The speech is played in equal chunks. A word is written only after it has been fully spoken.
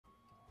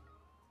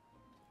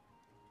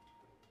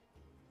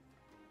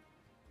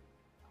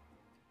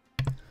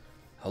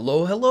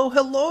Hello, hello,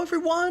 hello,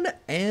 everyone,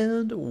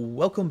 and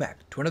welcome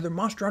back to another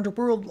Monster Hunter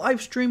World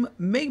live stream.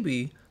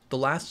 Maybe the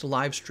last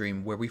live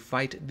stream where we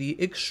fight the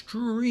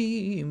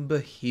extreme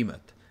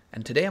Behemoth.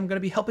 And today I'm going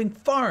to be helping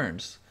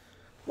Farns.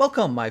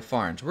 Welcome, my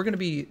Farns. We're going to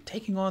be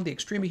taking on the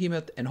extreme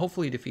Behemoth and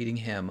hopefully defeating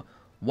him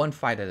one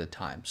fight at a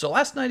time. So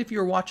last night, if you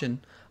were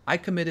watching, I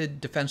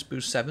committed Defense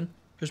Boost 7.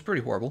 It was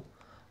pretty horrible.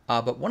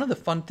 But one of the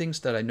fun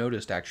things that I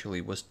noticed actually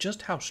was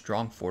just how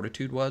strong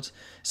Fortitude was.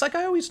 It's like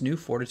I always knew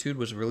Fortitude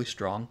was really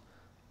strong.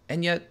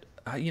 And yet,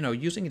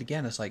 using it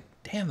again is like,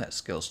 damn, that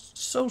skill's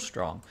so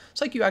strong. It's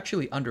like you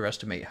actually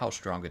underestimate how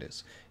strong it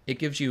is. It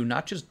gives you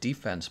not just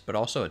defense, but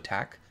also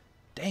attack.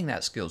 Dang,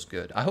 that skill's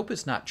good. I hope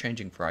it's not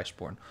changing for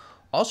Iceborne.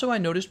 Also, I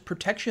noticed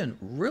protection,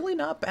 really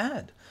not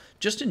bad.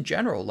 Just in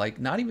general, like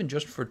not even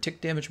just for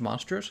tick damage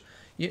monsters.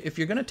 If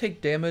you're going to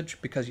take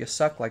damage because you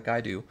suck like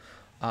I do,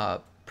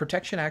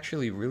 protection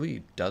actually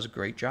really does a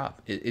great job.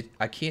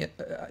 I can't,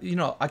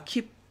 I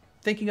keep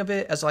thinking of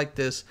it as like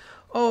this,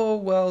 oh,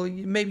 well,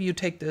 maybe you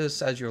take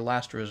this as your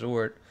last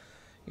resort,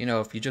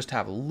 if you just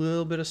have a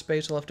little bit of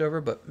space left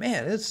over. But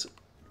man, it's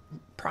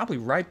probably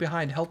right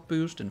behind health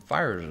boost and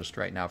fire resist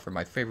right now for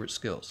my favorite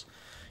skills.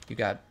 You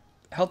got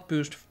health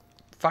boost,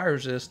 fire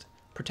resist,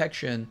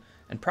 protection,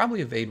 and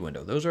probably evade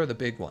window. Those are the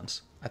big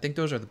ones. I think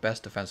those are the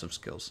best defensive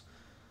skills.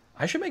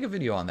 I should make a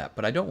video on that,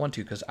 but I don't want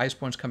to because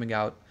Iceborne's coming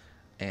out,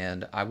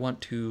 and I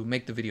want to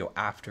make the video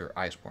after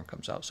Iceborne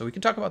comes out so we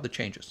can talk about the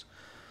changes.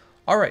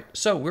 Alright,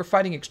 so we're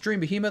fighting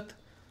Extreme Behemoth.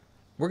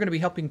 We're going to be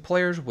helping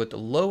players with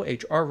low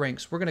HR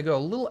ranks. We're going to go a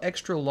little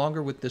extra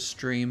longer with this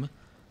stream.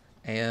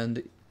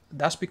 And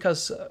that's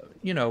because,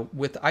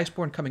 with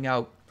Iceborne coming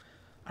out,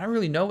 I don't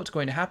really know what's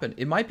going to happen.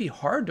 It might be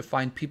hard to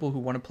find people who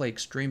want to play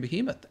Extreme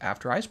Behemoth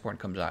after Iceborne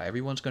comes out.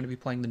 Everyone's going to be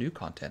playing the new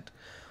content.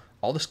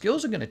 All the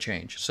skills are going to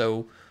change.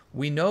 So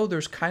we know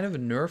there's kind of a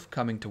nerf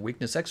coming to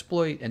Weakness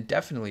Exploit and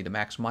definitely to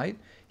Max Might.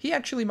 He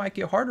actually might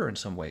get harder in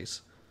some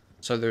ways.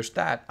 So there's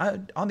that.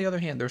 On the other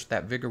hand, there's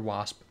that Vigor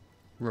Wasp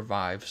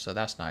revive, so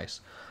that's nice.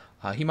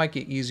 He might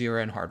get easier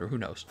and harder, who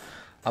knows.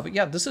 But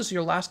yeah, this is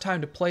your last time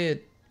to play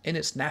it in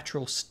its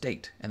natural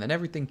state, and then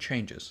everything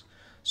changes.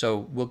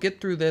 So we'll get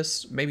through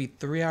this, maybe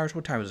 3 hours.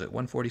 What time is it?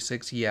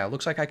 1:46? Yeah,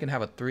 looks like I can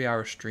have a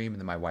 3-hour stream,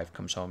 and then my wife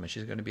comes home, and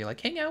she's going to be like,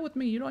 hang out with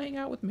me, you don't hang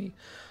out with me.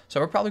 So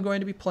we're probably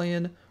going to be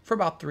playing for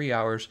about 3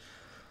 hours.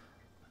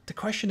 The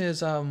question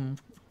is,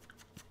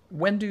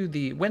 when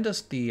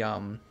does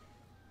the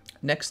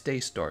next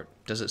day start?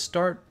 Does it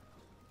start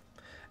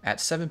at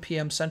 7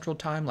 p.m. Central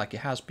Time like it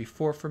has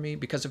before for me?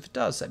 Because if it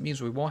does, that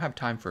means we won't have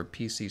time for a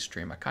PC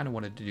stream. I kind of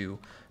wanted to do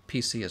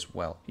PC as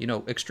well.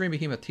 Extreme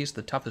Behemoth, he's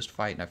the toughest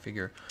fight, and I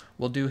figure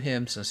we'll do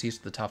him since he's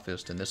the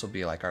toughest, and this will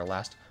be like our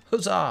last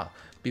huzzah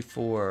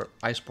before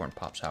Iceborne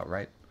pops out,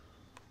 right?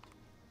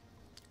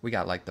 We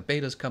got like the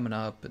betas coming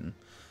up, and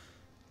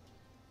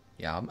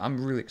yeah,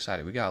 I'm really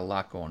excited. We got a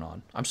lot going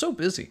on. I'm so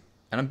busy,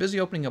 and I'm busy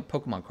opening up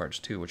Pokemon cards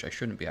too, which I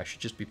shouldn't be. I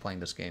should just be playing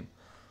this game.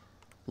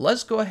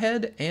 Let's go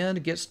ahead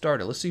and get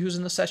started. Let's see who's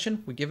in the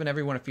session. We've given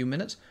everyone a few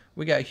minutes.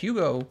 We got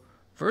Hugo,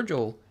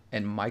 Virgil,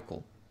 and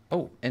Michael.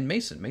 Oh, and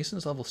Mason.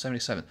 Mason's level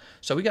 77.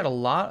 So we got a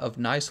lot of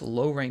nice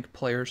low-rank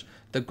players.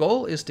 The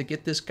goal is to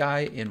get this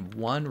guy in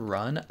one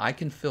run. I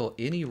can fill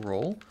any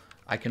role.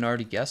 I can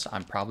already guess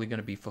I'm probably going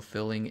to be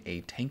fulfilling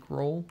a tank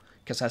role,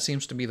 because that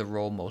seems to be the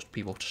role most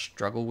people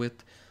struggle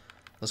with.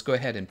 Let's go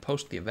ahead and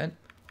post the event.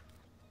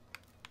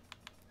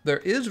 There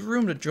is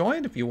room to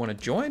join if you want to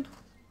join.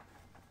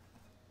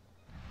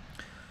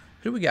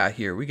 Who do we got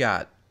here? We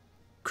got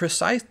Chris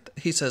Scythe.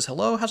 He says,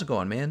 hello, how's it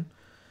going, man?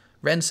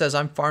 Ren says,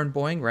 I'm farm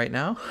boying right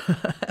now.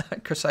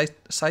 Chris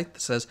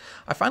Scythe says,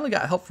 I finally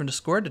got help from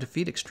Discord to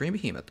defeat Extreme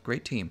Behemoth.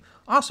 Great team.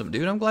 Awesome,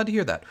 dude. I'm glad to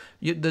hear that.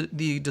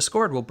 The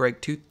Discord will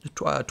break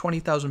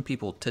 20,000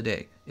 people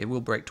today. It will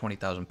break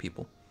 20,000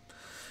 people.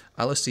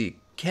 Let's see.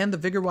 Can the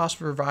Vigor Wasp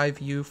revive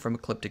you from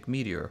Ecliptic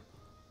Meteor?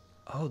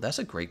 Oh, that's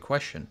a great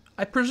question.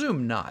 I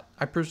presume not.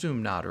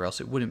 Or else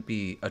it wouldn't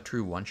be a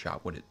true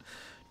one-shot, would it?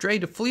 Dre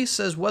DeFleece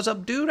says, what's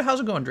up, dude? How's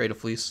it going, Dre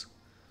DeFleece?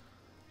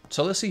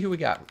 So let's see who we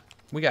got.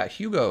 We got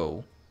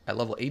Hugo at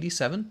level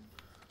 87.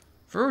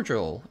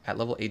 Virgil at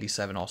level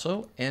 87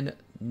 also. And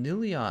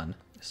Nilian.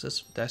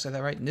 Did I say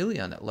that right?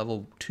 Nilian at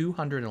level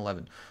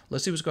 211.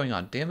 Let's see what's going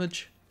on.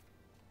 Damage.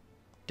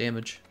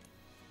 And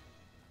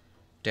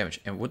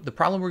the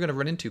problem we're going to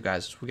run into,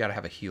 guys, is we got to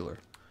have a healer.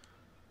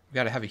 We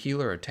got to have a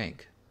healer or a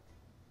tank.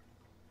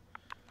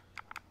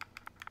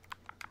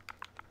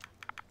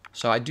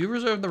 So I do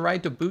reserve the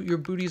right to boot your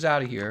booties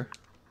out of here.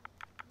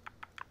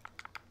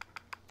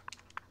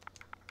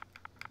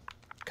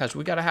 Because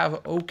we got to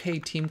have okay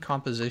team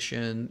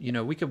composition.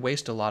 We could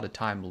waste a lot of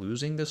time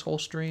losing this whole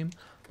stream.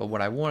 But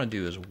what I want to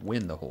do is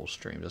win the whole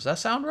stream. Does that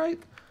sound right?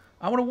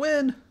 I want to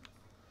win.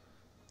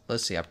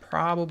 Let's see. I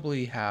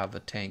probably have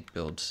a tank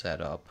build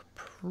set up.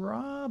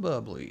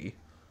 Probably.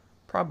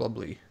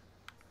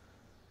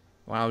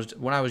 When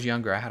I was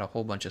younger, I had a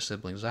whole bunch of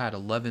siblings. I had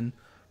 11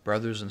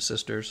 brothers and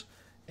sisters.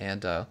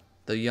 And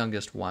the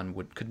youngest one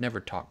could never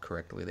talk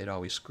correctly. They'd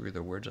always screw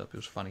their words up. It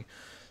was funny.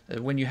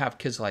 When you have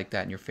kids like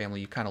that in your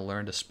family, you kind of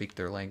learn to speak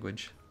their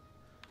language.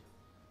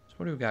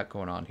 what do we got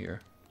going on here?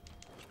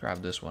 Let's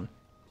grab this one.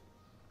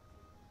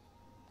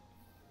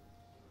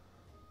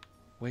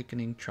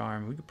 Awakening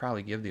Charm. We could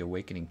probably give the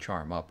Awakening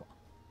Charm up.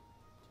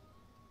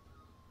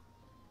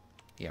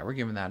 Yeah, we're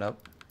giving that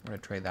up. We're going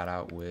to trade that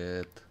out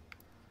with...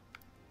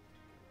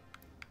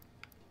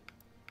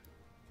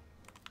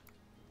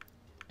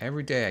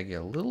 Every day I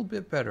get a little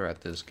bit better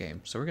at this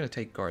game. So we're going to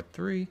take guard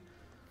 3.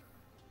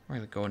 We're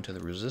going to go into the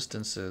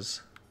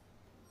resistances.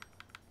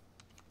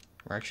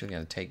 We're actually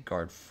going to take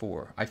guard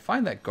 4. I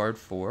find that guard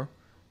 4,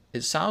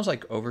 it sounds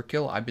like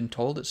overkill. I've been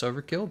told it's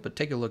overkill, but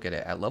take a look at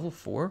it. At level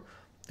 4,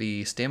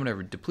 the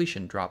stamina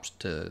depletion drops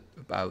to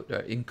about,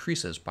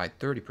 increases by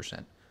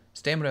 30%.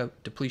 Stamina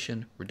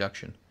depletion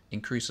reduction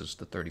increases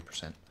to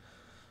 30%.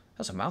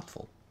 That's a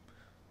mouthful.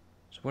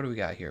 So what do we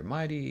got here?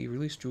 Mighty,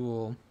 Release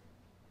Jewel.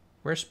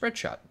 Where's Spread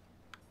Shot?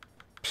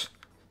 Is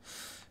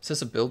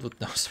this a build with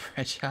no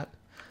Spread Shot?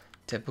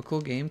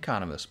 Typical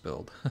Gameconomist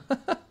build.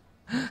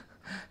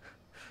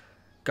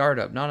 Guard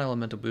Up,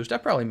 non-elemental boost. I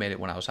probably made it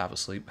when I was half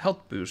asleep. Health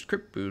boost,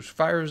 crit boost,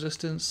 fire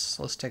resistance.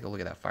 Let's take a look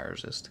at that fire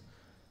resist.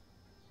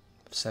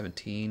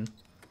 17.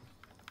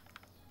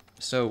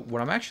 So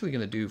what I'm actually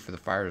going to do for the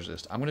fire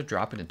resist, I'm going to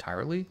drop it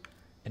entirely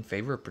in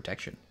favor of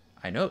protection.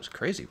 I know it's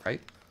crazy,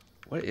 right?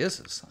 What is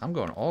this? I'm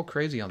going all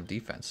crazy on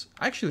defense.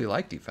 I actually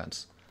like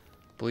defense,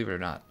 believe it or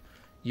not.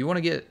 You want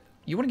to get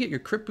your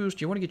crit boost,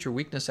 you want to get your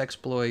weakness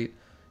exploit,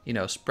 you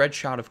know, Spread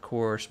Shot, of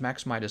course,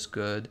 Max Might is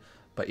good,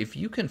 but if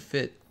you can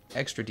fit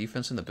extra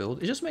defense in the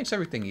build, it just makes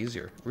everything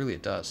easier. Really,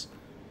 it does.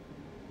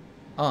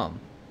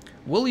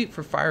 We'll eat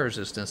for fire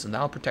resistance, and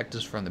that'll protect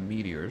us from the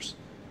meteors.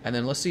 And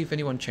then let's see if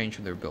anyone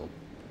changed their build.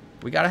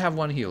 We gotta have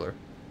one healer.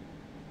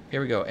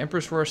 Here we go.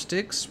 Empress Roar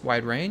Sticks,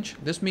 wide range.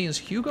 This means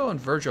Hugo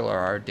and Virgil are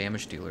our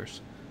damage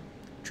dealers.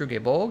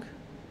 Truge Bolg.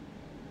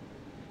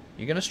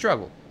 You're gonna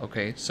struggle.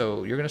 Okay,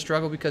 so you're gonna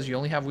struggle because you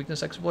only have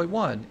weakness exploit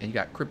 1, and you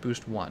got crit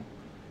boost 1.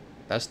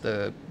 That's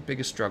the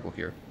biggest struggle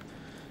here.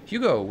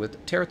 Hugo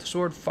with Tear the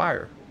Sword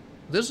Fire.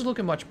 This is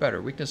looking much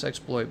better. Weakness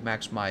exploit,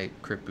 max might,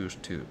 crit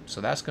boost 2. So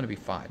that's going to be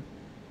fine.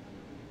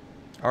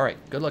 Alright,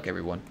 good luck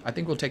everyone. I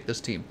think we'll take this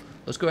team.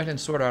 Let's go ahead and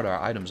sort out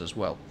our items as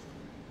well.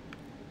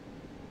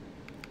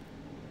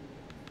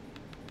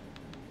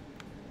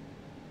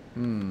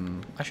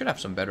 I should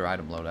have some better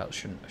item loadouts,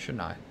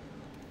 shouldn't I?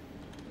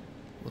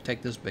 We'll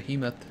take this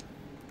Behemoth.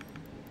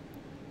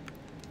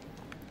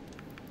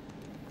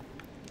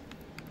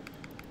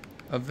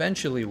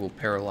 Eventually we'll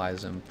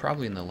paralyze him,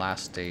 probably in the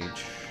last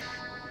stage.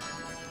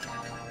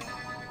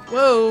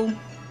 Whoa!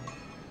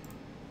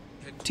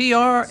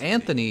 TR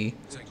Anthony.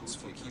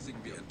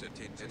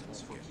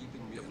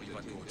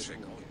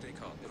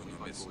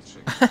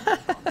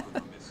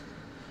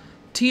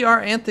 TR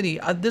Anthony,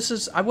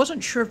 I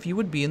wasn't sure if you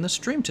would be in the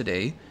stream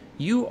today.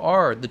 You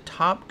are the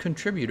top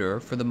contributor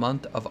for the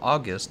month of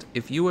August.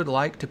 If you would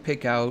like to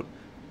pick out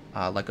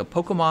like a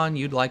Pokemon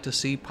you'd like to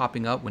see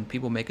popping up when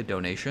people make a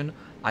donation,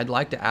 I'd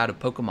like to add a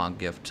Pokemon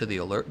gift to the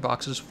alert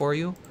boxes for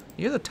you.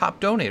 You're the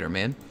top donator,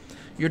 man.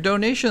 Your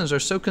donations are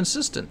so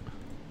consistent.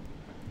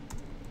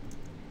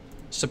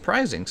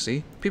 Surprising,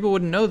 see? People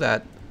wouldn't know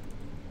that.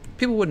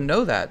 People wouldn't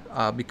know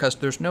that because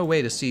there's no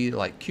way to see,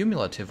 like,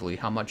 cumulatively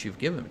how much you've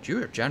given. But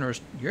you're a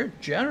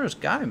generous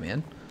guy,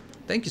 man.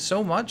 Thank you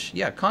so much.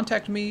 Yeah,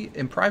 contact me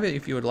in private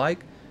if you would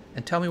like,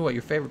 and tell me what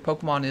your favorite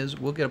Pokemon is.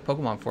 We'll get a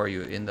Pokemon for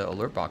you in the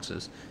alert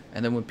boxes.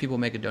 And then when people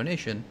make a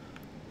donation,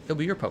 it'll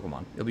be your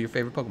Pokemon. It'll be your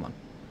favorite Pokemon.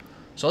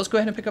 So let's go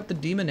ahead and pick up the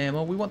Demon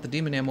Ammo. We want the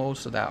Demon Ammo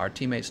so that our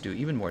teammates do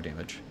even more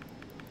damage.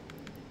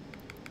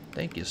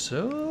 Thank you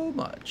so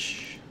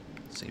much.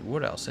 Let's see,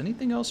 what else?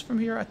 Anything else from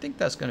here? I think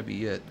that's going to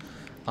be it.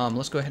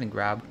 Let's go ahead and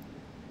grab.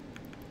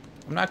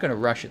 I'm not going to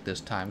rush it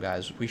this time,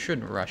 guys. We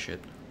shouldn't rush it.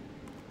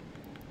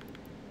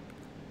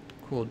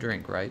 Cool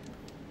drink, right?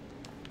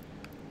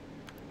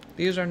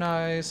 These are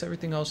nice.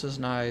 Everything else is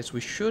nice.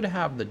 We should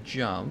have the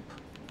jump.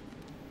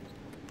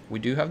 We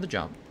do have the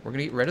jump. We're going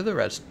to get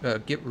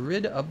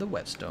rid of the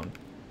whetstone.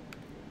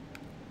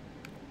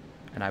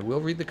 And I will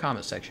read the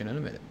comment section in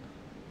a minute.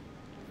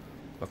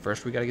 But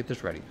first we got to get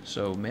this ready.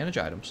 So manage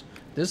items.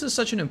 This is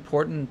such an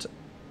important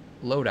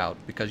loadout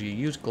because you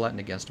use Glutton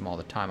against them all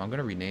the time. I'm going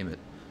to rename it.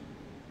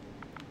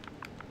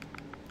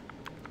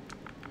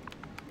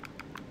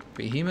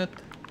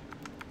 Behemoth.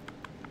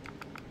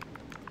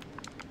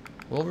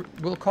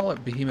 We'll call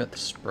it Behemoth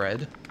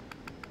Spread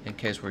in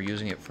case we're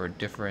using it for a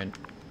different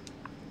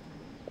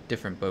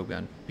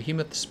bowgun.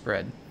 Behemoth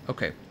Spread.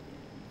 Okay.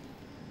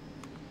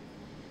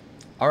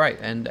 All right,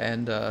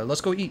 and let's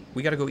go eat.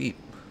 We got to go eat.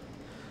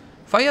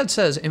 Fayed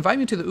says, invite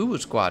me to the Uwu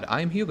squad.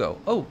 I am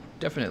Hugo. Oh,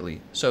 definitely.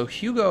 So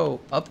Hugo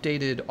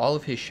updated all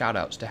of his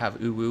shoutouts to have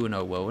Uwu and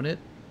Owo in it.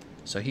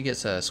 So he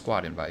gets a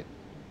squad invite.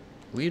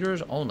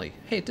 Leaders only.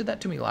 Hey, it did that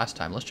to me last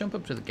time. Let's jump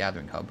up to the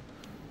gathering hub.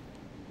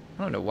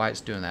 I don't know why it's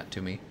doing that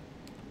to me.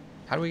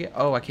 How do we get...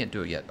 Oh, I can't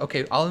do it yet.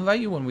 Okay, I'll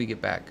invite you when we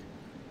get back.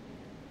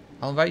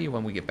 I'll invite you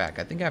when we get back.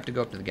 I think I have to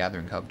go up to the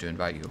gathering hub to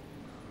invite you.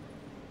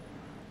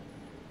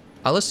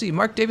 Let's see,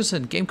 Mark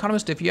Davison,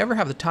 Gameconomist, if you ever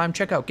have the time,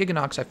 check out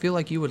Giganox. I feel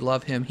like you would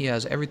love him. He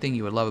has everything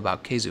you would love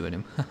about Keizu in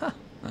him.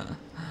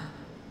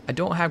 I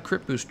don't have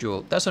crit boost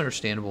jewel. That's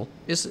understandable.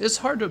 It's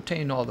hard to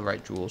obtain all the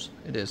right jewels.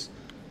 It is.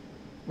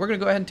 We're going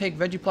to go ahead and take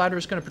Veggie Platter.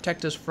 It's going to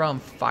protect us from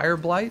Fire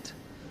Blight,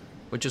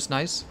 which is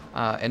nice.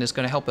 And it's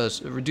going to help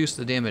us reduce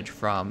the damage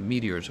from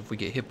meteors if we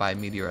get hit by a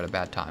meteor at a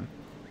bad time.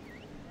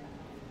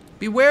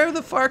 Beware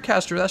the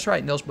Firecaster. That's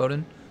right, Nils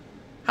Bowden.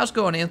 How's it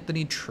going,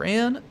 Anthony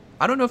Tran?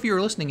 I don't know if you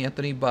were listening,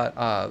 Anthony, but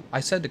I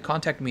said to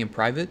contact me in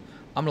private.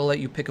 I'm going to let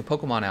you pick a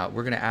Pokemon out.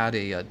 We're going to add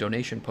a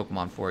donation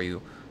Pokemon for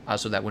you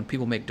so that when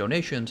people make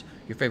donations,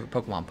 your favorite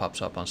Pokemon pops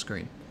up on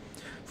screen.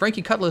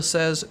 Frankie Cutlass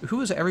says,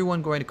 who is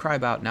everyone going to cry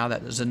about now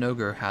that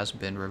Zinogre has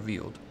been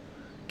revealed?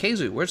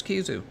 Keizu. Where's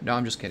Keizu? No,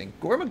 I'm just kidding.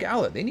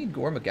 Gormagala. They need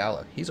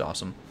Gormagala. He's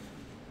awesome.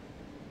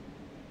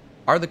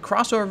 Are the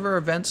crossover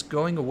events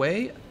going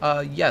away?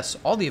 Yes,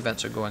 all the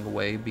events are going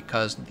away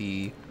because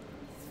the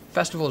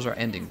festivals are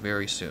ending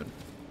very soon.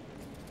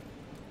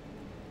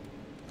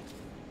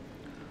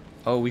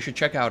 Oh, we should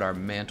check out our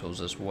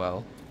mantles as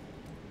well.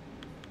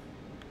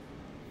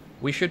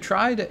 We should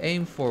try to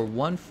aim for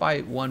 1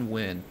 fight, 1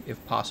 win,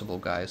 if possible,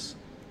 guys.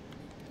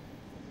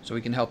 So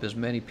we can help as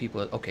many people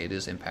as... Okay, it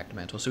is Impact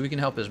Mantle. So we can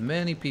help as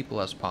many people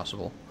as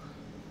possible.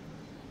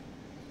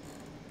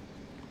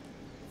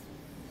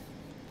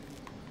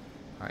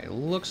 Alright,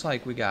 looks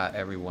like we got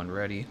everyone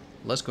ready.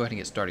 Let's go ahead and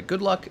get started.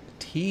 Good luck,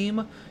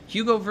 team.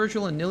 Hugo,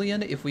 Virgil, and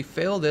Nillian. If we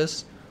fail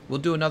this, we'll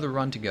do another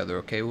run together,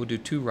 okay? We'll do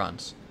 2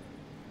 runs.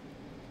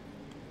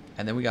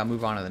 And then we gotta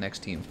move on to the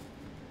next team.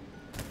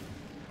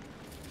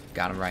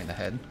 Got him right in the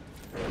head.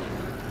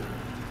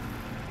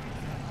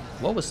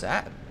 What was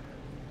that?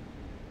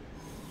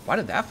 Why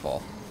did that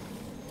fall?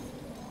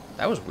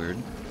 That was weird.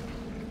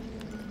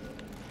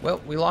 Well,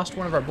 we lost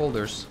one of our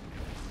boulders.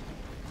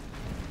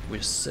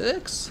 We're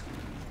 6?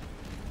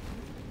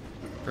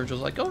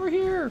 Virgil's like, over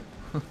here!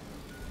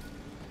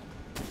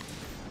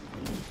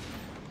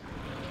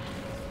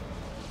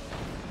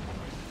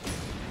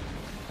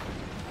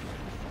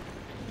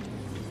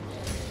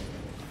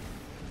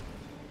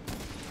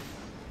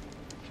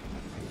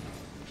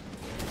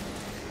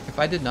 If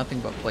I did nothing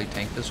but play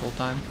tank this whole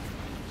time,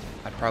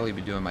 I'd probably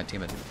be doing my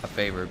team a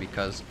favor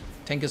because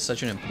tank is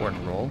such an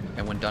important role,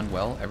 and when done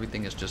well,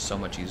 everything is just so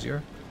much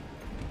easier.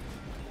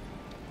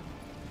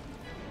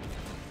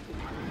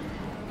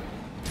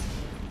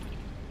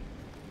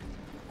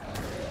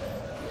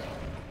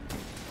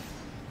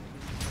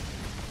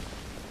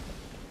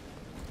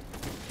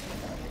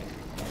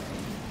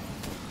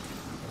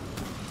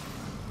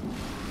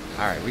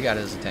 Alright, we got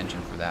his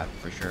attention for that,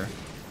 for sure.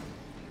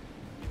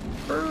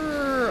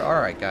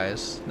 Alright,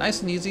 guys.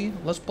 Nice and easy.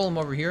 Let's pull him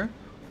over here.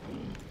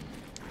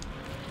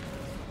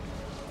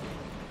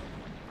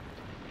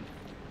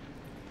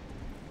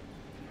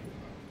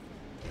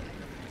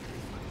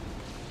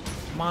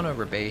 Come on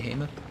over,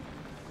 Behemoth.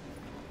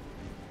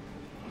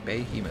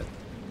 Behemoth.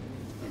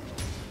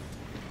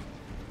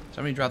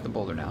 Somebody drop the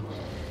boulder now.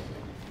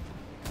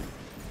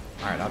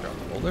 Alright, I'll drop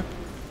the boulder.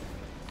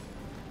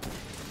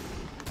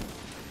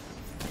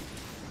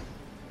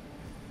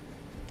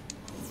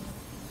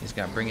 He's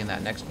got to bring in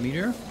that next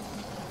meteor.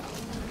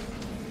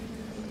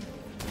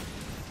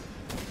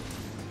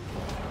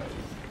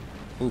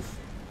 Oof.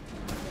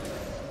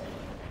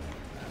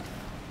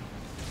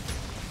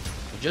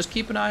 Just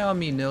keep an eye on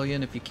me,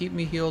 Nillian. If you keep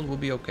me healed, we'll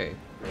be okay.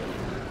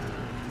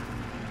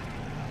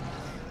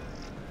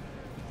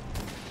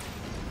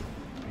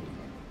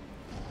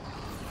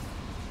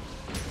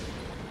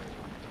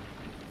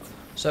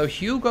 So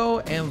Hugo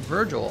and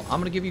Virgil, I'm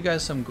going to give you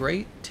guys some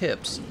great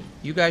tips.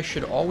 You guys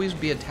should always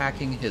be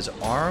attacking his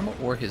arm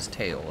or his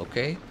tail,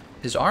 okay?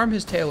 His arm,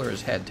 his tail, or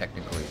his head,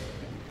 technically.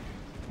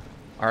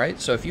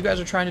 Alright, so if you guys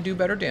are trying to do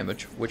better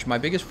damage, which my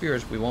biggest fear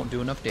is we won't do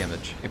enough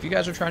damage. If you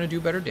guys are trying to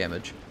do better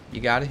damage, you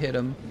gotta hit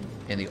him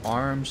in the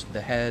arms,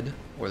 the head,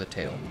 or the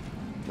tail.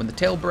 When the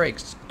tail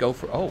breaks, go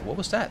for... Oh, what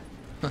was that?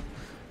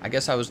 I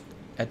guess I was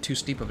at too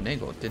steep of an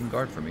angle. It didn't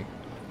guard for me.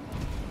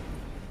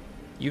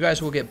 You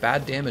guys will get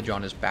bad damage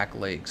on his back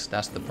legs.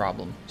 That's the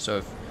problem. So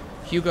if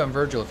Hugo and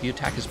Virgil, if you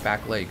attack his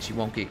back legs, you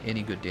won't get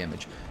any good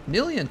damage.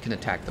 Nillian can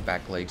attack the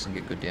back legs and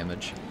get good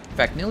damage. In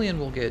fact, Nillian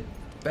will get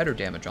better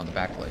damage on the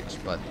back legs,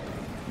 but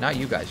not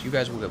you guys. You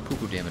guys will get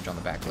poo-poo damage on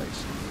the back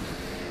legs.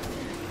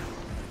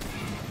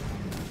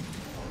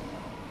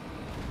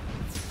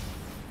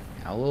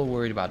 I'm a little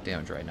worried about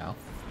damage right now.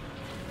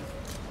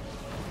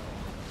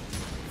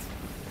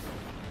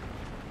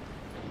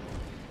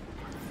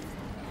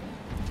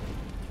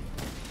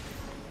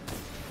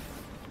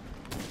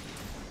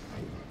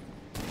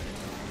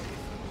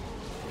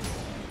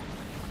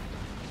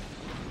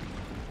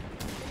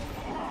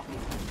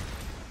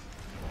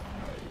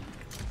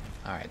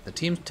 Alright, the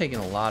team's taking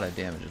a lot of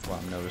damage is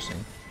what I'm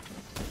noticing.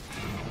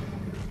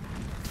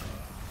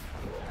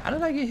 How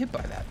did I get hit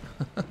by that?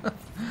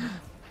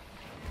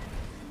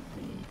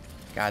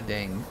 God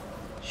dang.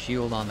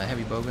 Shield on the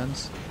heavy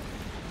bowguns.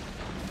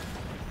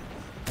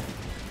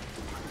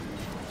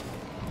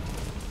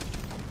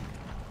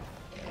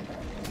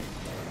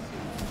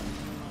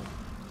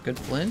 Good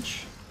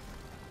flinch.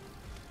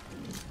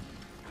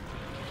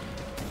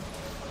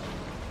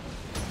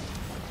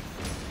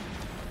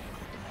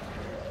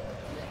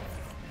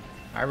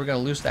 Alright, we're gonna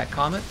lose that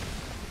comet.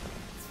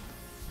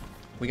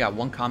 We got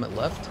one comet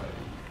left.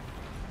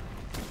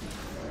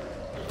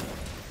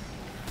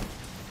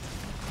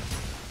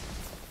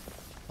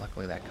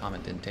 Luckily that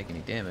comet didn't take any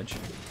damage.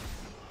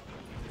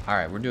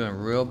 Alright, we're doing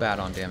real bad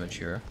on damage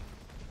here.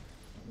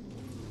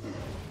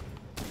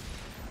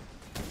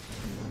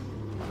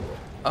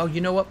 Oh,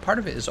 you know what? Part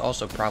of it is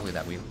also probably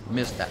that we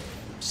missed that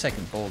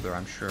second boulder,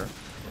 I'm sure.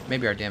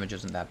 Maybe our damage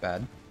isn't that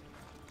bad.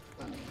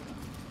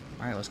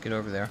 Alright, let's get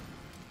over there.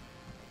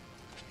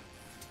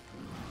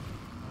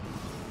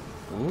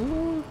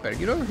 Ooh, better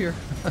get over here.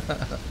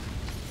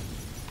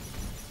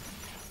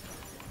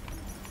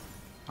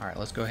 Alright,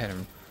 let's go ahead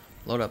and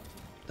load up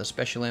the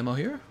special ammo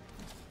here.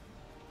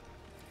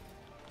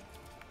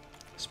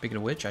 Speaking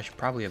of which, I should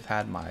probably have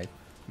had my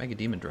Mega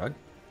Demon Drug.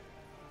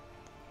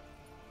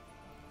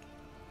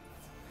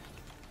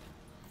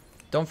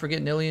 Don't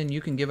forget, Nillian, you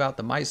can give out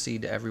the Might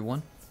Seed to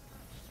everyone.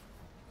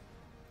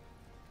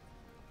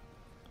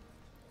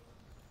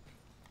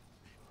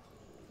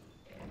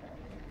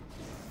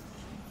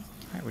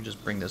 Alright, we'll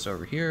just bring this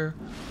over here.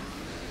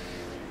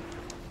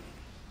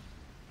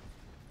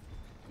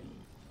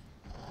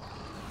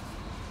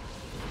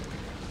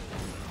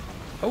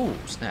 Oh,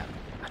 snap.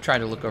 I tried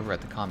to look over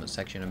at the comment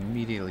section and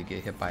immediately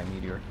get hit by a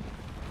meteor.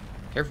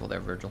 Careful there,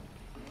 Virgil.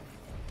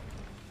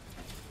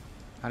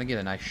 How to get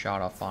a nice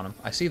shot off on him.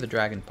 I see the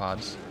dragon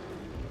pods.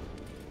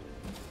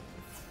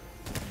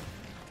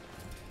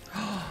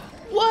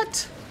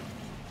 What?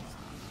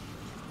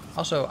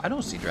 Also, I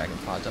don't see dragon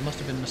pods. I must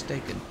have been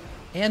mistaken.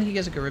 And he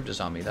gets a Charybdis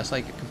on me. That's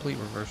like a complete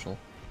reversal.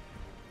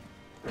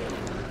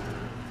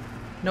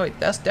 No, wait,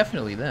 that's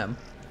definitely them.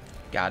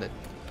 Got it.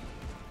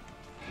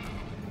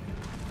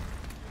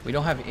 We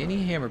don't have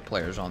any hammered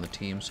players on the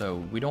team, so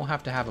we don't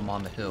have to have them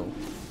on the hill.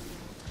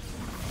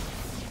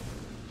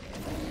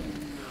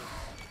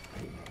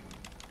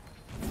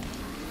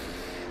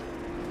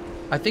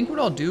 I think what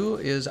I'll do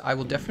is I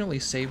will definitely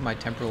save my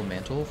Temporal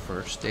Mantle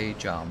for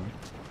stage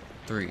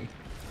 3.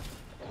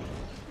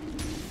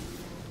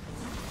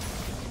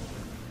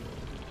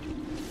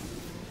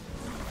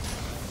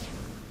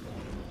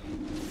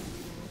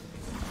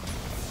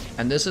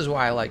 And this is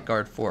why I like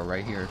guard 4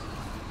 right here.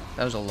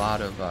 That was a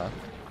lot of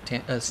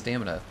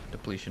stamina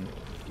depletion.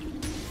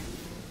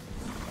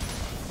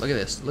 Look at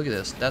this, look at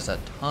this. That's a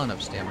ton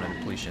of stamina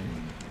depletion.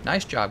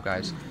 Nice job,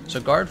 guys. So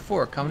guard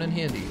 4 coming in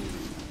handy.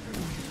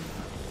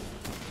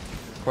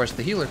 Of course,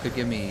 the healer could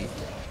give me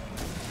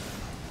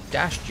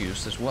dash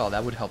juice as well.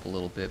 That would help a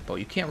little bit, but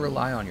you can't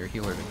rely on your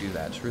healer to do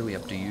that. It's really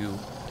up to you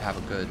to have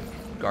a good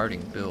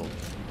guarding build.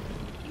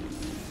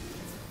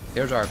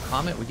 There's our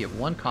comet. We get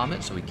one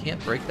comet, so we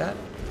can't break that.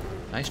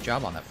 Nice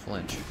job on that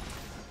flinch.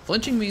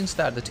 Flinching means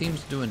that the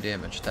team's doing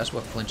damage. That's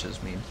what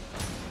flinches mean.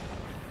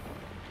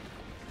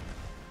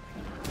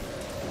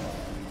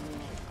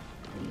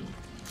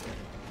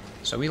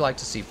 So we like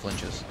to see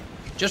flinches.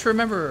 Just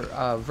remember,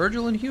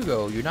 Virgil and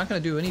Hugo, you're not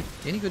going to do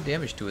any good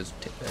damage to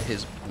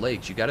his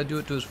legs. You got to do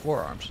it to his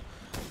forearms.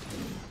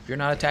 If you're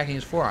not attacking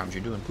his forearms,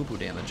 you're doing poo-poo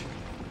damage.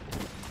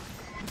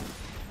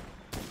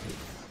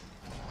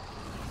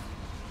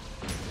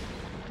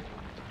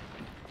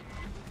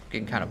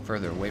 Getting kind of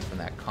further away from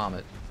that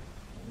comet.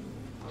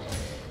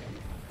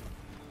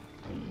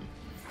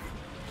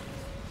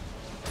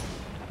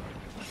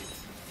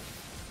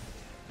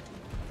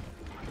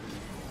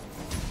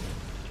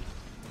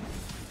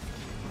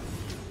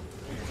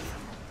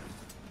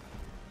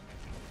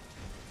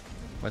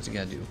 What's he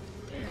gonna do?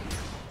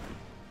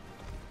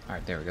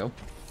 Alright, there we go.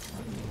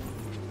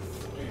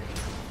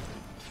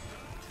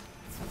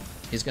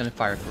 He's gonna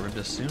fire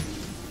Charybdis soon.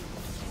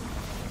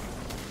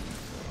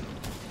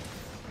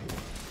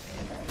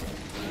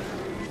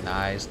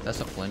 Nice,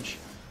 that's a flinch.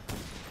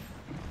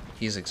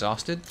 He's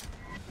exhausted.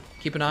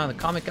 Keep an eye on the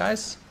comet,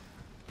 guys.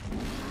 I'm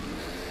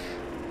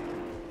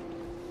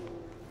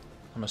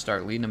gonna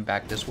start leading him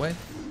back this way.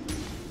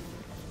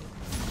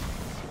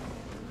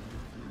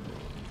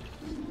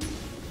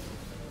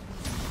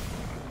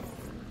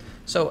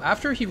 So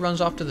after he runs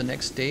off to the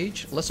next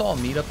stage, let's all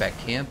meet up at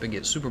camp and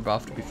get super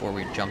buffed before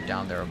we jump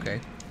down there, okay?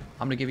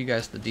 I'm gonna give you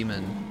guys the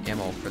demon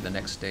ammo for the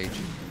next stage.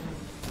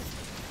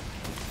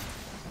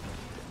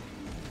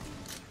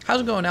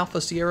 How's it going, Alpha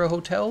Sierra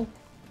Hotel?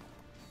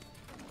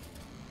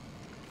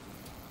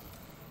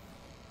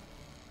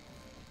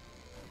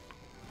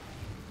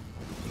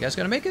 You guys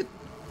gonna make it?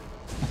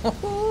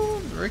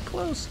 Oh, very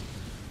close.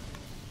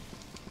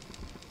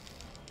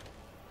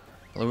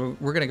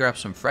 We're gonna grab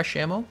some fresh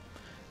ammo.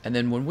 And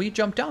then when we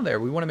jump down there,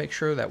 we want to make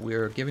sure that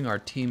we're giving our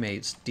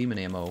teammates demon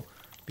ammo,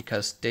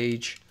 because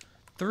stage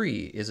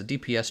 3 is a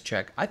DPS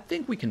check. I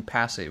think we can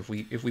pass it.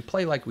 If we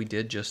play like we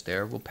did just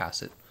there, we'll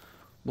pass it.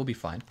 We'll be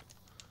fine.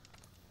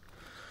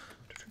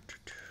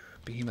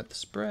 Behemoth the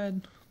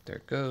spread. There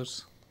it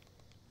goes.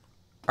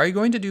 Are you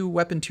going to do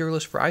weapon tier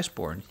list for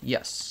Iceborne?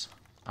 Yes.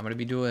 I'm going to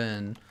be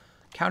doing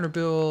counter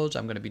builds.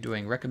 I'm going to be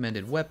doing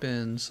recommended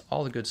weapons.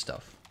 All the good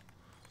stuff.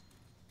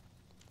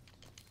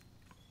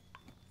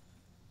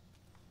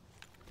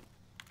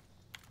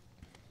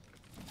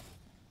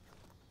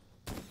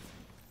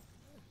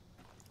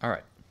 All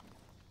right.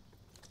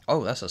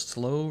 Oh, that's a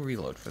slow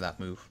reload for that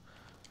move.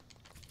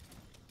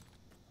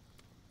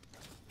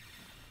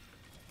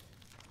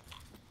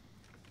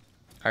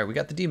 Alright, we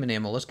got the demon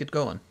ammo. Let's get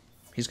going.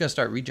 He's going to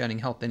start regenerating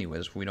health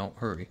anyways if we don't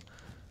hurry.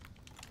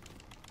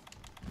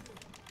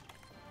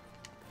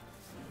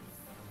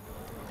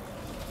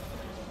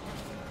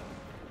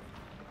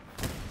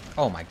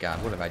 Oh my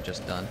god, what have I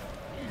just done?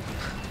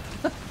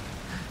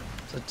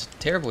 Such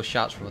terrible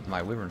shots with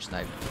my wyvern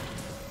snipe.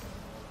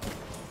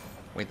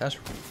 Wait, that's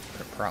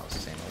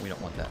paralysis ammo. We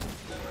don't want that.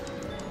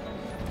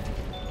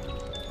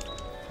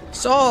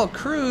 Saul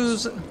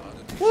Cruz!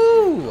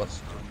 Woo!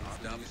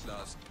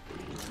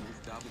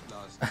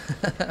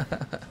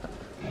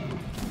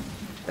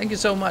 Thank you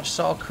so much,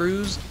 Saul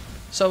Cruz.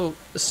 So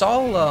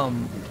Saul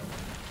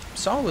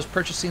was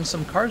purchasing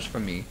some cards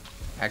from me,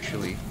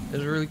 actually. It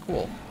was really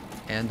cool.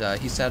 And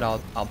he said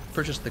I'll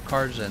purchase the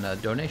cards and a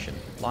donation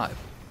live.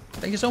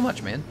 Thank you so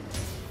much, man.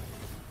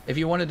 If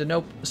you wanted to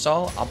know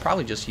Saul, I'll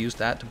probably just use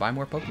that to buy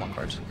more Pokemon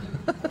cards.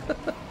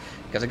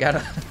 Because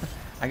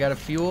I gotta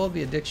fuel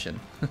the addiction.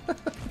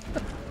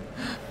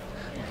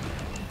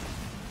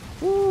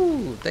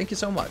 Woo! Thank you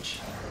so much.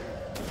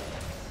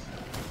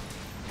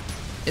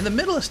 In the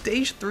middle of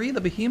stage 3, the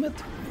Behemoth?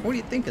 What are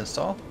you thinking,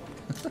 Saul?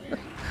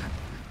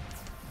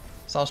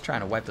 Saul's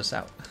trying to wipe us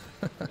out.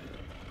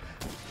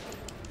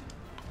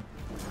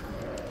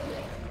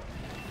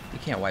 You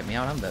can't wipe me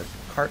out. I'm the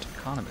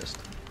TheGameconomist.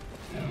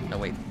 No,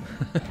 wait.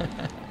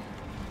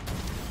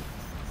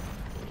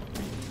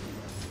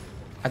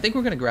 I think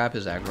we're going to grab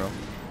his aggro.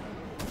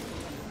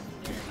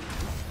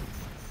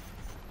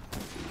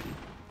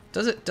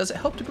 Does it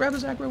help to grab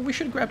his aggro? We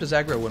should have grabbed his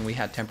aggro when we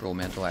had Temporal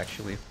Mantle,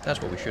 actually.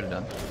 That's what we should have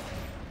done.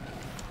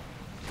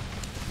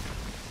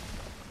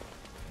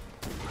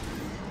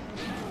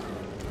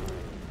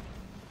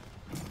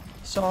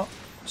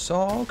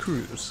 Saul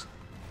Cruz.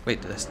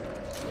 Wait, did this?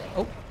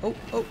 Oh.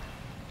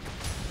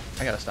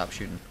 I gotta stop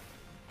shooting.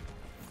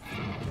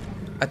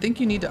 I think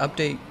you need to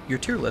update your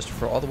tier list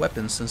for all the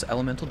weapons since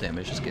elemental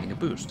damage is getting a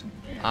boost.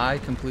 I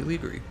completely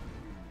agree.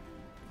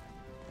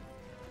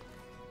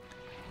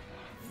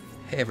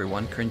 Hey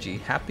everyone,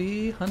 cringy.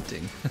 Happy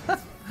hunting.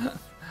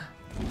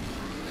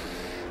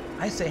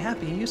 I say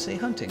happy, you say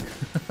hunting.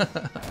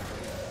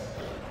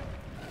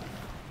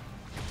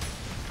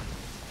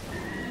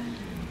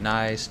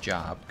 Nice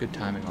job. Good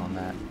timing on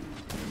that.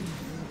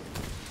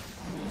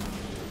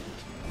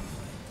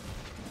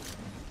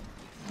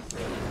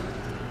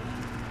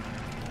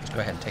 Let's go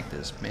ahead and take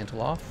this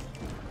mantle off.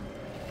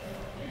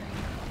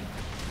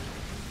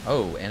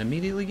 Oh, and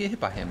immediately get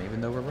hit by him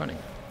even though we're running.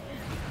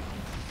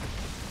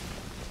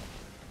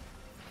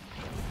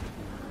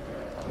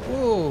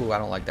 Whoa, I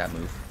don't like that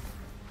move.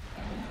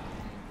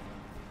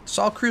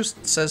 Saul Cruz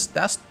says,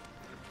 that's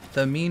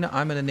the mean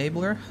I'm an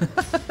enabler?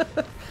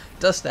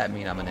 Does that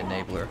mean I'm an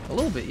enabler? A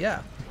little bit,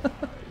 yeah.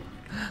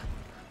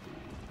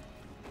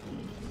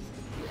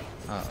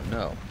 Oh,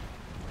 no.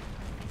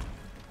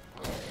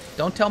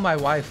 Don't tell my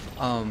wife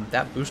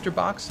that booster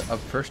box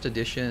of first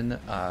edition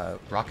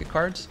rocket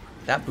cards,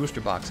 that booster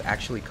box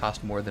actually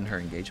cost more than her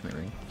engagement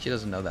ring. She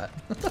doesn't know that.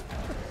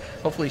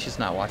 Hopefully she's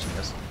not watching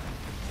this.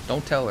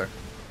 Don't tell her.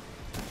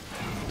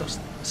 It's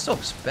so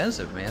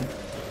expensive, man.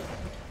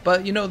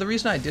 But, you know, the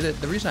reason I did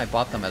it, the reason I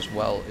bought them as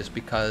well is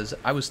because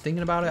I was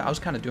thinking about it. I was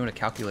kind of doing a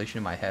calculation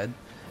in my head.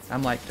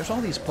 I'm like, there's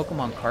all these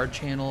Pokemon card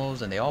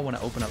channels, and they all want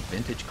to open up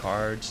vintage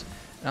cards.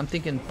 And I'm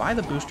thinking, buy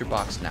the booster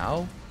box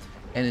now,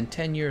 and in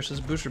 10 years, this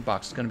booster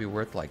box is going to be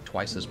worth like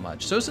twice as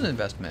much. So it's an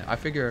investment. I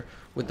figure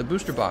with the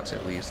booster box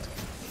at least,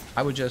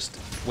 I would just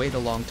wait a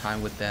long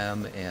time with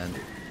them, and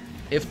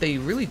if they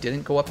really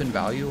didn't go up in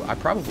value, I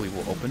probably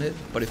will open it.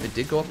 But if it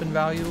did go up in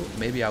value,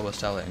 maybe I will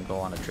sell it and go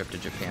on a trip to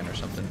Japan or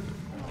something.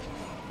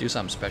 Do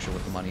something special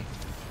with the money.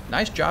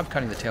 Nice job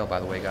cutting the tail,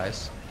 by the way,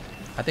 guys.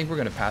 I think we're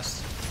going to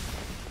pass.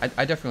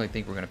 I definitely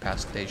think we're going to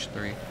pass stage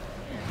 3.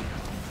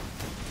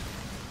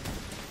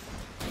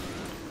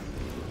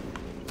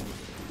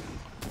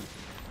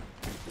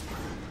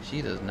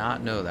 She does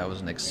not know that was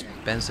an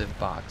expensive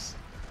box.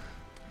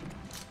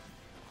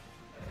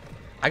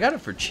 I got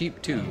it for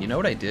cheap, too. You know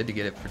what I did to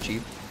get it for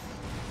cheap?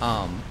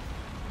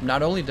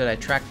 Not only did I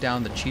track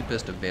down the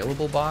cheapest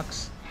available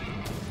box,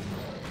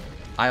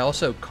 I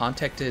also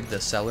contacted the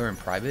seller in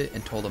private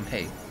and told him,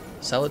 hey,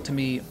 sell it to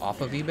me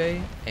off of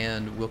eBay,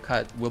 and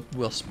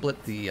we'll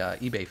split the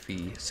eBay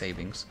fee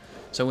savings.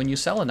 So when you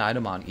sell an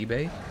item on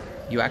eBay,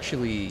 you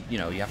actually, you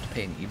have to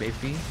pay an eBay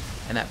fee,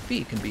 and that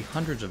fee can be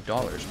hundreds of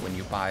dollars when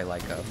you buy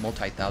like a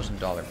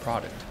multi-thousand-dollar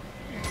product.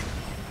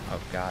 Oh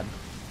God.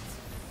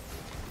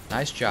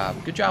 Nice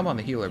job. Good job on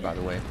the healer, by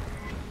the way.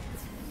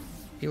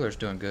 Healer's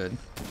doing good.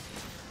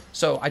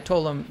 So I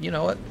told him, you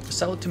know what,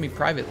 sell it to me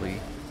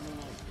privately,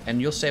 and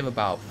you'll save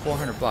about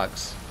 400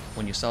 bucks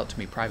when you sell it to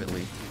me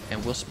privately,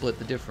 and we'll split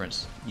the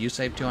difference. You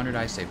save 200,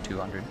 I save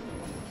 200.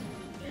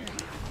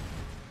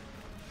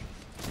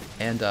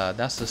 And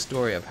that's the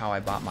story of how I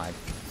bought my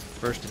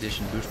first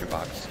edition booster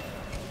box.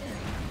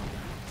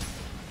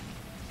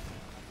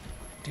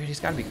 Dude, he's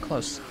gotta be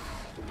close.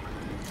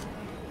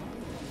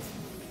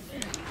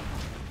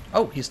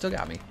 Oh, he still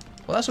got me.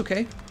 Well, that's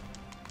okay.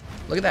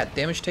 Look at that.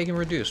 Damage taken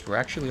reduced. We're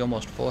actually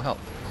almost full health.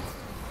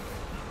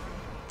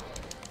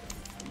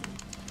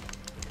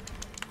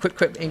 Quick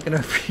Quip ain't gonna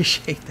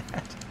appreciate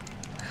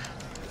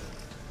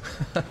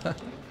that.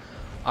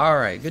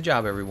 Alright, good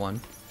job,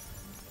 everyone.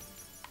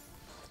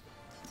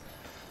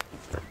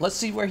 Let's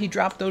see where he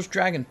dropped those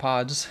dragon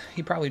pods.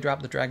 He probably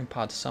dropped the dragon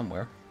pods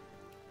somewhere.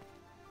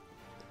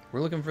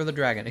 We're looking for the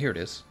dragon. Here it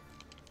is.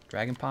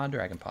 Dragon pod,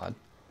 dragon pod.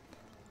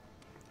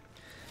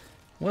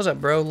 What's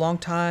up, bro? Long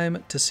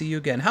time to see you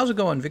again. How's it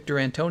going, Victor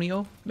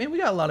Antonio? Man, we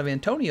got a lot of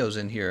Antonios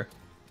in here.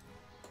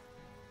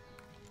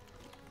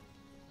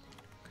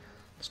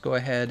 Let's go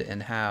ahead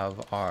and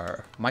have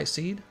our Might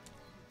Seed.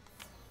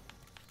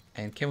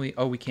 And can we...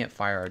 Oh, we can't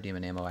fire our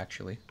demon ammo,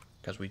 actually.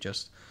 Because we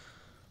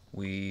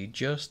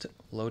just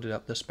loaded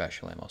up the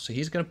special ammo. So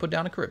he's going to put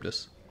down a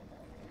Charybdis.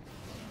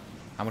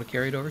 I'm going to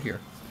carry it over here.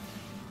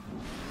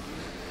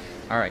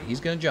 Alright, he's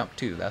going to jump,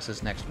 too. That's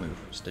his next move,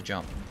 is to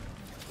jump.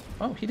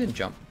 Oh, he didn't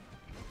jump.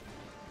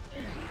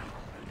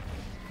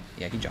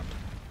 Yeah, he jumped.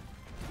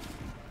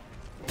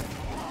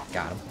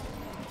 Got him.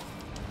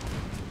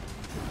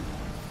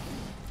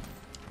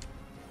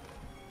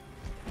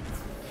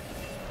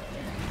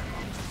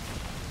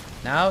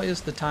 Now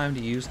is the time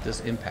to use this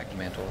impact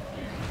mantle.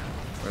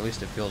 Or at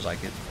least it feels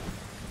like it.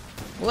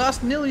 We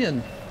lost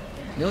Nillian!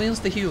 Nillian's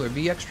the healer.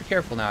 Be extra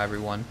careful now,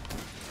 everyone.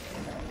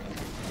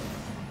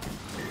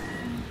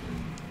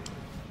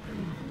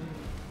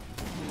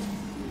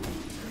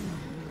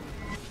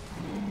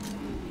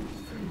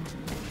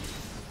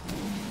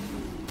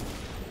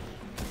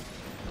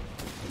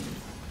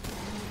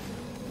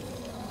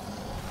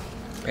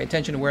 Pay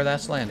attention to where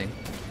that's landing.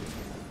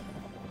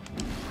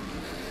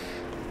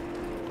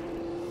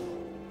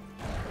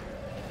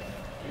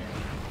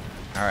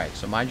 Alright,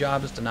 so my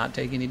job is to not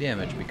take any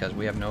damage because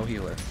we have no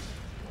healer.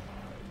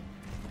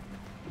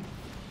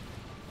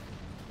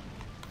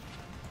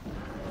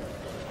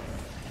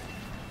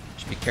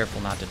 Just be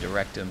careful not to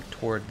direct him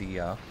toward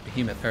the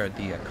behemoth or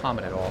the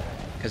comet at all,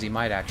 because he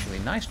might actually...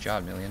 Nice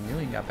job, Nillian.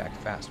 Nillian got back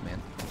fast,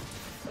 man.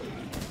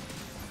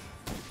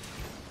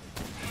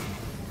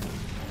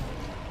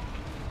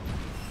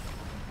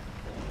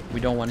 We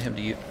don't want him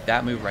to use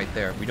that move right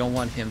there. We don't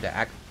want him to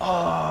act...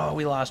 Oh,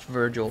 we lost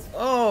Virgil.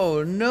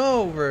 Oh,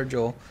 no,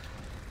 Virgil.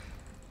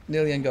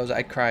 Nillian goes,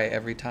 I cry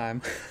every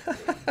time.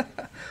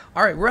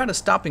 All right, we're at a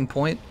stopping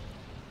point.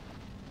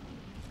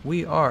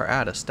 We are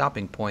at a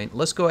stopping point.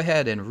 Let's go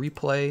ahead and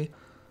replay,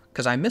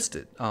 because I missed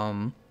it.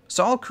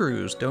 Saul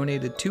Cruz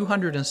donated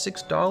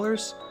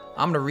 $206.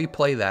 I'm going to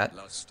replay that.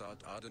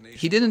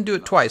 He didn't do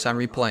it twice. I'm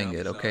replaying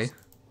it, okay?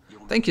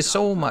 Thank you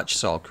so much,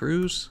 Saul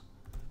Cruz.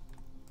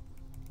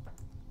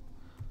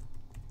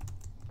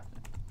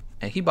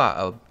 And he bought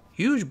a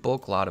huge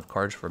bulk lot of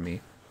cards for me.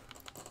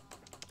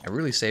 It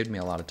really saved me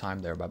a lot of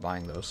time there by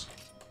buying those.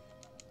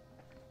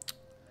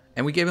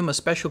 And we gave him a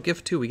special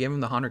gift too. We gave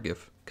him the Hunter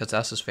gift because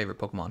that's his favorite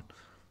Pokemon.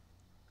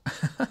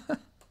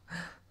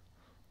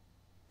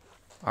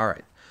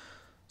 Alright.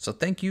 So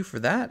thank you for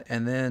that.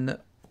 And then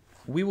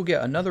we will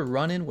get another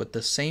run in with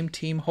the same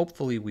team.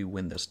 Hopefully we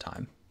win this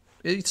time.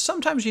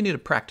 Sometimes you need a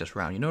practice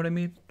round. You know what I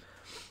mean?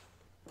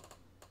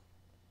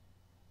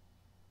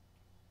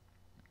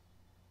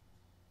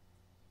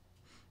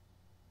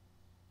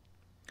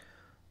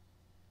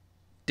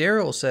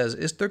 Daryl says,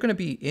 is there going to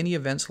be any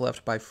events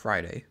left by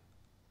Friday?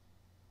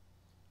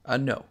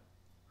 No.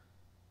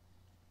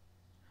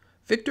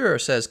 Victor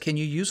says, can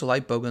you use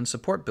Light Bowgun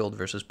support build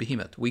versus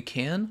Behemoth? We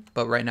can,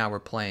 but right now we're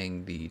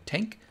playing the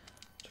tank.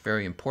 It's a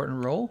very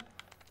important role,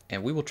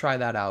 and we will try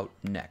that out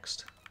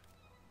next.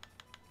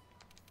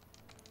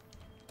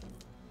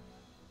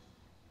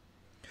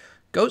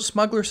 Goat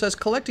Smuggler says,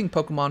 collecting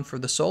Pokemon for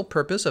the sole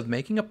purpose of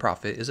making a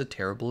profit is a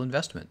terrible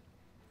investment.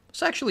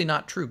 It's actually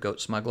not true,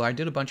 Goat Smuggler. I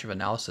did a bunch of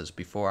analysis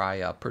before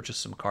I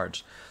purchased some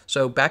cards.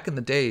 So back in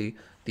the day,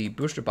 the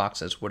booster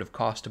boxes would have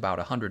cost about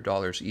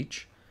 $100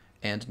 each,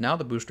 and now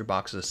the booster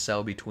boxes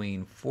sell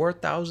between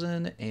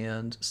 $4,000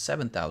 and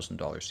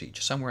 $7,000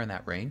 each, somewhere in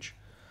that range.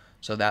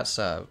 So that's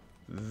that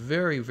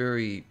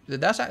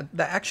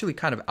actually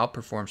kind of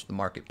outperforms the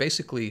market.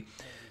 Basically,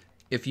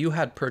 if you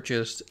had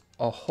purchased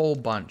a whole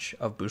bunch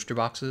of booster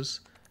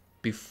boxes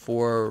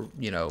before,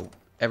 you know,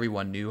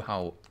 everyone knew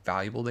how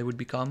valuable they would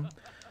become,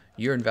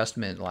 your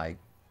investment, like,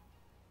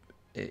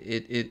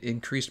 it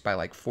increased by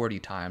like 40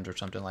 times or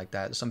something like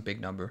that. Some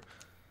big number.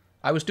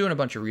 I was doing a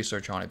bunch of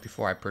research on it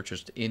before I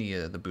purchased any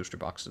of the booster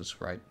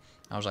boxes, right?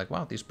 I was like,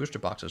 wow, these booster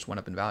boxes went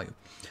up in value.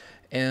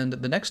 And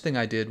the next thing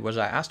I did was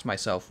I asked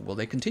myself, will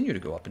they continue to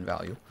go up in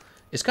value?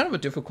 It's kind of a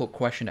difficult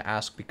question to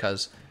ask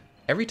because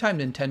every time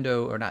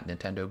Nintendo, or not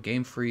Nintendo,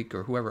 Game Freak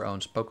or whoever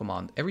owns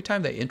Pokemon, every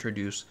time they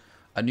introduce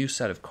a new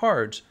set of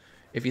cards,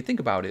 if you think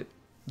about it,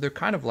 they're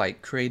kind of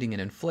like creating an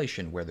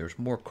inflation where there's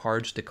more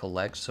cards to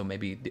collect, so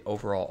maybe the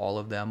overall all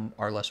of them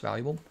are less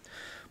valuable.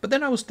 But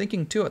then I was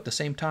thinking too at the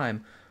same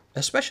time,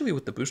 especially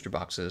with the booster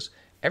boxes,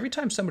 every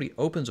time somebody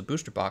opens a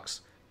booster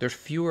box, there's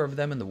fewer of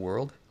them in the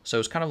world. So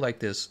it's kind of like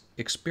this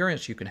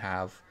experience you can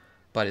have,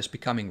 but it's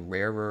becoming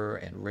rarer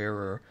and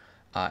rarer.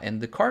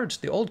 And the cards,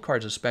 the old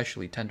cards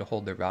especially, tend to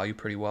hold their value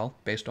pretty well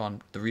based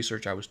on the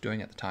research I was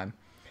doing at the time.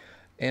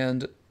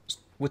 And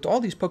with all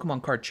these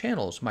Pokemon card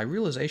channels, my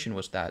realization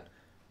was that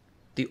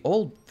the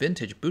old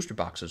vintage booster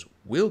boxes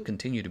will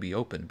continue to be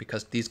open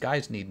because these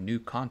guys need new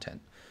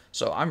content.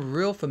 So I'm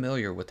real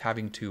familiar with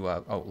having to,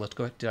 oh, let's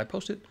go ahead. Did I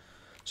post it?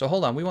 So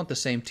hold on, we want the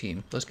same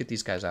team. Let's get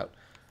these guys out.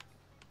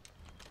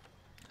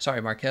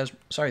 Sorry, Marquez.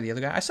 Sorry, the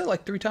other guy. I said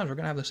like 3 times we're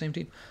going to have the same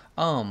team.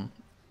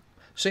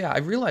 So yeah, I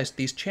realized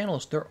these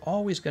channels, they're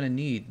always going to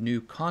need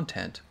new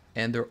content,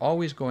 and they're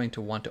always going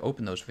to want to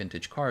open those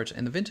vintage cards,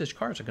 and the vintage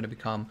cards are going to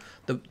become,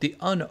 the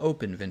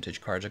unopened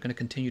vintage cards are going to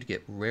continue to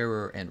get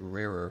rarer and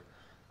rarer,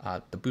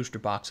 the booster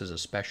boxes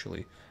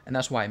especially, and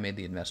that's why I made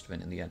the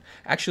investment in the end.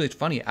 Actually, it's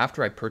funny,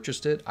 after I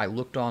purchased it, I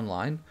looked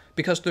online,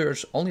 because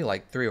there's only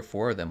like 3 or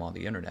 4 of them on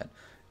the internet,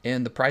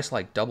 and the price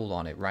like doubled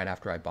on it right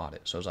after I bought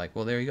it, so I was like,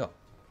 well, there you go.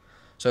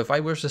 So if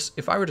I were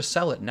to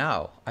sell it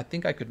now, I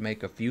think I could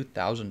make a few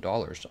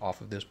 $1,000s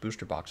off of this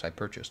booster box I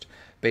purchased,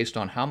 based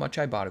on how much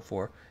I bought it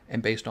for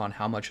and based on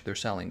how much they're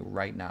selling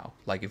right now.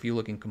 Like if you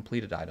look in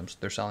completed items,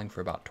 they're selling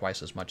for about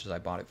twice as much as I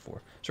bought it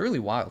for. It's really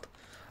wild.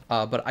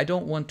 But I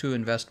don't want to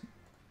invest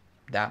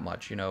that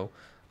much, you know.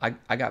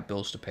 I got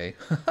bills to pay.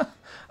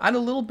 I had a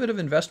little bit of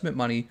investment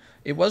money.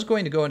 It was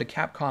going to go into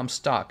Capcom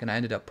stock, and I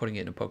ended up putting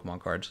it into Pokemon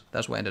cards.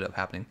 That's what ended up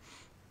happening.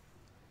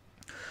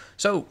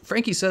 So,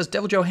 Frankie says,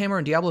 Devil Joe Hammer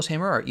and Diablo's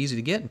Hammer are easy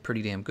to get and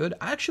pretty damn good.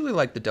 I actually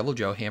like the Devil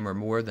Joe Hammer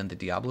more than the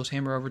Diablo's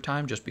Hammer over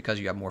time, just because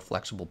you have more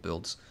flexible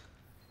builds.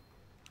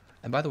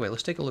 And by the way,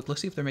 let's take a look. Let's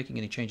see if they're making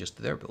any changes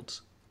to their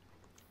builds.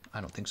 I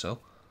don't think so.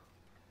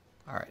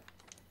 Alright.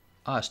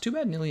 It's too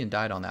bad Nillian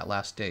died on that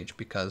last stage,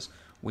 because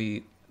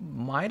we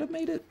might have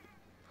made it.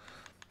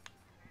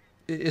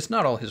 It's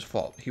not all his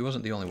fault. He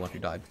wasn't the only one who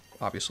died,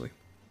 obviously.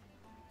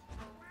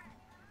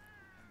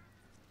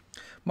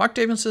 Mark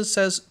Davidson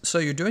says, so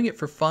you're doing it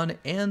for fun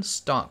and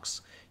stonks.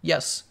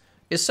 Yes,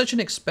 it's such an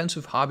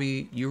expensive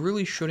hobby. You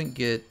really shouldn't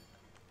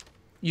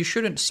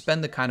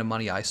spend the kind of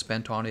money I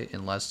spent on it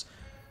unless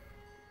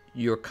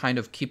you're kind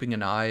of keeping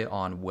an eye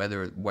on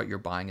whether what you're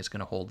buying is going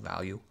to hold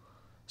value.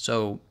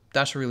 So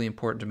that's really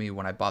important to me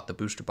when I bought the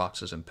booster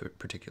boxes in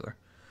particular.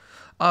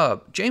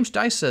 James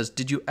Dice says,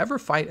 did you ever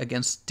fight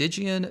against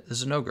Stygian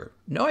Zinogre?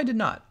 No, I did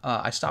not.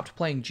 I stopped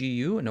playing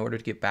GU in order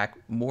to get back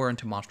more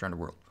into Monster Hunter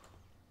World.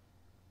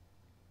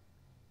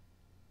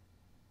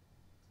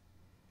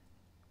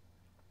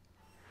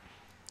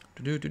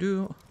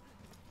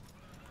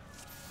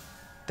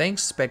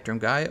 Thanks, Spectrum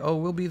Guy. Oh,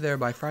 we'll be there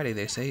by Friday,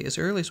 they say. It's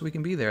early so we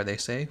can be there, they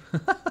say.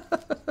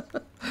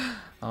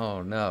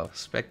 Oh no,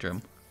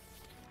 Spectrum.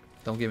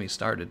 Don't get me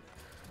started.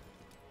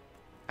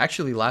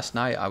 Actually, last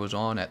night I was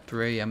on at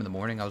 3 a.m. in the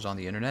morning. I was on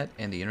the internet,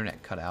 and the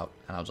internet cut out.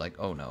 And I was like,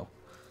 oh no.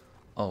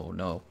 Oh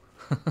no.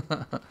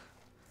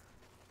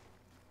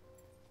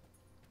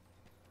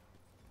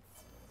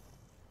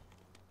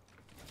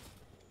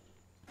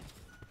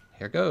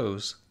 Here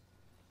goes.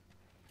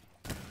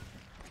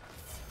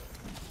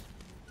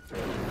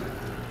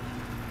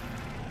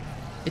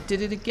 It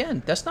did it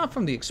again. That's not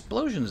from the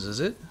explosions,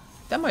 is it?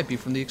 That might be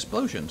from the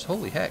explosions.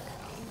 Holy heck.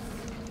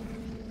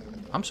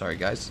 I'm sorry,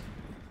 guys.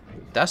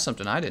 That's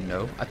something I didn't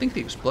know. I think the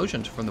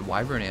explosions from the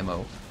Wyvern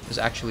ammo is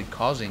actually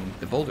causing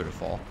the boulder to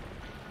fall.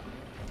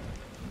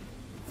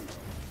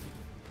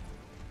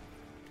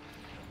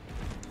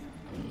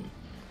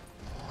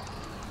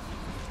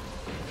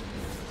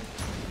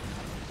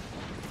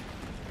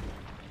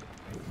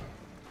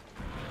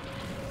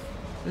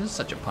 This is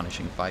such a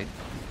punishing fight.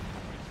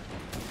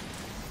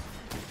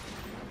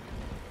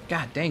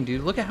 God dang,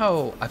 dude. Look at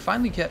how I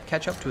finally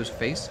catch up to his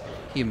face.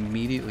 He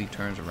immediately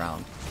turns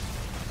around.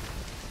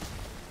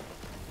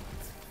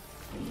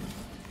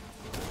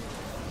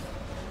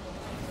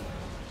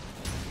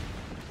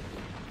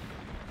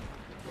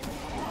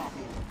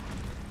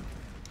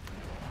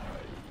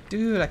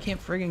 Dude, I can't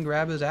friggin'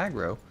 grab his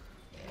aggro.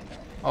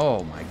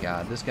 Oh my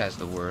god, this guy's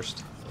the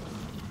worst.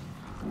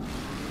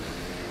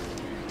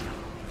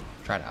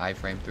 Try to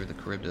iframe through the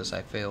Charybdis,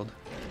 I failed.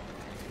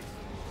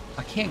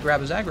 I can't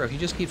grab his aggro, he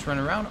just keeps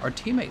running around. Our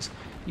teammates,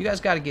 you guys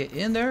gotta get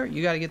in there,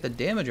 you gotta get the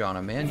damage on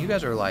him, man. You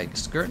guys are like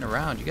skirting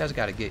around, you guys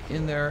gotta get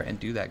in there and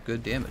do that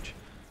good damage.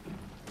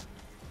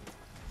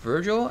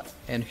 Virgil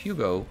and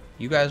Hugo,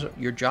 you guys,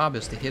 your job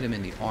is to hit him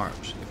in the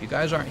arms. If you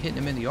guys aren't hitting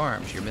him in the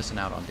arms, you're missing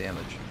out on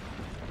damage.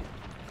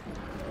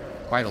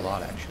 Quite a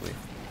lot, actually.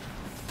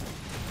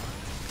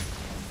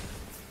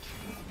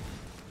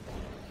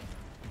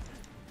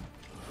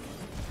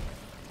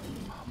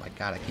 Oh my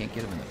god, I can't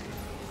get him in the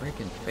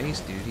freaking face,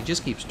 dude. He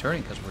just keeps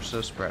turning because we're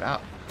so spread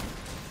out.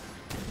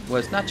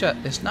 Well, it's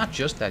not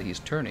just that he's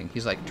turning.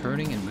 He's like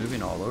turning and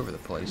moving all over the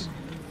place.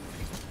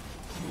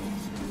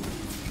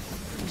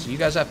 So you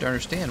guys have to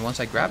understand,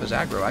 once I grab his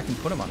aggro, I can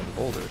put him under the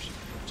boulders.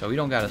 So we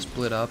don't gotta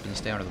split up and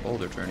stay under the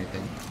boulders or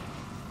anything.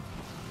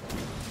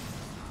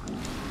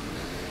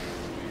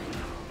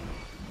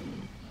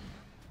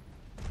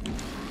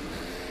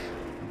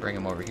 Bring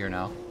him over here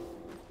now.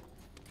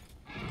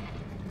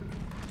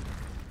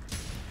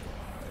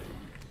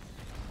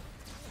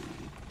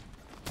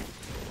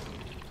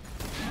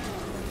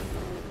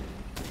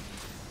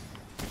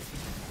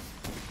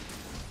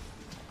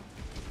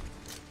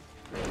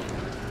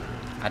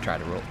 tried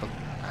to roll, but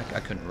I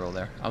couldn't roll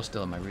there. I was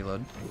still in my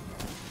reload.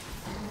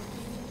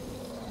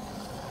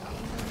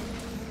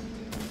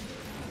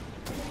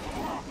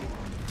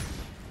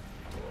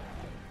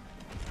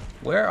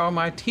 Where are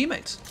my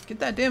teammates? Get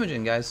that damage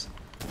in, guys.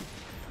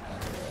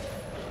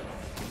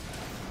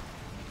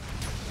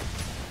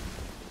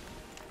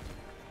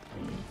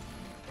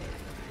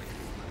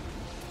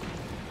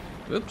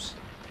 Oops.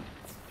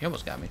 He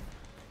almost got me.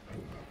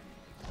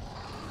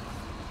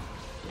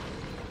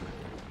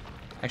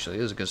 Actually,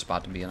 this is a good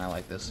spot to be in. I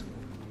like this.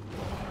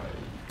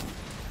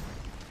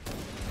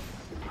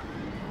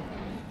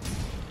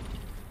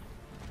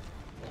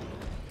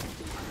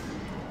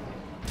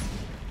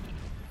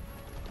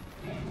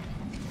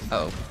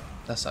 Uh oh,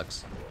 that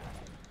sucks.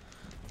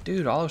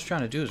 Dude, all I was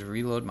trying to do is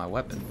reload my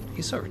weapon.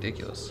 He's so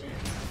ridiculous.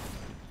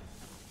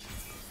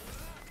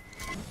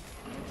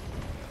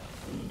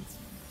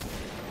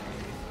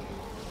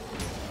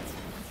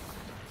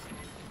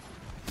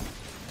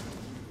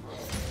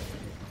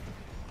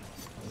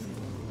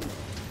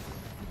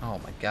 Oh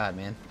my god,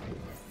 man.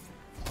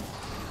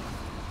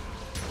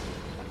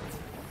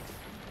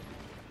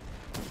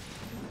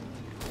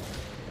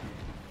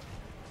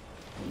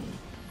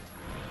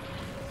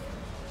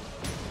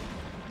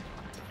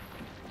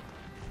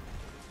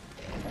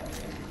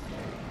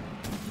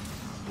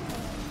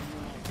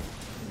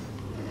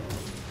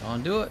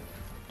 Don't do it.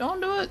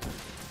 Don't do it.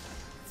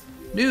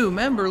 New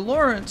member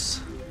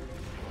Lawrence.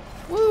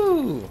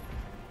 Woo!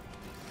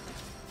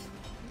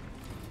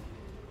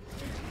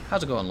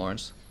 How's it going,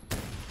 Lawrence?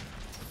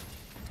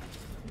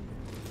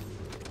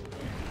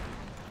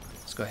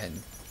 Let's go ahead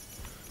and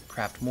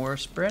craft more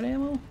spread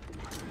ammo.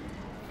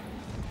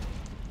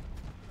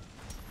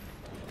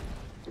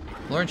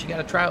 Lawrence, you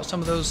gotta try out some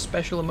of those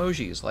special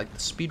emojis, like the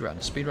speedrun.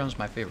 Speedrun's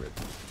my favorite.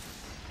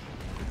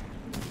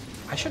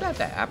 I should have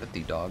that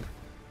apathy dog.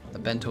 The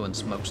bento and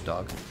smokes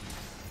dog.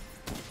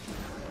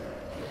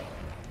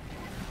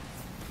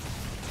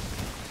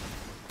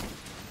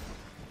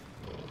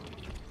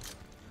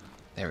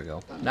 There we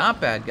go. Not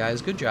bad,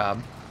 guys. Good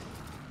job.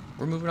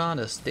 We're moving on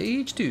to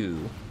stage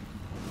 2.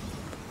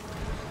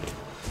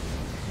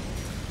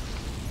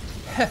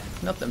 Heh,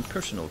 nothing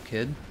personal,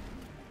 kid.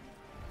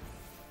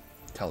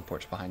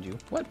 Teleports behind you.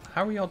 What?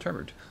 How are y'all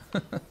trembled?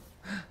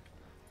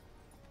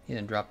 He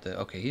didn't drop the...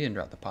 Okay, he didn't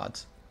drop the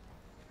pods.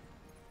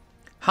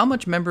 How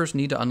much members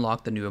need to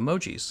unlock the new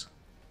emojis?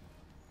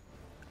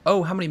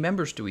 Oh, how many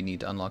members do we need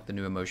to unlock the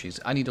new emojis?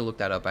 I need to look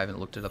that up. I haven't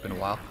looked it up in a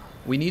while.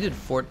 We needed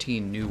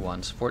 14 new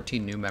ones,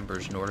 14 new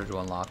members in order to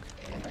unlock.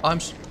 Oh,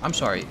 I'm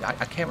sorry.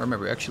 I can't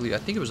remember. Actually, I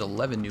think it was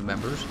 11 new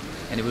members,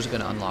 and it was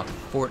going to unlock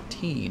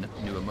 14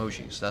 new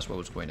emojis. That's what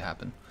was going to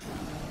happen.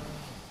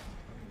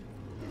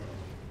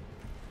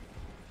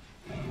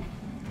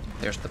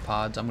 There's the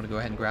pods. I'm going to go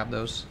ahead and grab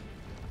those.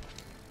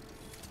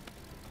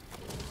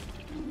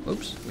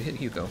 Oops, we hit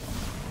Hugo.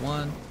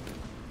 1,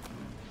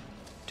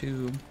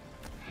 2,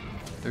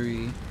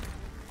 3,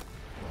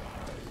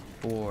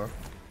 4,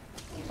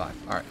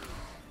 5. Alright.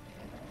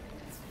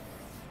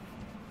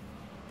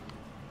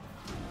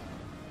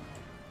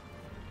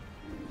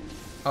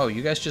 Oh,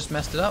 you guys just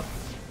messed it up.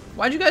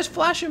 Why'd you guys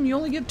flash him? You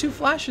only get 2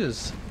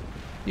 flashes.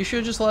 You should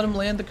have just let him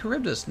land the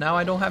Charybdis. Now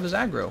I don't have his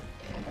aggro.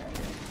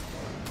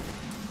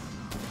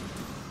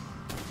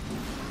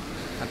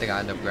 I think I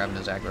ended up grabbing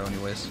his aggro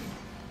anyways.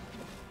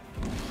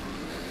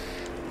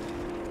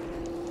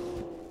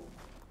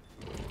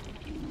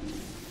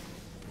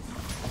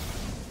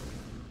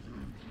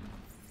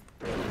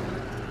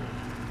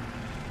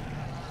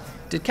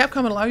 Did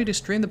Capcom allow you to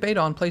stream the beta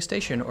on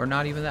PlayStation, or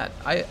not even that?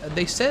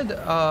 They said,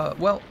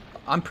 well,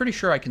 I'm pretty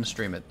sure I can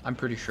stream it. I'm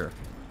pretty sure.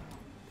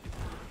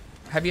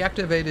 Have you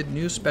activated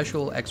new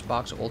special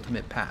Xbox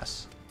Ultimate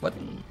Pass? What?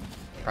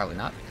 Probably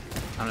not.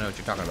 I don't know what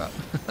you're talking about.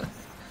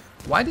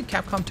 Why did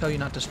Capcom tell you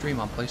not to stream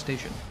on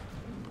PlayStation?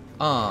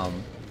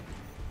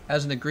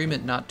 As an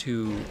agreement not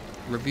to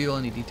reveal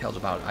any details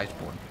about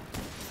Iceborne.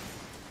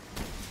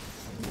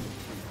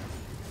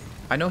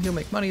 I know he'll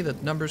make money. The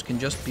numbers can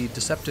just be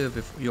deceptive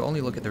if you only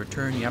look at the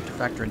return. You have to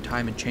factor in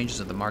time and changes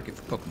of the market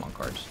for Pokemon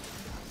cards.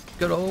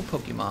 Good old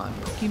Pokemon.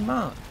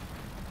 Pokemon.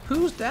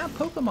 Who's that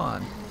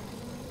Pokemon?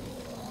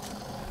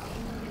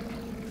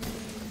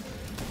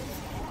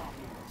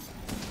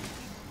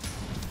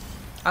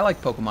 I like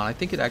Pokemon. I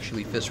think it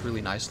actually fits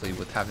really nicely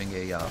with having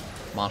a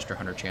Monster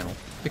Hunter channel.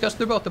 Because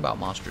they're both about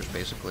monsters,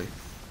 basically.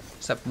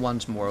 Except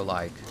one's more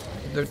like...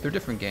 They're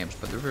different games,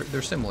 but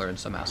they're similar in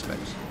some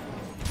aspects.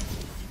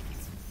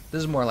 This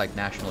is more like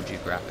National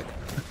Geographic.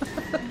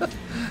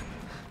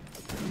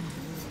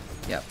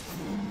 Yep.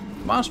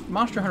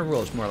 Monster Hunter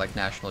World is more like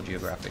National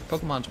Geographic.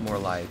 Pokemon's more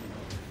like,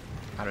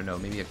 I don't know,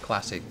 maybe a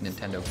classic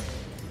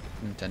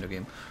Nintendo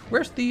game.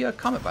 Where's the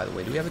comet, by the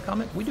way? Do we have a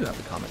comet? We do have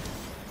the comet.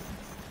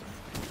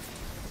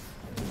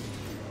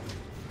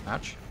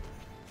 Ouch.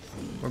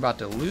 We're about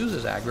to lose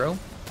his aggro.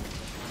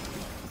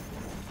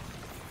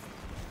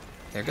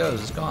 There it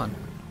goes. It's gone.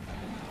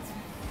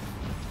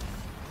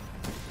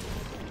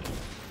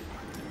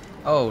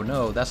 Oh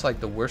no, that's like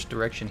the worst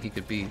direction he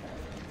could be.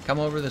 Come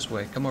over this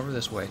way. Come over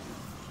this way.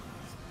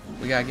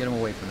 We gotta get him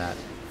away from that.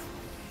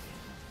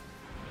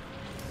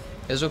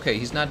 It's okay.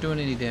 He's not doing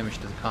any damage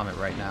to the comet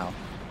right now.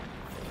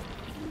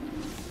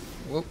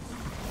 Whoop.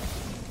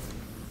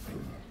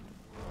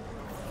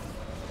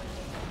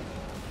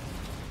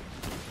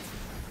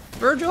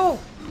 Virgil!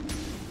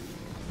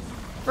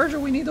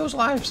 Virgil, we need those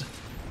lives.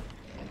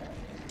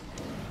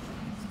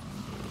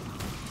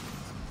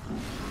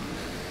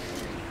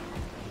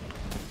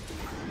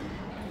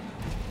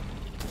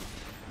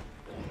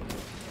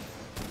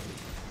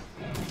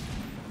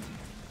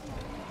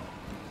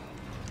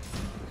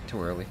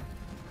 Too early.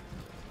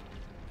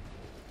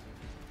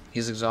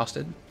 He's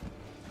exhausted.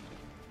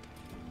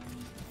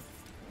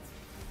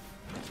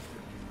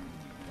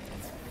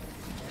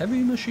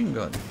 Heavy machine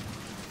gun.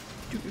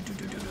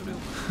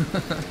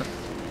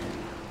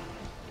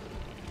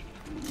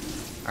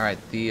 All right,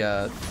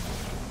 the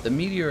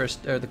meteor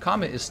or the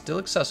comet is still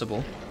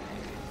accessible.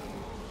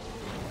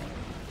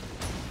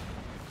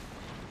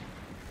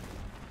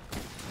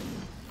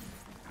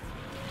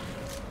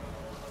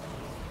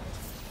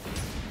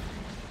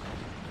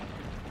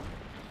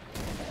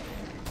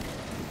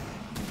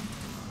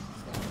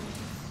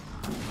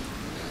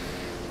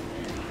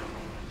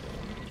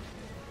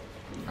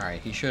 All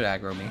right, he should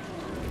aggro me.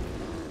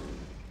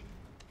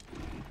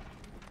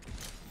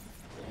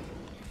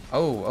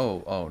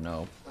 Oh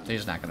no.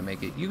 He's not gonna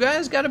make it. You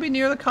guys gotta be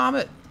near the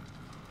comet.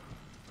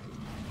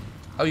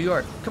 Oh, you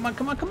are. Come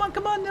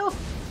on, Nil.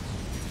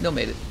 Nil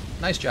made it.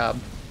 Nice job.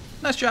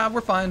 Nice job,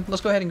 we're fine.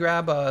 Let's go ahead and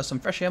grab some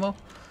fresh ammo.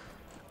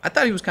 I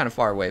thought he was kind of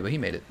far away, but he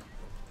made it.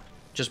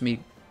 Just me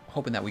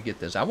hoping that we get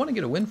this. I want to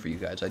get a win for you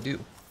guys, I do.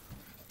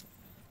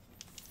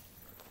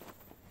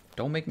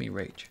 Don't make me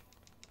rage.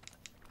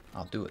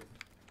 I'll do it.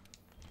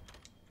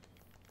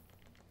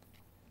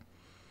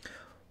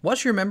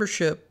 What's your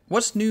membership?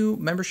 What's new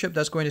membership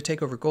that's going to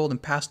take over gold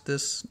and pass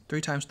this 3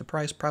 times the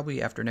price?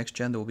 Probably after next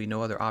gen, there will be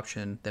no other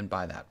option than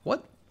buy that.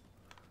 What?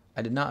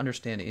 I did not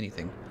understand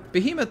anything.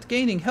 Behemoth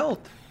gaining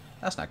health.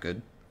 That's not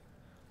good.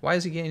 Why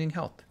is he gaining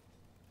health?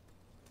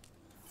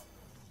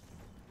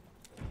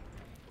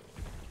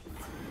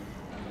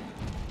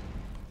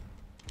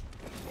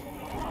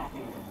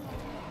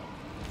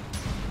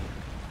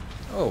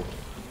 Oh,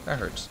 that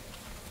hurts.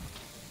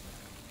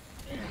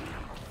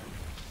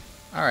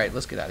 All right,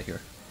 let's get out of here.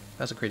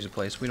 That's a crazy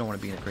place. We don't want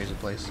to be in a crazy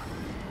place.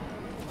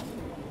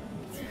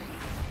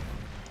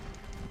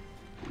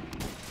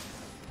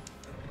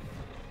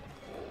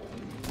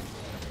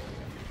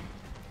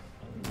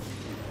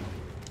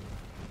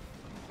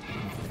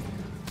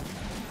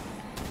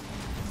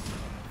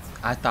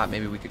 I thought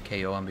maybe we could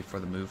KO him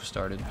before the move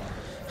started.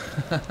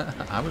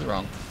 I was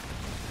wrong.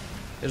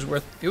 It was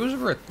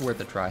worth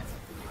a try.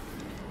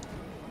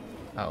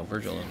 Oh,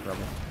 Virgil in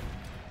trouble.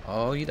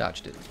 Oh, you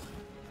dodged it.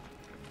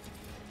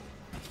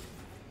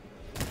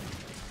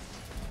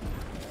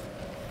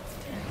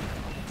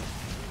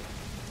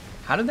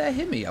 How did that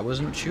hit me? I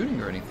wasn't shooting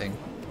or anything.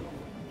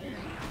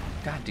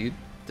 God, dude.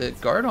 The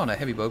guard on a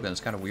heavy bowgun is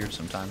kind of weird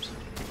sometimes.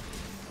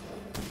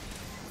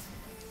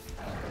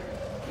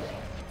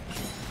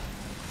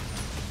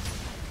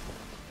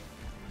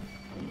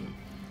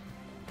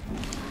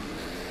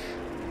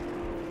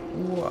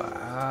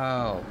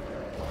 Wow.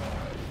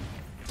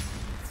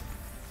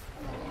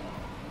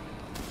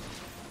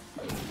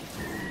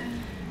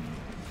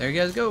 There you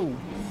guys go.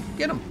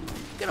 Get him.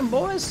 Get him,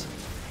 boys.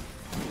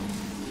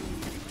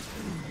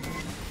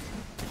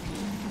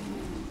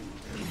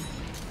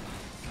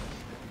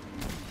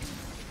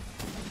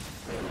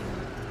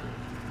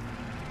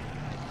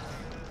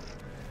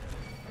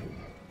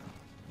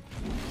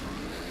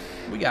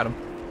 We got him.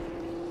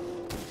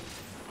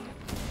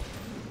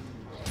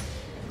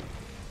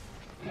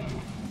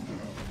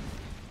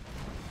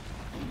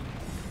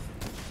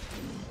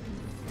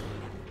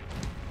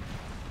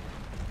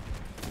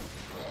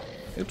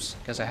 Oops,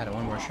 guess I had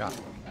one more shot.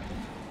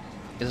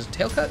 Is the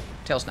tail cut?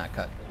 Tail's not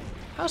cut.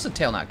 How's the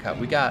tail not cut?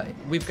 We've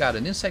got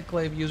an insect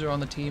glaive user on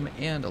the team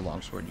and a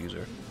longsword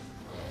user.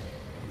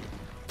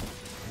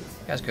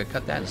 You guys could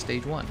cut that in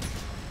stage 1.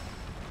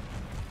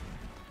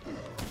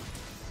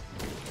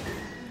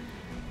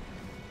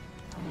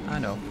 I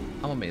know,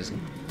 I'm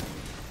amazing.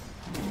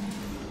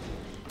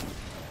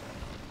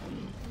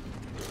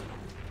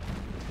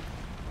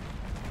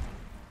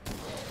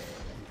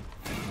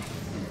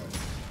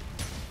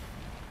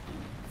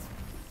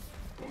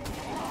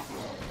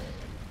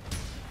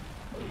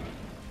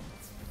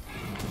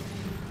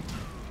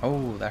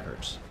 Oh, that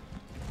hurts.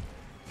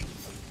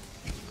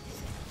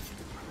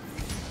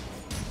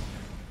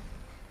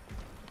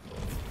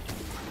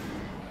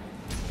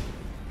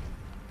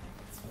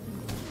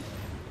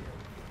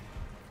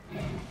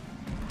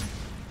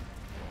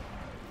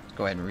 Let's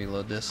go ahead and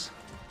reload this.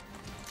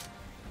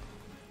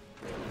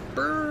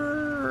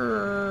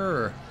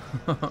 Brrr.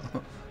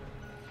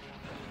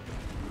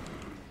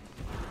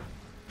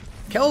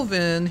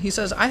 Kelvin, he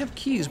says, I have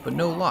keys but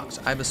no locks.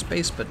 I have a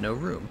space but no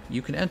room.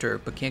 You can enter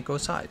but can't go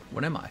inside.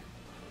 What am I?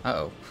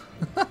 Uh-oh.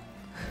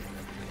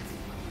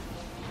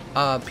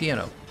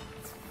 Piano.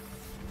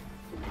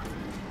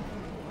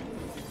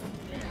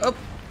 Oh.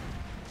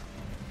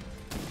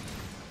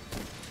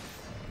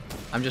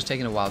 I'm just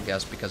taking a wild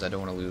guess because I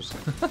don't want to lose.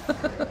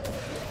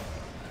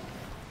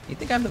 You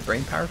think I have the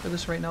brain power for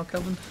this right now,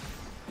 Kelvin?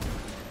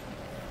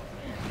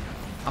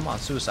 I'm on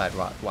suicide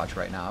watch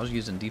right now. I was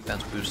using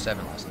defense boost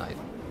 7 last night.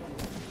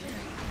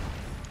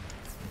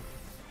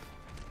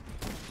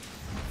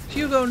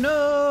 Hugo,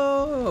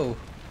 no!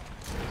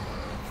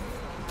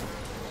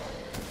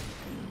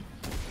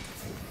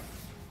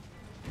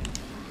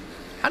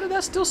 How did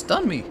that still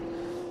stun me?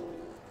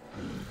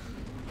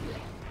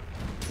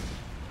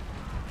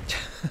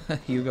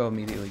 Hugo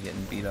immediately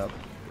getting beat up.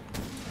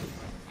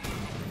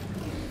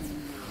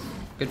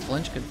 Good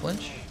flinch, good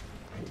flinch.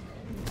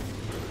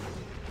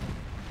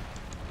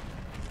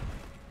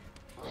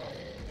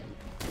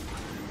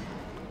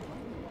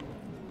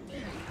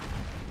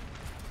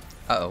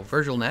 Uh-oh,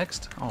 Virgil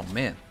next? Oh,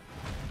 man.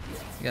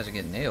 You guys are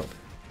getting nailed.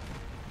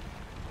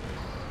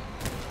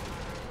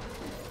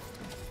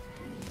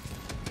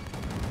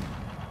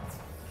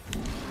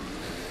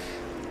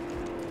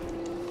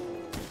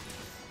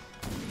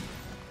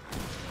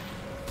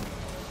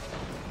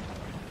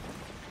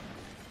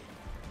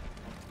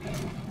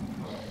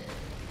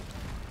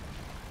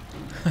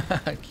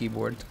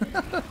 Keyboard.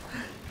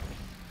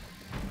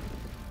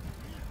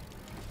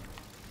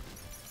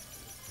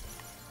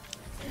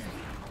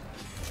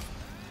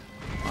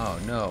 Oh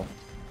no.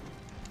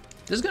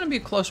 This is going to be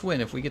a close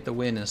win if we get the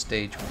win in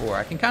stage 4.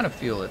 I can kind of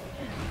feel it.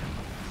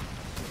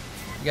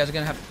 You guys are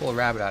going to have to pull a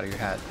rabbit out of your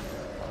hat.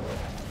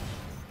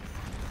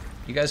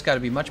 You guys got to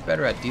be much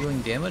better at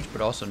dealing damage,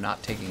 but also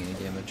not taking any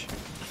damage.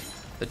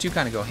 The two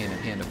kind of go hand in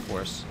hand, of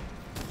course.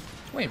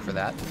 Just waiting for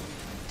that.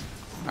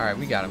 Alright,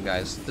 we got him,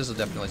 guys. This will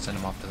definitely send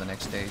him off to the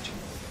next stage.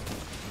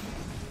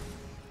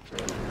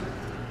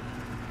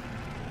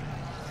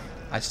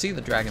 I see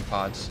the dragon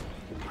pods.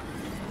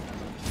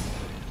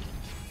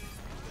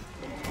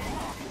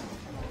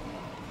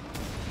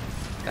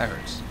 That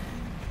hurts.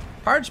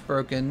 Heart's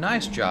broken.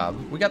 Nice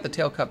job. We got the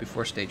tail cut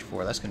before stage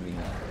 4. That's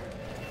convenient.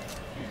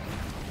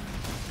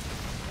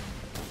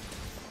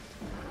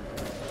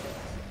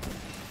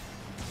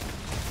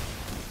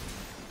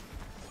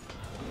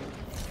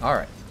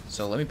 Alright,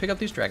 so let me pick up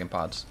these dragon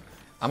pods.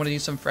 I'm going to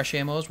need some fresh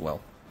ammo as well.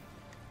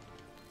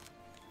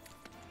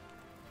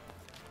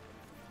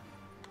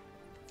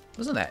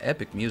 Wasn't that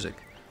epic music?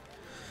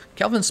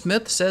 Kelvin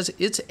Smith says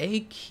it's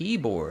a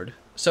keyboard.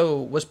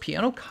 So was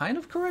piano kind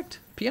of correct?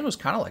 Piano's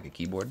kind of like a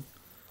keyboard.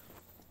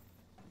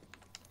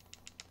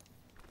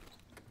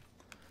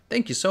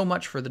 Thank you so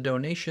much for the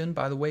donation,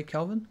 by the way,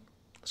 Kelvin.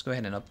 Let's go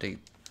ahead and update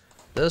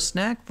the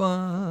snack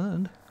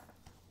fund.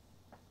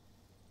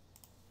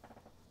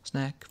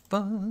 Snack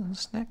fun,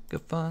 snack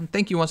of fun.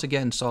 Thank you once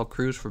again, Saul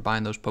Cruz, for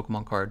buying those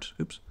Pokemon cards.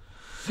 Oops.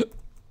 Do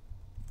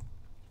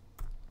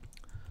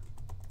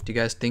you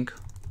guys think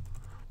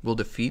we'll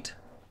defeat...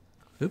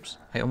 Oops,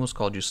 I almost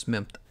called you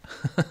Smimpt.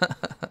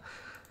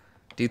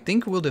 Do you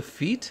think we'll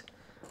defeat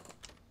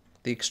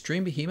the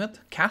Extreme Behemoth?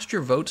 Cast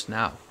your votes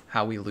now,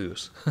 how we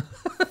lose.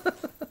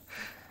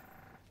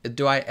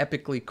 Do I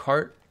epically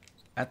cart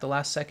at the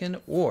last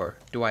second, or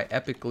do I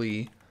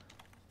epically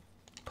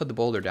put the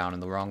boulder down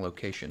in the wrong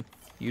location?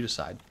 You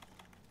decide.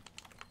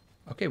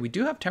 Okay, we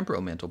do have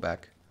Temporal Mantle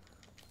back.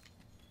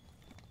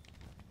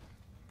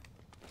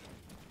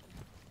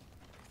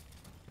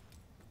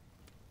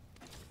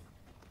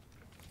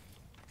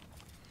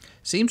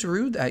 Seems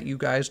rude that you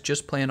guys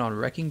just plan on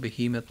wrecking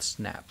Behemoth's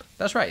snap.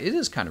 That's right, it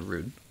is kind of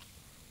rude.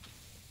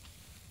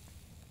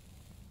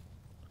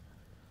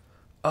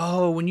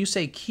 Oh, when you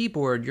say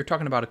keyboard, you're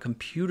talking about a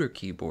computer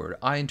keyboard.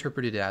 I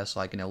interpreted it as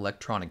like an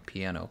electronic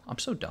piano. I'm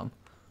so dumb.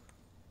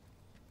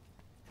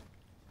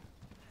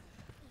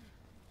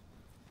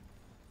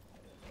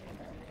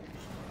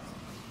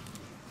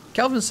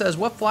 Kelvin says,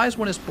 what flies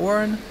when it's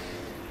born,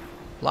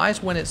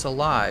 lies when it's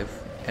alive,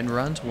 and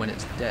runs when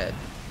it's dead?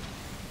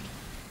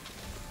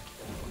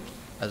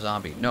 A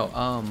zombie. No,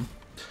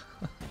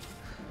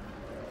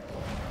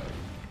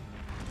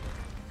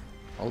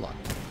 hold on.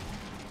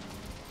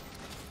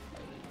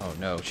 Oh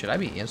no, should I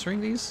be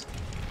answering these?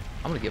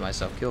 I'm gonna get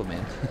myself killed,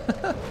 man.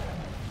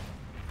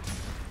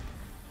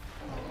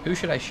 Who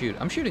should I shoot?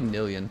 I'm shooting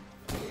Nillion.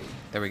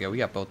 There we go, we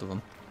got both of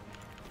them.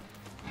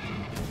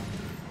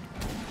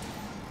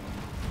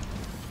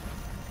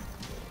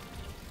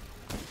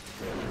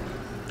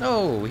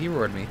 Oh, he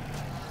roared me.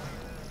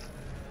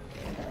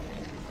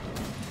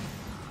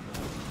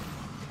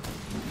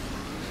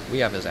 We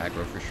have his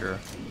aggro for sure.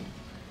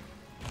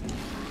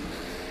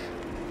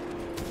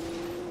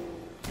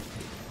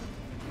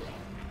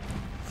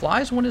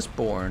 Flies when it's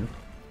born.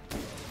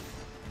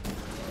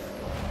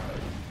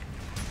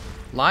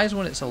 Lies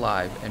when it's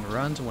alive and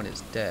runs when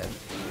it's dead.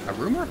 A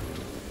rumor?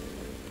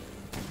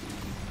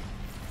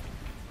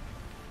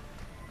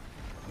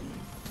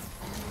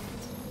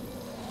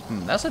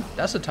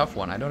 That's a tough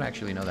one. I don't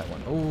actually know that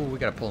one. Oh, we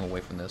gotta pull him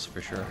away from this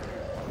for sure.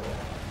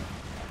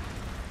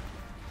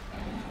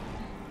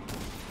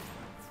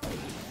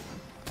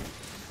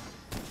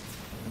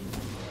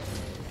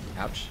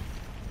 Ouch.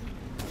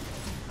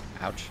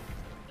 Ouch.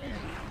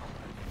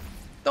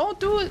 Don't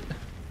do it!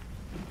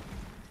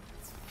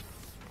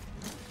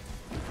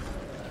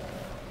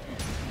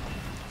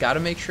 Gotta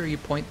make sure you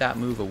point that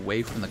move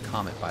away from the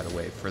comet, by the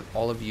way, for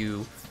all of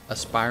you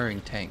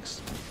aspiring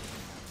tanks.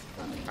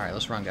 Alright,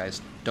 let's run,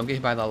 guys. Don't get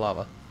hit by the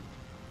lava.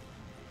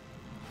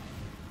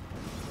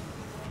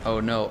 Oh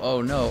no,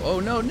 oh no,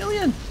 oh no,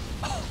 Nillion!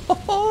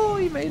 Oh,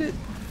 he made it!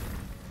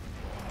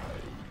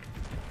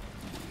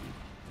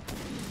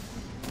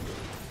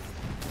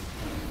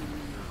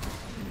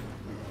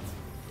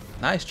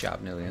 Nice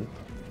job, Nillion.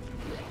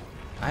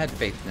 I had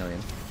faith,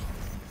 Nillion.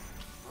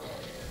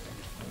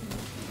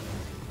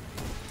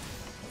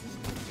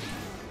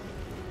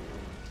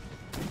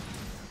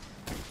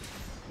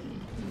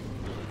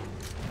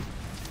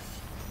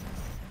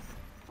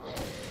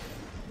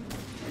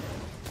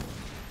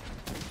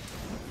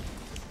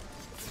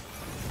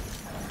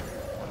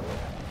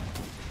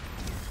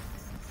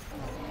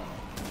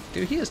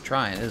 Dude, he is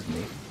trying, isn't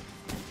he?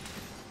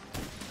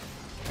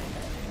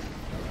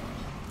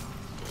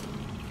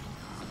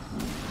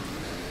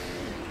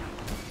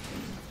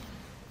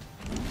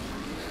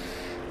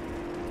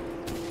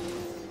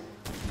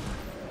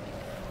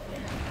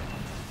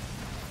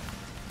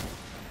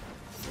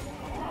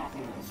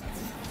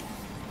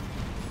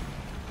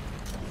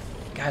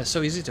 God, it's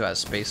so easy to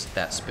outspace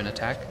that spin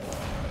attack.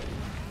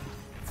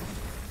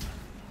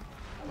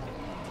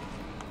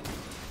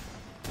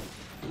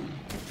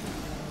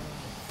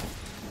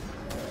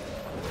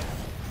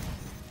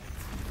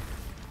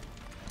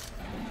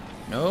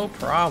 No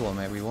problem,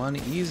 everyone.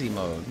 Easy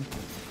mode.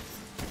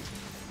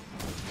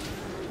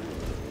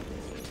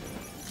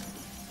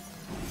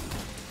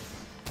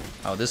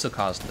 Oh, this will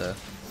cause the...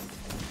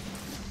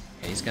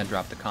 Okay, he's gonna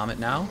drop the comet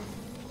now.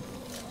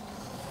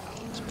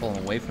 Let's pull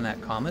him away from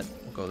that comet.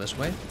 We'll go this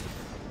way.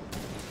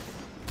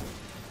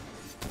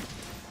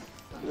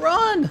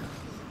 Run!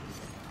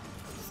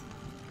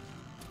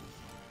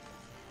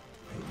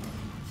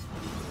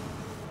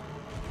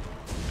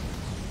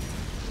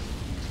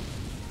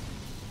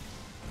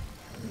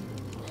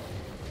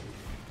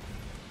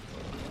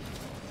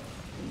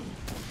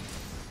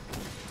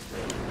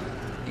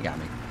 He got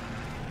me.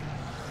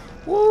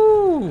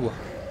 Woo!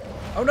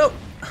 Oh no!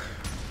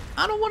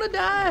 I don't want to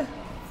die!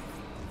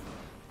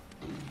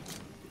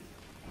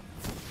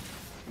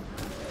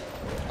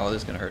 Oh,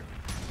 this is gonna hurt.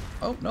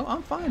 Oh, no,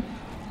 I'm fine.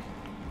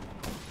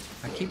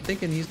 I keep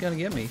thinking he's gonna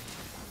get me.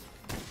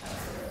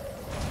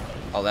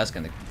 Oh, that's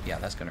gonna... Yeah,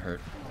 that's gonna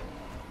hurt.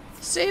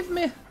 Save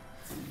me!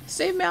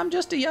 Save me, I'm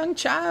just a young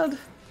child.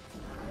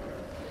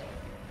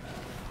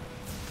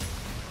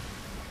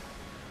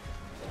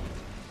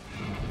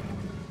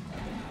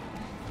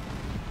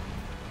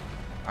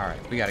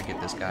 Alright, we gotta get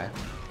this guy.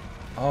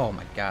 Oh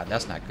my god,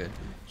 that's not good.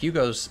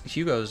 Hugo's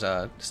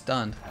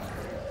stunned.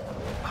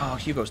 Oh,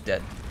 Hugo's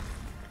dead.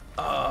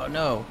 Oh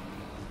no.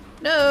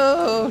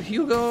 No,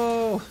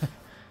 Hugo!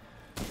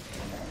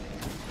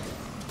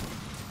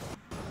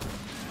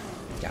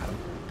 Got him.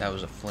 That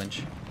was a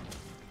flinch.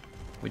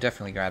 We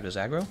definitely grabbed his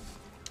aggro.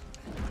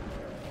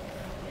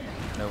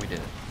 No, we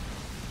didn't.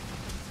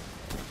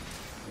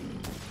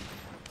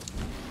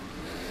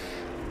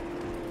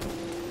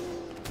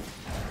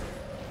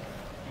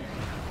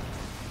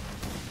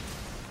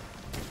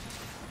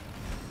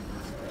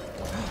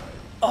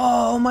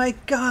 Oh my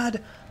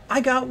god! I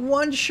got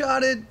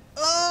one-shotted!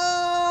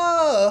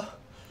 Oh!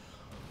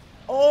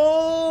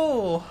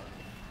 Oh!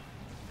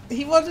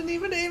 He wasn't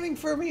even aiming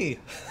for me!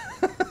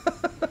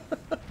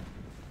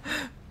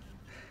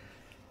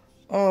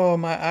 Oh,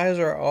 my eyes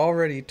are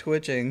already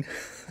twitching.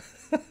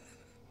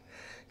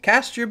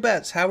 Cast your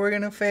bets how we're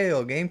gonna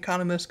fail.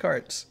 Gameconomist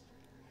carts.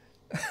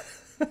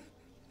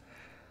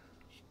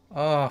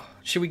 Oh,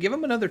 should we give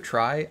him another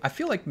try? I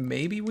feel like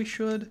maybe we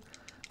should.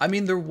 I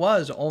mean, there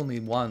was only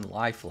one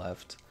life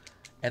left.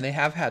 And they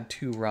have had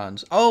 2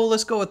 runs. Oh,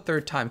 let's go a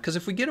third time. Because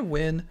if we get a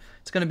win,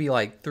 it's going to be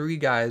like 3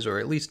 guys or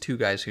at least 2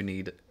 guys who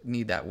need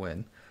that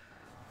win.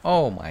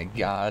 Oh my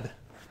god.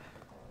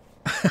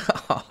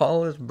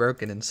 All is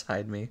broken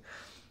inside me.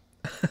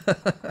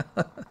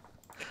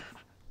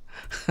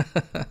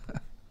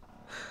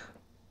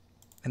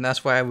 And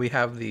that's why we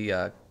have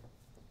the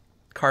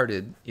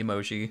carded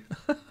emoji.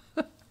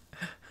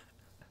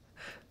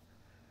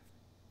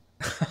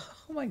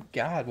 Oh my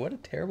god, what a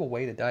terrible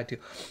way to die too.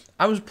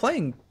 I was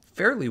playing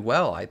fairly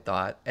well, I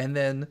thought, and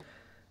then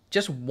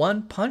just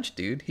one punch,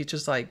 dude. He's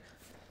just like,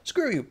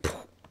 screw you.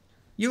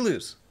 You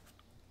lose.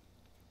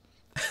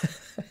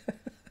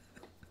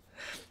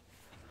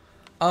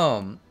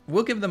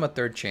 We'll give them a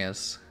third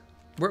chance.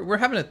 We're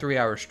having a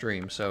 3-hour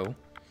stream, so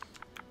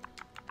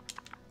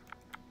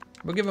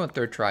we'll give them a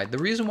third try. The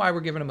reason why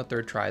we're giving them a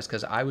third try is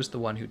because I was the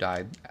one who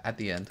died at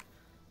the end.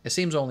 It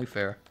seems only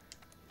fair.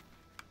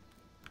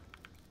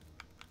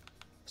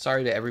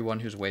 Sorry to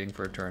everyone who's waiting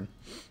for a turn.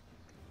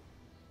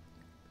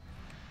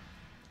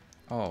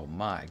 Oh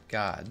my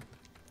god.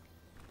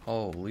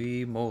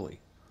 Holy moly.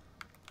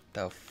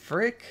 The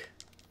frick?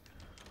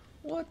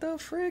 What the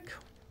frick?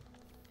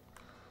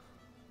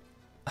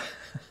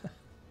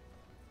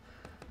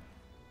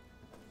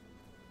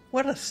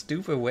 What a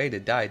stupid way to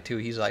die too.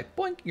 He's like,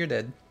 boink, you're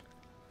dead.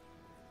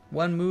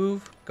 One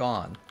move,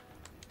 gone.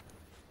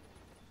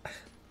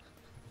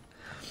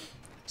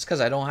 It's because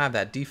I don't have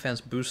that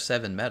defense boost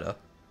 7 meta.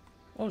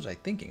 What was I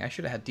thinking? I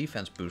should have had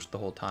defense boost the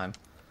whole time.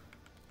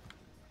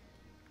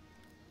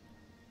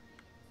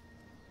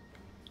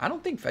 I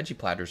don't think Veggie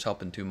Platter's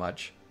helping too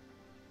much.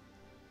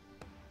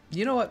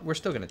 You know what? We're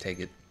still going to take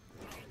it.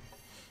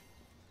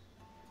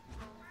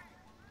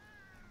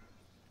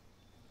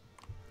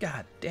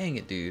 God dang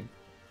it, dude.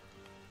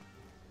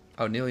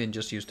 Oh, Nilian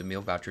just used a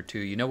meal voucher too.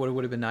 You know what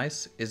would have been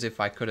nice? Is if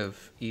I could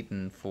have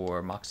eaten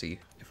for Moxie,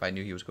 if I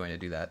knew he was going to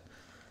do that.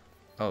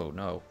 Oh,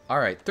 no.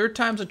 Alright, third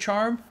time's a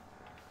charm.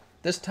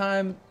 This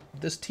time,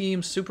 this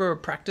team's super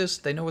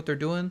practiced. They know what they're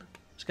doing.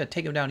 Just gotta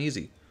take him down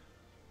easy.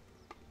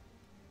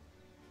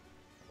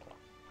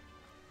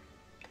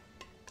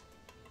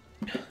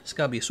 It's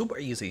gonna be super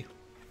easy.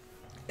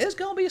 It's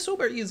gonna be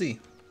super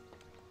easy.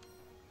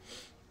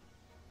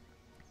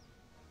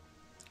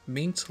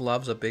 Minx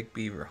loves a big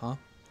beaver, huh?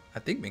 I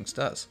think Minx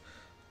does.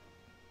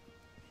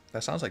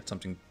 That sounds like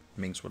something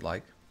Minx would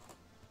like.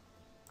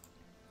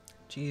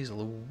 Jeez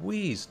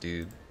Louise,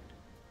 dude.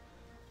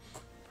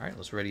 Alright,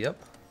 let's ready up.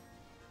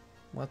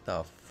 What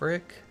the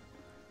frick?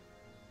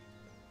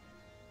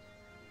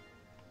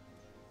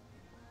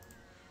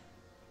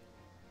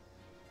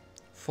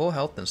 Full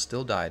health and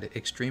still died.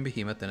 Extreme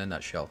Behemoth in a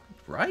nutshell.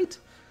 Right?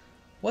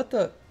 What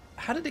the...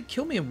 How did it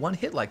kill me in one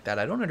hit like that?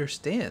 I don't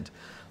understand.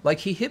 Like,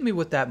 he hit me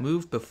with that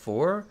move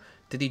before.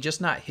 Did he just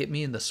not hit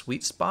me in the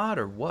sweet spot,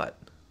 or what?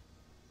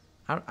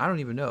 I don't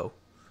even know.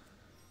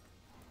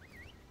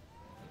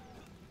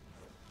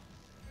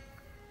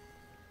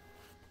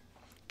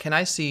 Can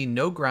I see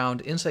no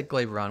ground insect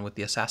Glaveron with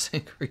the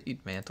Assassin's Creed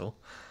mantle?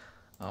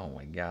 Oh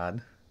my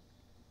god.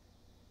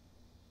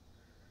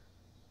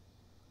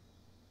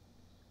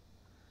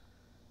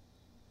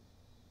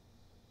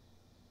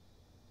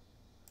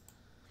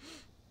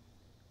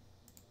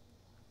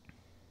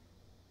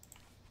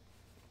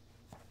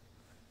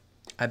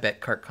 I bet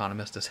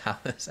Cartconomist is how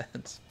this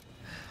ends.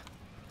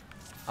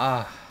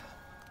 Ah.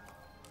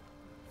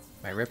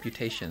 My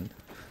reputation.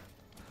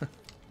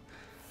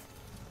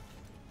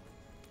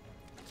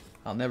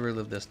 I'll never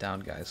live this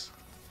down, guys.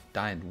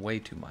 Dying way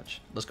too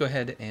much. Let's go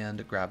ahead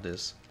and grab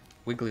this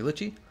Wiggly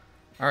Litchi.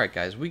 Alright,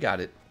 guys, we got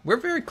it. We're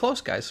very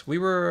close, guys. We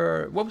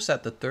were... What was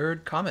that? The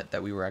third comet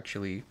that we were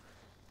actually...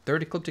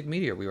 Third Ecliptic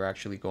Meteor we were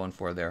actually going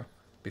for there.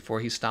 Before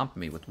he stomped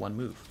me with one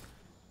move.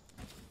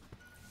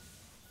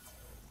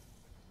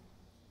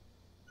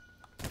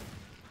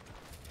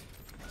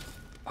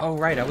 Oh,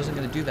 right, I wasn't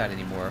going to do that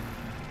anymore.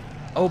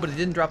 Oh, but it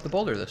didn't drop the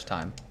boulder this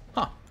time.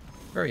 Huh.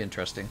 Very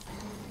interesting.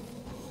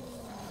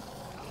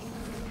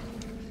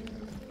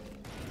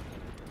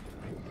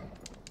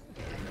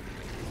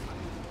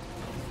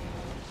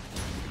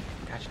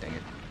 Gosh dang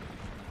it.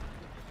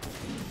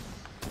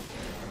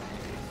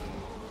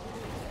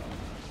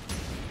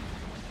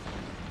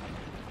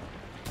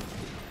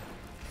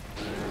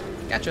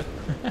 Gotcha.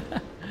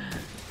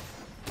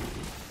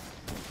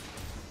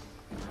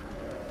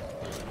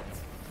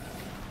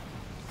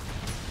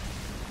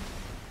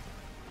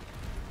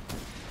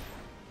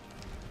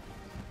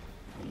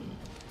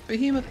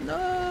 Behemoth,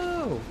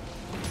 no!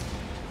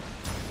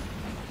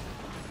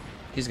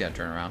 He's gonna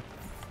turn around.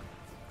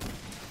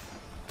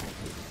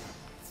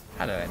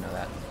 How did I know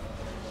that?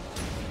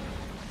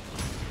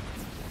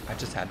 I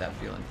just had that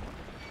feeling.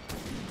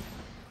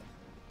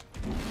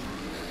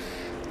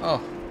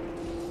 Oh.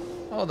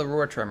 Oh, the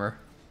roar tremor.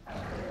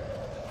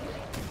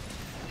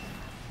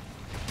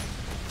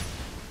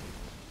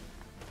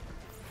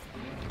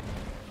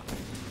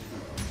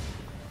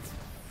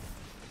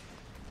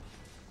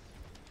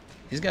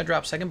 He's gonna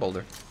drop second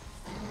boulder.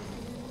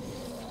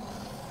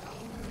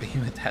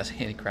 Behemoth has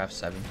handicraft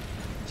 7.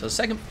 So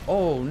second...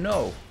 Oh,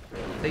 no.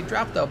 They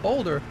dropped the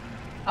boulder.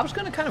 I was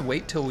gonna kind of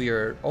wait till we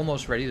are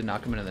almost ready to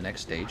knock him into the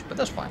next stage, but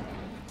that's fine.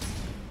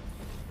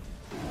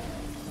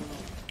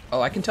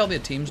 Oh, I can tell the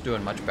team's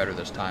doing much better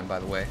this time, by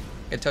the way.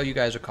 I can tell you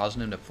guys are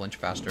causing him to flinch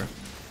faster.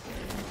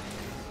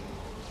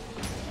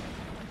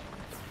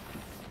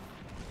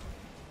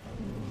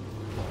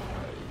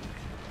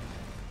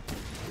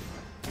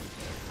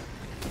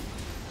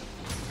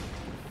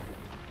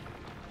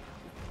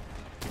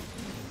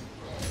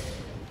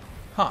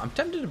 Huh, I'm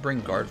tempted to bring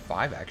guard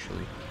 5,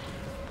 actually.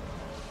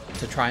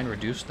 To try and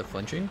reduce the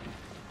flinching.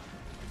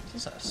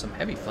 This is some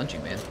heavy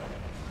flinching, man.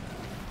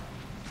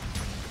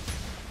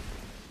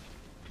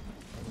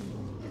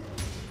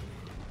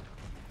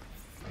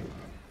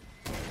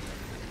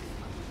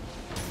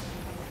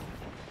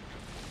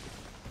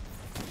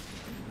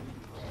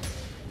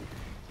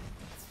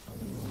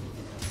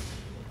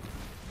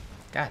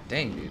 God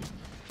dang, dude.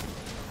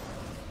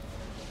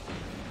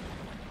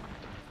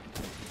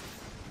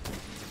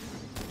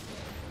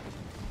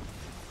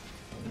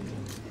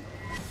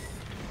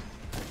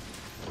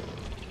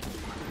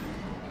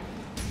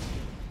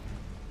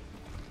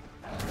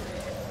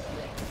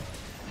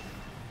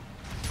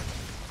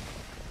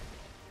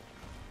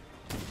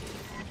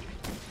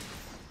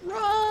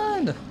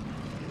 Run!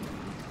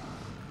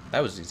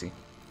 That was easy.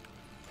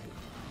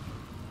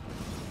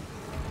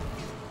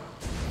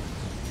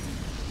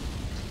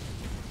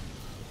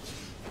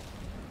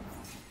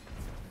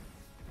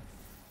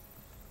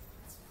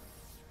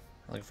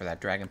 Looking for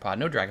that dragon pod.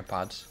 No dragon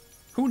pods.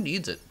 Who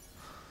needs it?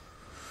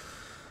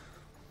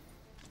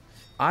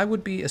 I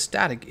would be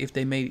ecstatic if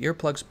they made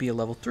earplugs be a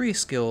level 3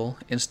 skill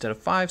instead of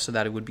 5 so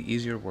that it would be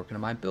easier to work into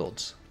my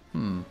builds.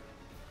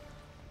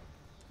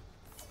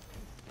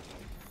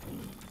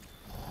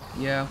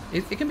 Yeah,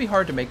 it can be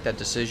hard to make that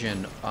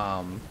decision.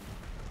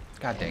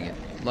 God dang it.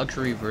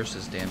 Luxury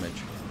versus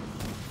damage.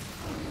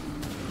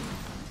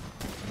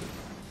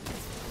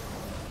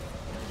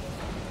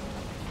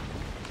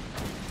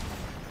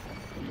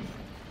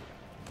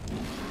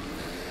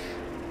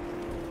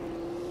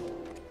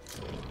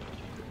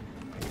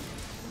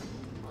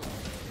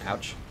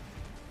 Ouch.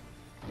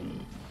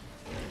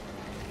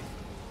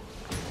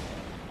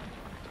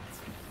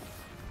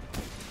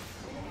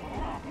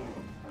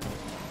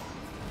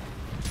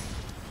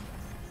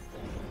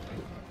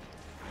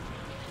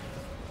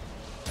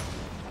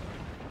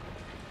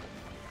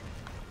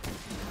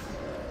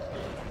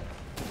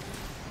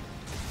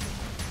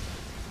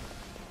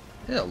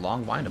 They had a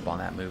long wind-up on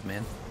that move,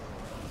 man.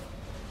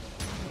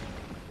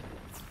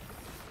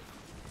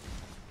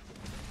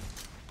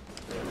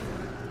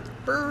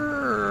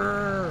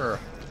 Brrr.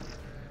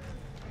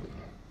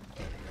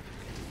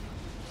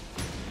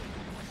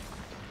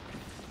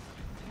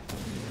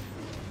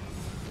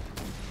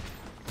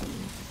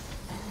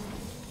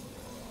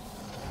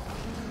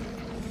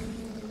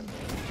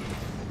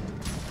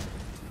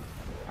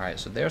 Alright,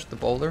 so there's the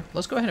boulder.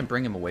 Let's go ahead and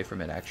bring him away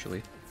from it,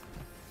 actually.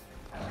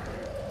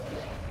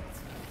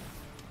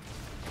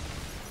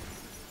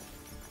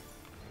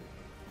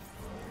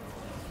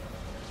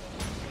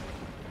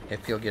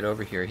 If he'll get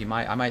over here,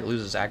 I might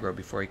lose his aggro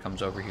before he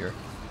comes over here.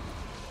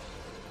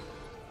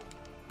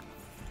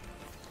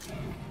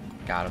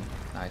 Got him.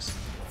 Nice.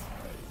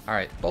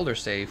 Alright, boulder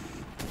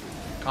safe.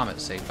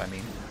 Comet safe, I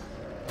mean.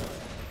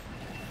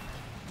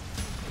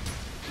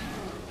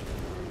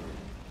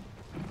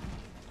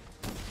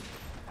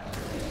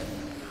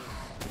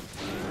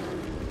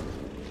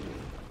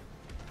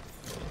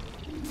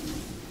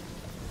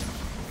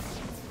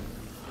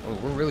 Oh,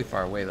 we're really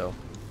far away, though.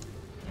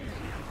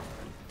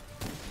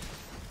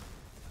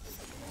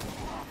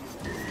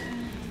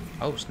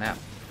 Oh, snap.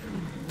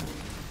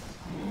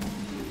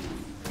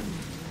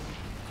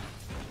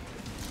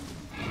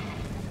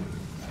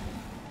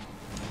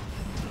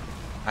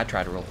 I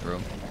tried to roll through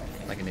him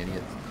like an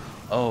idiot.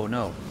 Oh,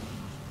 no.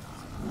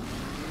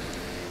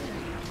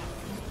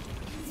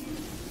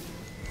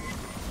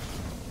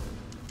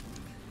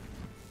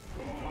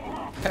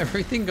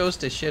 Everything goes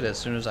to shit as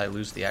soon as I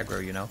lose the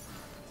aggro, you know?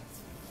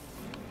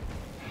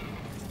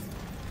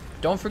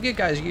 Don't forget,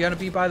 guys, you gotta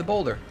be by the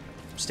boulder.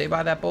 Stay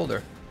by that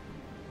boulder.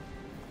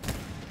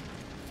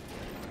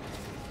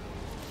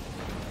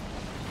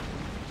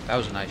 That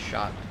was a nice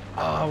shot.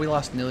 Oh, we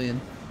lost Nillion.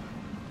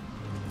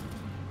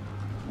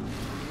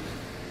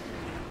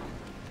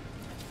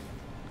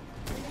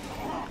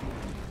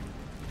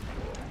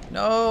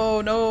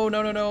 No, no,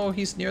 no, no, no.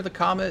 He's near the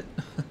comet.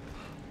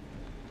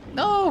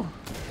 No!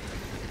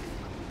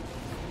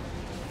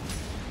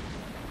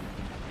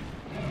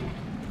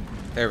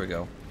 There we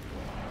go.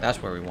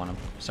 That's where we want him.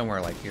 Somewhere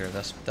like here.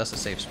 That's a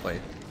safe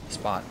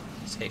spot.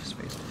 Safe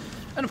space.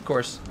 And of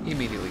course, he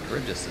immediately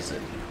Charybdis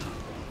it.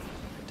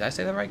 Did I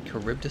say that right?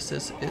 Charybdis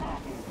it?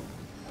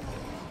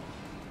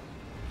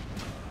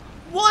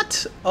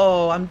 What?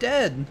 Oh, I'm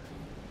dead.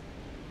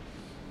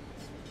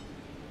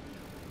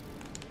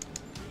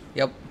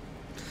 Yep.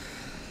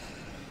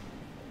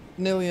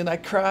 Nillion, I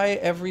cry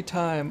every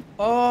time.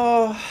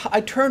 Oh,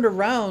 I turned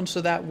around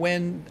so that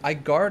when I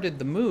guarded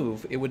the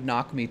move, it would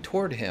knock me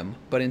toward him.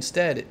 But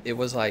instead, it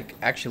was like,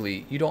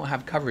 actually, you don't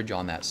have coverage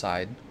on that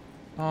side.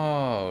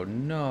 Oh,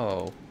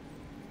 no.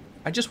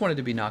 I just wanted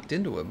to be knocked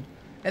into him.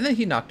 And then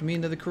he knocked me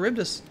into the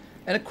Charybdis.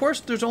 And of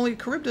course, there's only a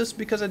Charybdis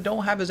because I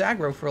don't have his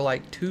aggro for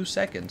like 2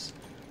 seconds.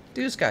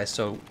 Dude, this guy's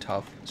so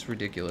tough. It's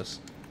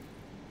ridiculous.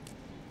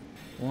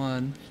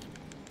 1,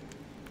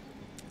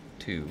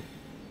 2.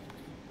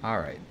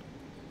 Alright.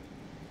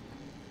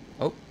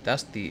 Oh,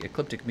 that's the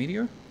Ecliptic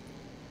Meteor.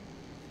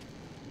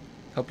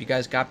 Hope you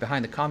guys got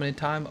behind the comet in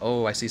time.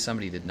 Oh, I see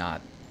somebody did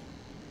not.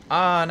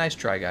 Ah, nice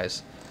try,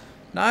 guys.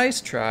 Nice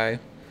try.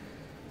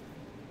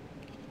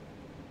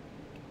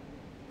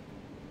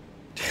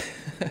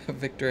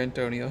 Victor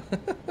Antonio.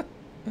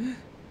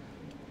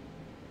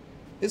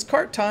 It's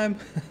cart time.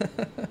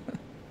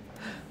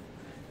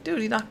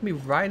 Dude, he knocked me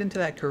right into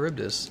that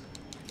Charybdis.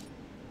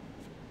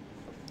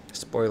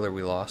 Spoiler,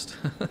 we lost.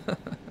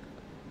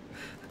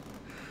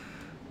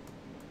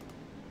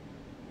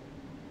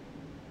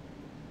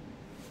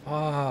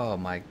 Oh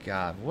my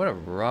god, what a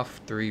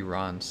rough 3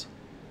 runs.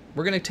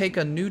 We're going to take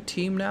a new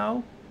team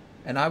now,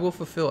 and I will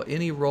fulfill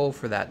any role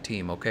for that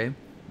team, okay?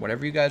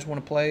 Whatever you guys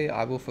want to play,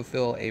 I will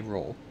fulfill a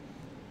role.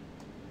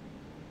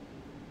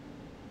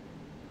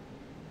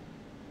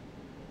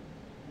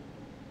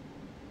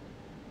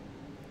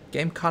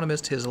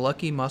 Gameconomist, his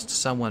lucky must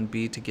someone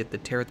be to get the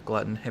Terreth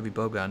Glutton heavy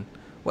bowgun.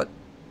 What?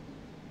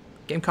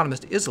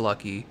 Gameconomist is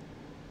lucky.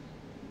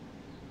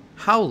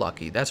 How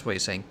lucky? That's what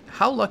he's saying.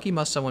 How lucky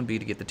must someone be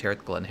to get the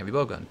Terreth Glutton heavy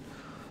bowgun?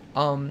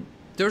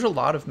 there's a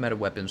lot of meta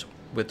weapons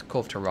with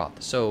Kulf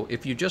Taroth, so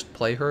if you just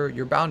play her,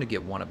 you're bound to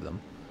get one of them.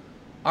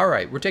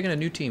 Alright, we're taking a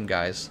new team,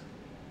 guys.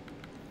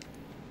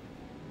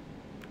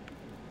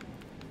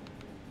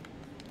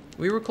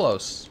 We were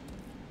close.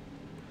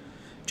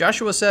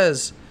 Joshua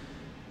says,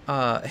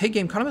 hey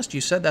Gameconomist,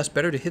 you said that's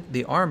better to hit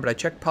the arm, but I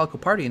checked Palico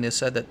Party and it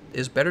said that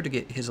it's better to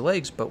get his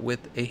legs, but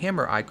with a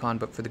hammer icon,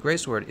 but for the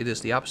Greysword, it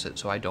is the opposite,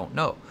 so I don't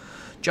know.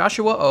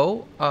 Joshua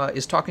O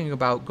is talking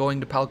about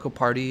going to Palico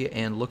Party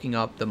and looking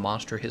up the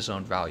monster his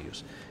own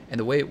values. And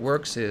the way it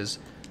works is,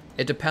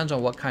 it depends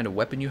on what kind of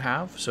weapon you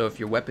have. So if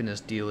your weapon is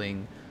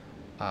dealing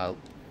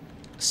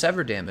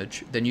sever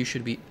damage, then you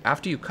should be,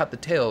 after you cut the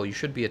tail, you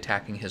should be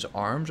attacking his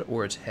arms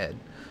or its head.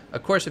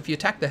 Of course, if you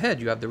attack the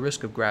head, you have the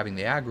risk of grabbing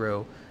the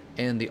aggro,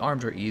 and the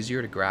arms are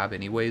easier to grab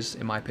anyways,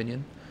 in my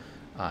opinion.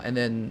 And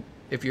then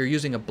if you're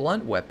using a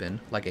blunt weapon,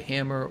 like a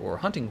hammer or a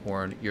hunting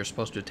horn, you're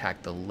supposed to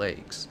attack the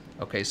legs.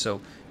 Okay, so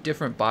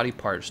different body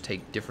parts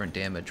take different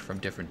damage from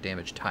different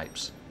damage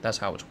types. That's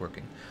how it's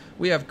working.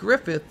 We have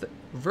Griffith,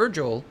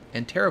 Virgil,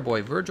 and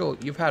Terrorboy. Virgil,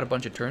 you've had a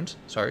bunch of turns.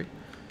 Sorry.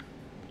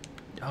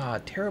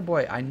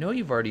 Terrorboy, I know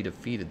you've already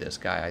defeated this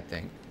guy, I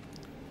think.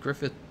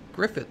 Griffith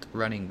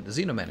running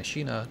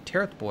Xenomanashina.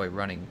 Terrorboy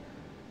running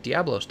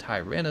Diablos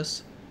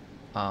Tyrannus.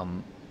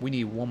 We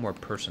need one more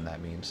person, that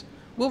means.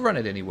 We'll run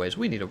it anyways.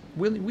 We need a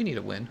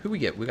win. Who we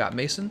get? We got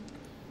Mason.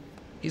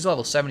 He's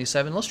level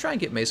 77. Let's try and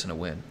get Mason a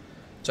win.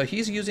 So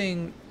he's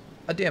using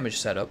a damage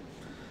setup.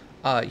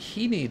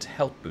 He needs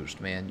health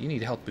boost, man. You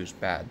need health boost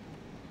bad.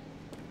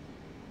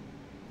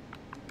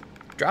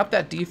 Drop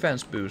that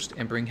defense boost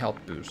and bring health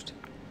boost.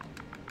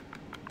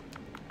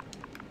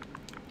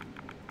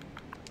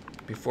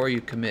 Before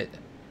you commit.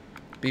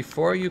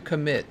 Before you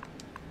commit.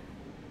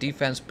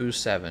 Defense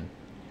boost 7.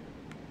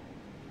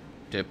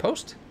 Did it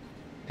post?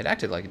 It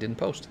acted like it didn't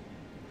post.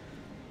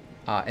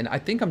 And I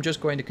think I'm just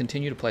going to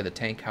continue to play the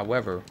tank.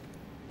 However,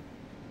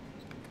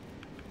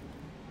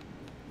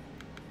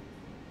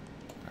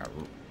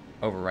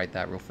 overwrite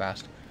that real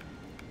fast.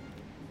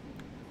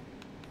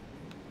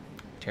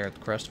 Tear the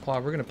Crest Claw.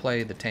 We're going to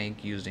play the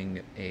tank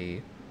using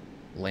a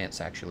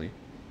lance, actually.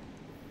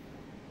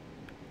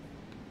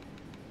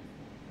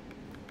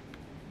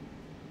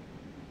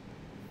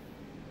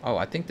 Oh,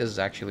 I think this is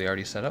actually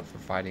already set up for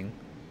fighting.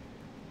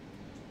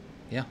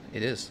 Yeah,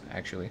 it is,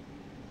 actually.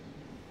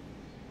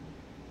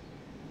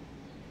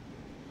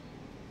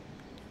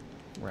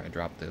 Where I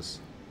drop this.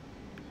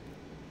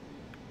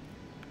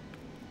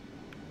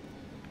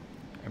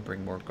 And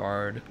bring more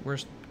guard.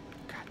 Where's...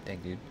 God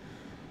dang, dude.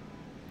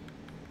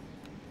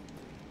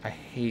 I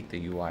hate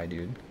the UI,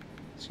 dude.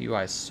 This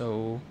UI is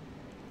so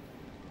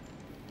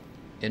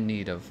in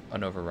need of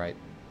an overwrite.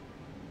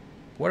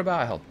 What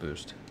about a health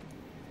boost?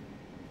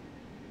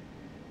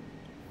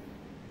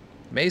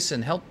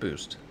 Mason, health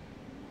boost.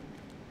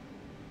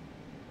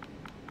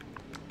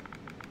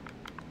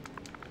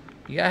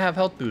 You gotta have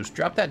health boost.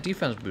 Drop that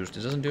defense boost.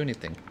 It doesn't do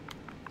anything.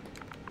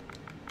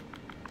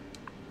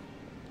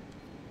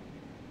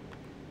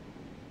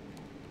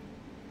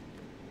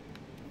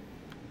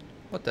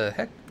 What the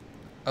heck?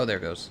 Oh, there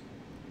it goes.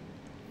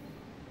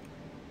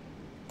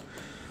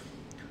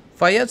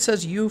 Fayed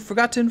says, you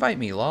forgot to invite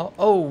me, lol.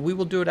 Oh, we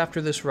will do it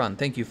after this run.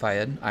 Thank you,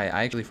 Fayed. I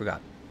actually forgot.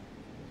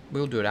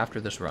 We will do it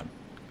after this run.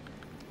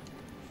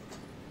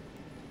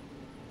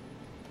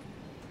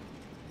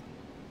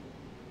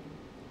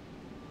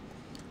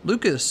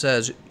 Lucas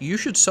says, you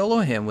should solo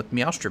him with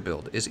Meowster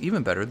build. Is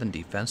even better than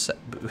defense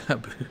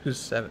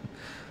boost 7.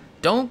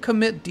 Don't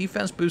commit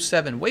defense boost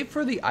 7. Wait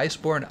for the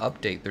Iceborne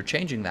update. They're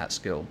changing that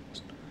skill.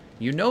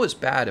 You know it's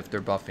bad if they're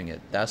buffing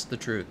it. That's the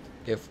truth.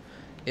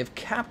 If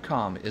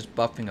Capcom is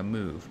buffing a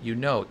move, you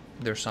know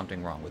there's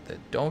something wrong with it.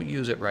 Don't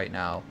use it right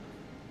now.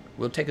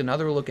 We'll take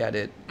another look at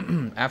it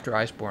after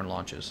Iceborne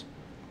launches.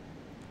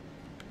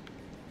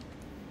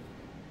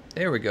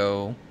 There we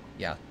go.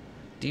 Yeah.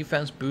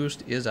 Defense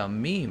boost is a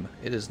meme.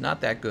 It is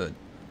not that good.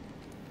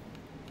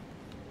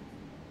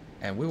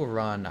 And we will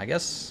run, I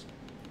guess,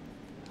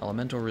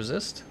 Elemental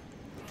Resist.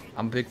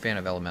 I'm a big fan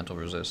of Elemental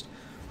Resist.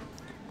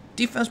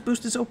 Defense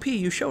boost is OP.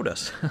 You showed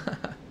us.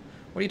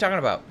 What are you talking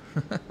about?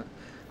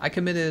 I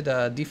committed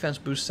defense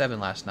boost 7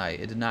 last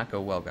night. It did not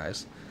go well,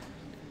 guys.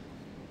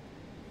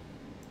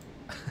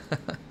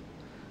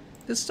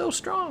 It's so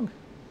strong.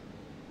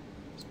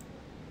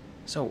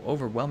 So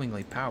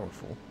overwhelmingly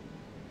powerful.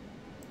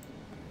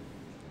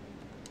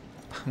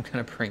 I'm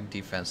gonna bring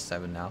defense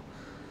 7 now.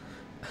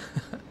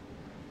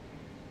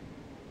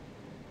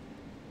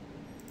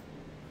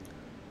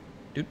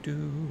 do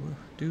do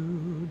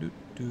do do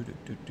do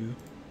do do.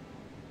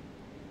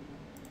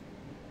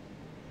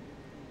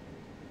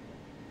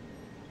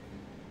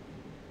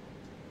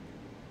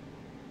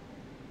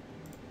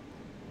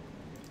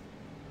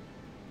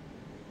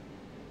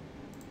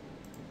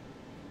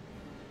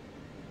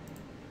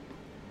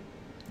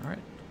 All right.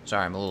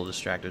 Sorry, I'm a little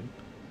distracted.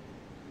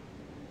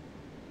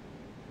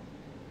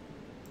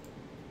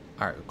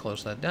 Alright, we'll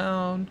close that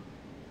down.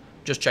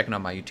 Just checking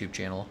on my YouTube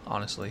channel,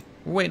 honestly.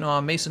 We're waiting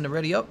on Mason to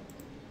ready up.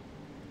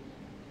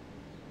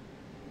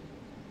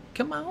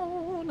 Come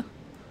on.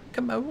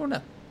 Come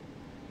on.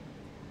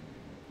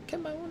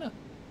 Come on.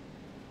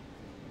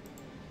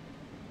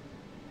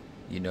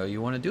 You know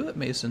you want to do it,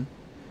 Mason.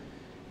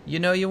 You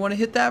know you want to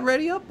hit that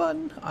ready up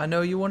button. I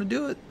know you want to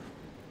do it.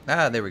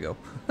 Ah, there we go.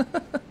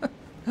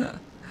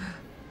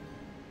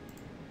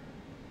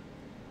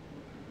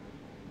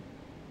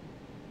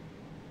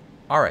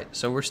 Alright,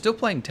 so we're still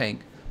playing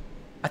tank.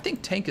 I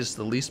think tank is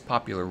the least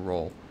popular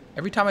role.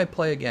 Every time I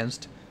play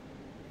against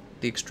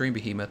the Extreme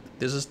Behemoth,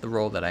 this is the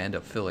role that I end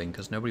up filling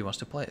because nobody wants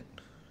to play it.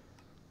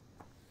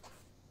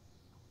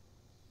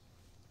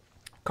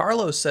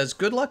 Carlos says,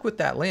 good luck with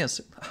that lance.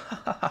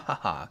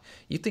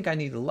 You think I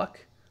need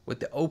luck with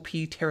the OP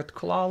Terrath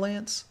Claw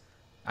lance?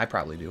 I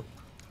probably do.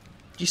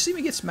 Did you see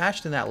me get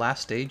smashed in that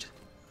last stage?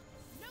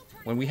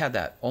 When we had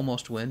that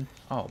almost win?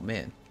 Oh,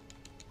 man.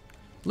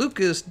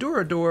 Lucas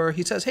Durador,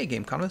 he says, hey,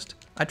 Gameconomist.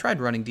 I tried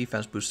running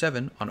Defense Boost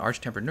 7 on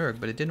Arch-Tempered Nerg,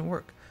 but it didn't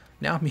work.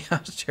 Now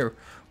Meowster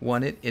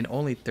won it in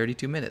only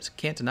 32 minutes.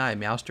 Can't deny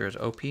Meowster is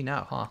OP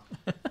now, huh?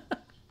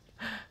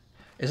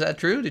 Is that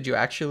true? Did you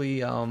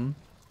actually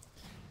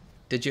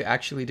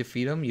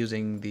defeat him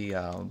using the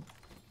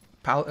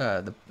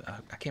I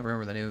can't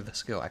remember the name of the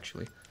skill,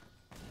 actually.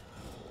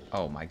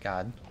 Oh my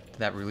god. Did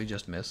that really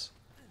just miss?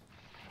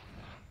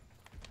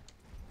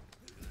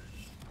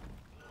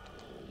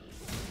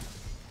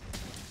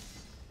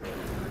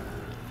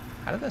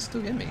 How did that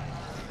still get me?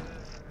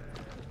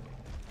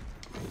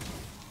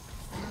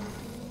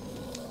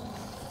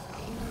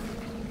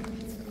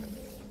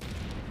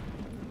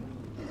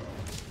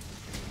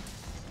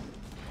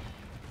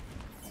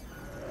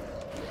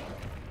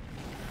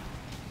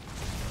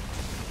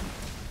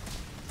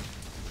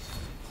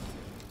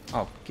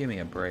 Oh, give me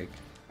a break.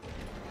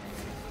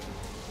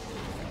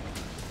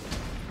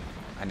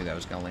 I knew that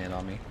was gonna land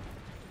on me.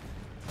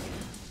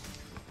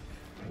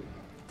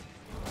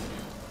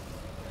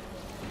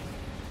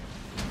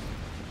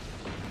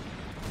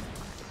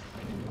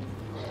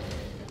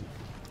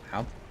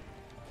 How?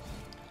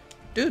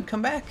 Dude,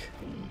 come back!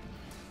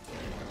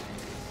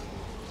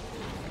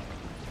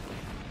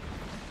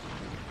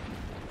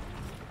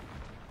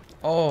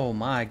 Oh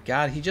my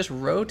god, he just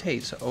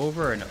rotates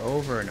over and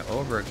over and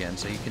over again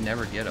so you can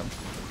never get him.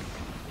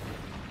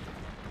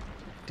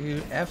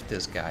 Dude, F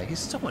this guy. He's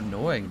so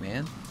annoying,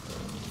 man.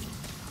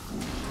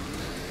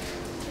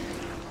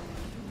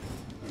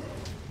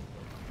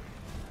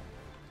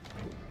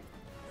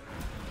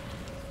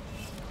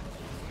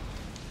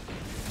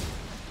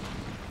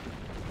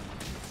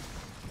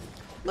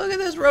 Look at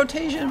this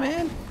rotation,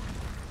 man.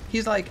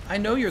 He's like, I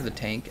know you're the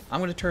tank. I'm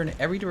going to turn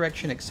every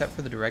direction except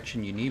for the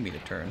direction you need me to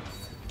turn.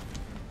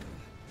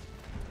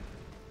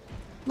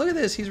 Look at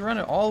this. He's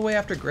running all the way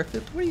after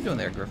Griffith. What are you doing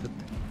there, Griffith?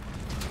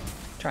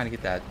 Trying to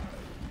get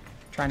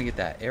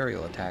that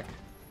aerial attack.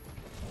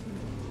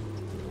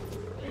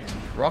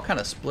 We're all kind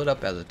of split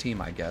up as a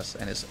team, I guess,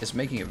 and it's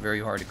making it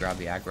very hard to grab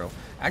the aggro.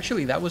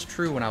 Actually, that was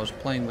true when I was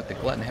playing with the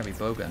Glutton Heavy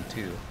Bowgun,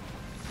 too.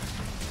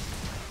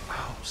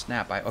 Oh,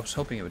 snap. I was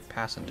hoping it would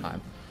pass in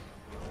time.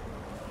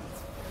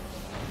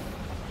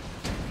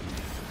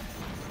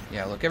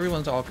 Yeah, look,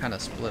 everyone's all kind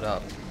of split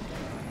up.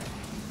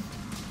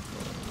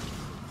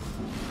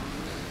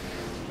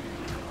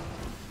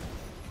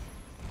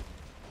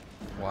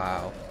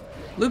 Wow.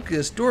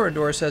 Lucas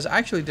Dorador says, I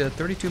actually did a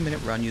 32-minute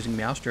run using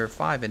Meowster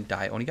 5 and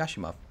Dai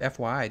Onigashima.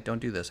 FYI, don't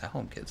do this at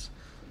home, kids.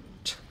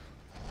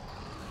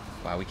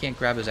 Wow, we can't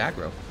grab his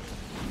aggro.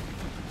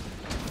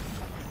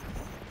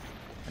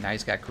 And now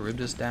he's got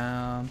Charybdis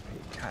down.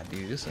 God,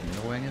 dude, this is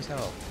annoying as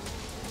hell.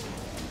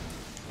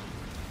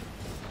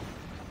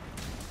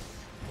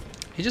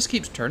 He just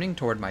keeps turning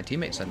toward my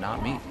teammates and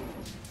not me.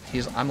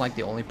 I'm like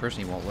the only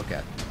person he won't look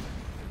at.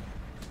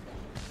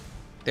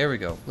 There we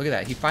go. Look at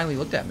that. He finally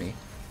looked at me.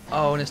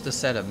 Oh, and it's to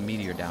set a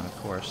meteor down, of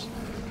course.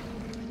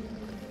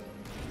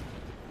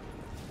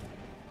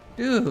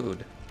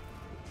 Dude.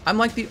 I'm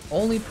like the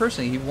only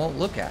person he won't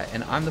look at,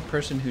 and I'm the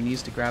person who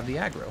needs to grab the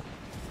aggro.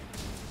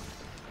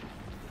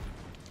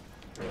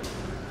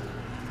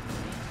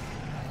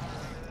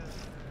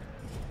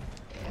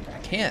 I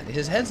can't.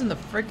 His head's in the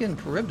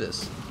frickin'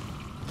 Charybdis.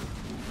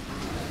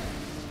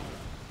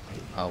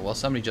 Oh, well,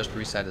 somebody just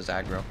reset his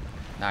aggro.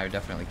 Now you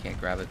definitely can't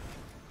grab it.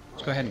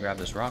 Let's go ahead and grab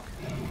this rock.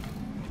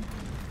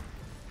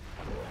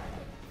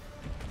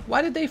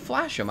 Why did they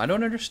flash him? I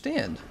don't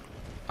understand.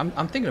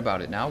 I'm thinking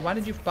about it now. Why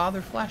did you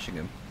bother flashing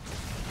him?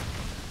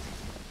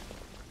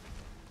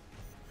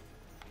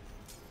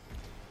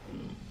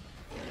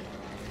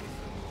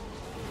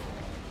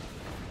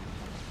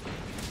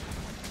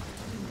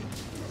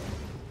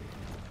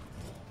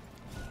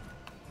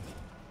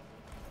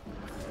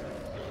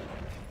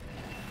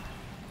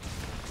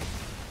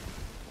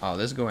 Oh,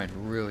 this is going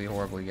really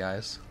horribly,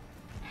 guys.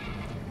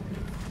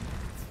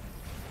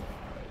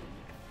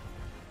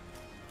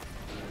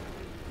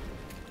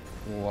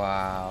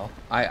 Wow.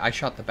 I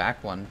shot the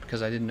back one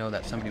because I didn't know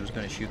that somebody was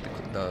going to shoot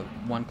the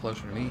one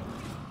closer to me.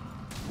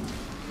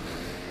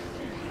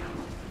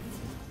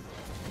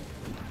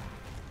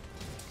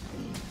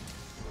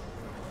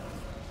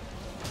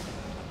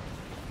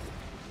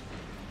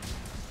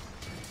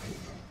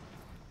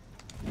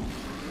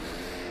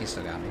 he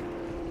still got me.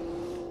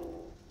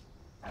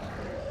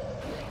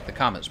 The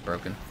comet's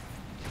broken.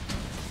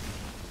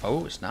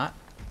 Oh, it's not.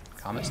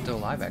 Comet's still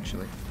alive,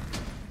 actually.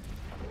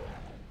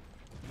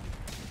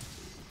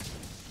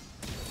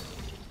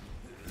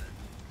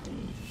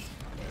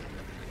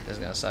 This is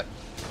gonna suck.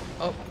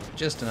 Oh,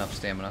 just enough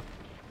stamina.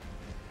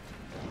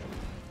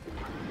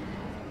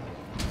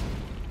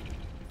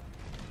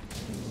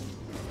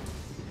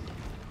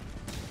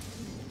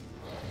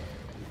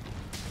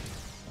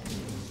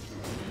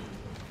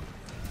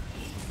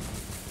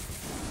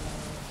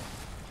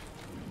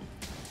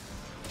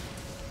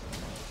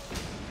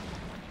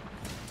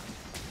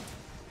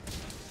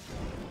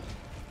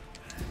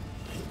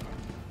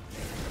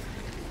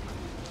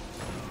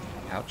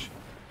 Ouch.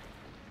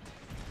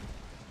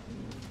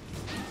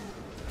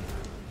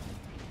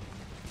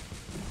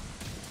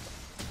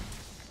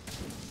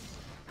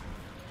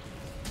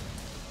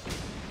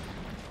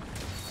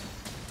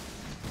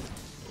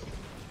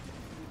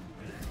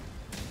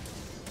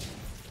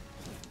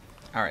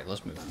 All right,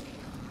 let's move.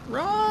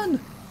 Run!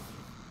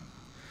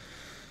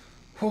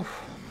 Whew.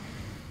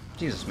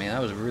 Jesus, man,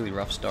 that was a really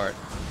rough start.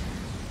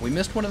 We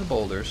missed one of the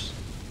boulders,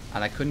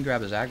 and I couldn't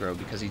grab his aggro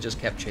because he just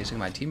kept chasing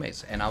my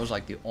teammates, and I was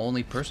like the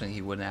only person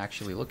he wouldn't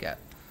actually look at.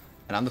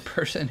 And I'm the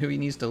person who he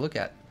needs to look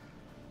at.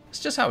 It's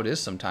just how it is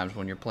sometimes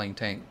when you're playing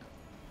tank.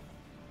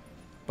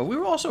 But we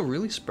were also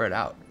really spread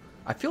out.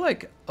 I feel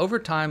like over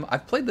time, I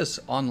played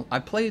online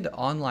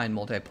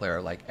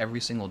multiplayer like every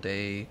single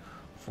day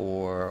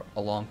for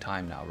a long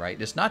time now, right?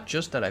 It's not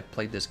just that I've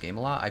played this game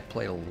a lot, I've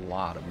played a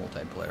lot of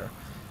multiplayer.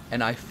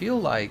 And I feel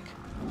like,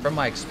 from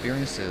my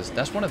experiences,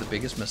 that's one of the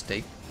biggest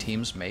mistakes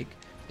teams make,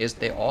 is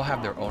they all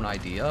have their own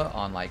idea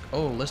on like,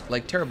 oh,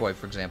 like Terrorboy,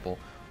 for example.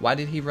 Why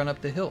did he run up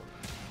the hill?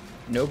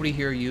 Nobody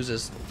here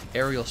uses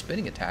aerial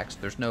spinning attacks.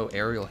 There's no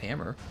aerial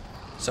hammer.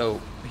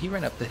 So he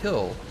ran up the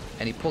hill,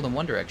 and he pulled in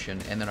one direction,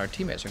 and then our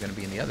teammates are going to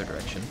be in the other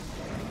direction.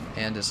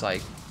 And it's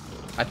like,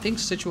 I think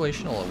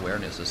situational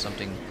awareness is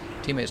something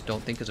teammates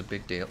don't think is a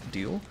big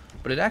deal,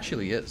 but it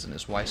actually is, and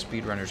it's why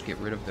speedrunners get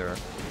rid of their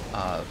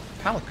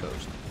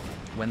palicos.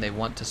 When they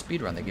want to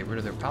speedrun, they get rid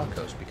of their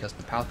palicos, because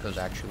the palicos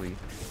actually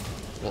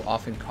will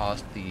often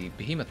cause the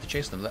Behemoth to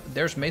chase them.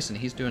 There's Mason,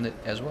 he's doing it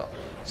as well.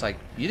 It's like,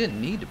 you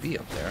didn't need to be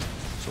up there,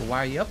 so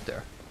why are you up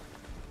there?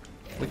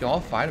 We can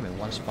all fight him in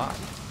one spot.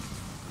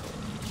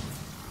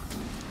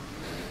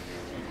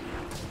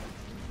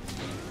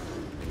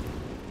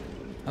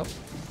 Oh.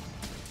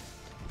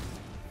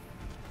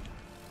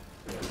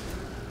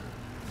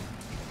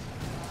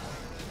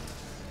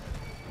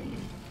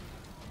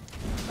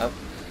 Oh.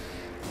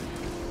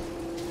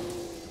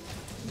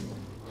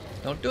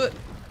 Don't do it.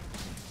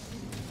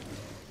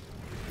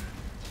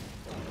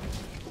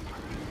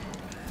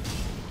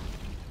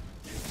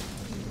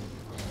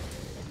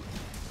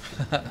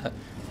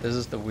 This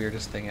is the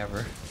weirdest thing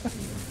ever.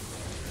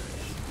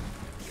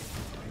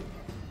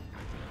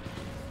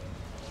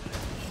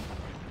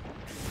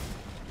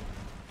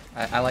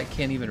 I like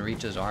can't even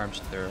reach his arms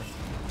through.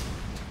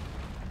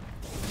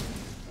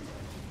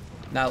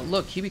 Now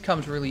look, he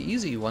becomes really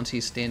easy once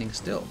he's standing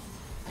still.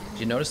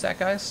 Did you notice that,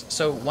 guys?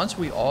 So once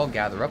we all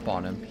gather up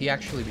on him, he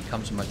actually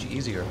becomes much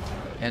easier,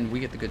 and we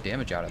get the good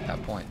damage out at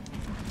that point.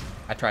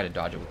 I tried to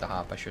dodge it with the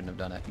hop. I shouldn't have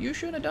done it. You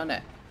shouldn't have done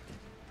that.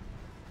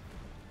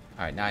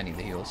 Alright, now I need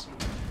the heals.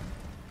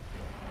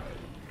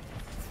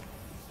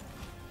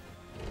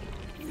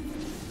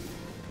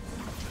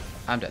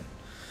 I'm dead.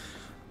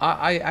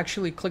 I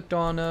actually clicked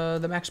on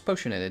the max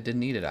potion and it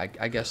didn't eat it.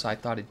 I guess I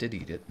thought it did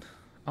eat it.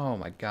 Oh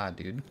my god,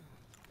 dude.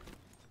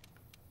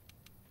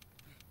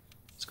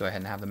 Let's go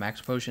ahead and have the max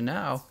potion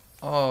now.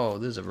 Oh,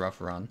 this is a rough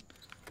run.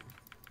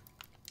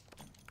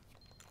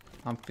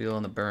 I'm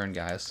feeling the burn,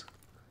 guys.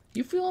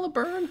 You feeling the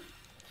burn?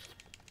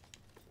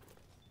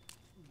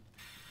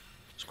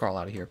 Let's crawl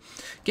out of here.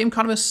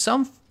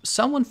 Gameconomist,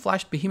 someone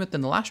flashed Behemoth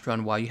in the last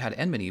run while you had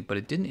enmity, but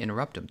it didn't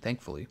interrupt him,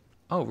 thankfully.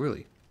 Oh,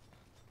 really?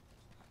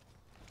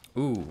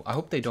 Ooh, I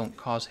hope they don't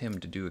cause him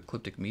to do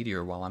Ecliptic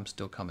Meteor while I'm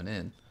still coming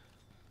in.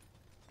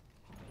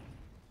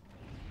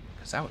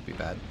 Because that would be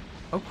bad.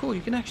 Oh, cool, you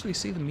can actually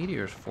see the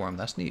meteors for him.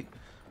 That's neat.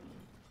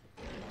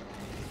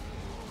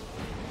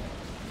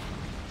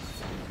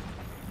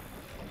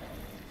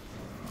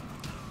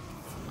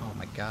 Oh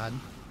my god.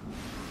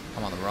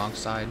 I'm on the wrong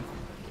side.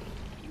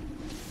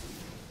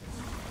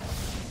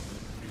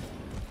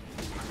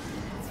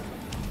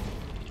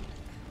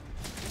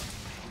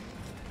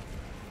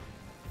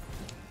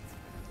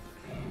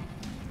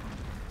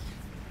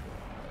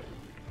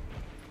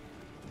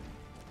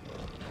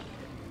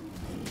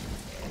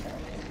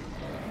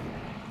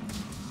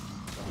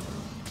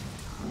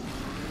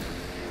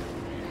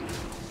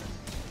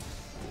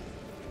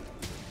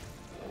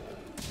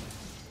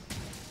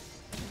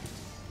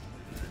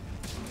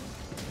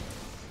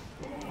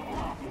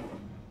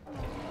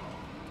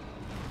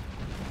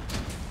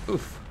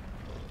 Oof.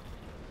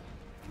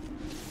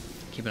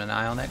 Keeping an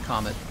eye on that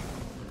comet.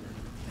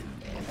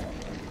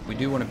 We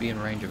do want to be in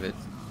range of it.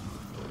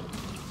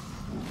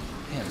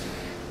 Man.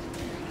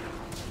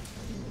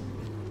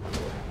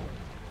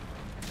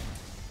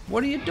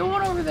 What are you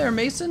doing over there,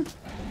 Mason?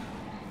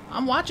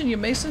 I'm watching you,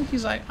 Mason.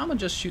 He's like, I'm gonna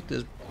just shoot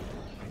this.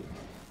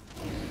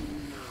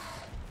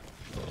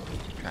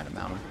 Trying to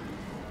mount him.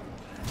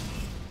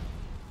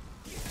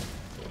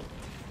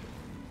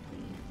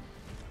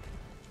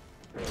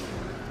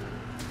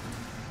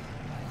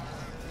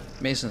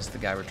 Mason's the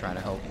guy we're trying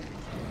to help.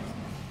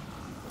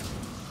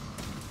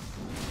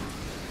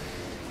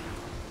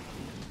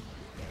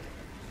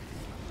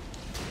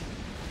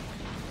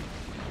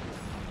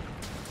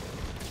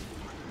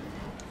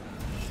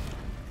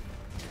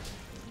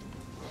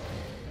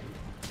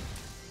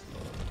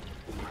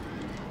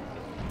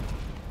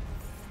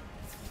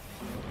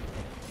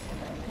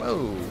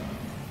 Whoa.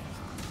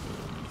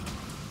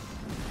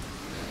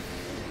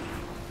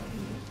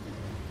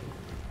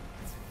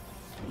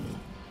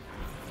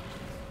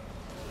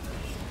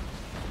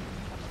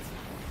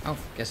 Oh,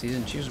 guess he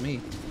didn't choose me.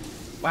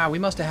 Wow, we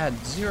must have had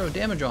 0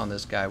 damage on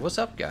this guy. What's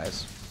up,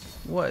 guys?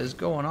 What is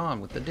going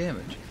on with the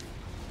damage?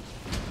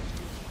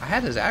 I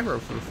had his aggro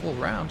for a full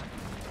round.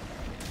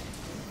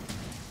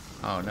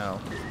 Oh no.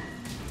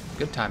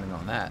 Good timing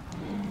on that.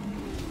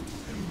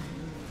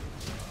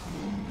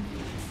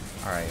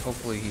 Alright,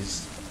 hopefully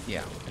he's...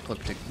 yeah,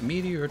 ecliptic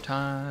meteor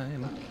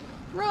time.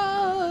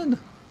 Run!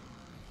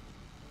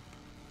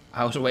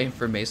 I was waiting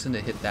for Mason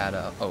to hit that,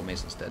 oh,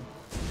 Mason's dead.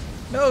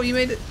 No, he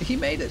made it! He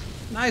made it!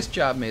 Nice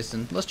job,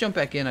 Mason. Let's jump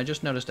back in. I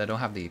just noticed I don't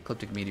have the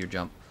ecliptic meteor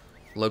jump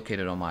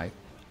located on my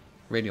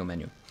radio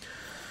menu.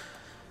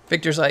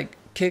 Victor's like,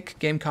 kick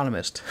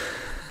Gameconomist.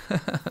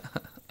 Let's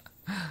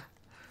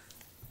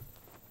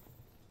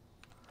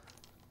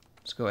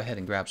go ahead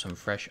and grab some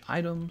fresh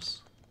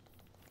items.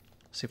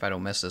 See if I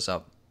don't mess this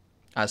up.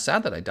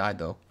 Sad that I died,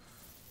 though.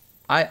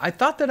 I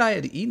thought that I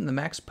had eaten the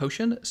max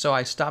potion, so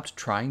I stopped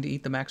trying to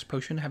eat the max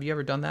potion. Have you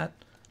ever done that?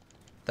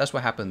 That's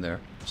what happened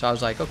there. So I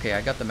was like, okay,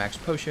 I got the max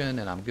potion,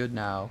 and I'm good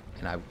now.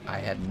 And I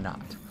had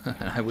not.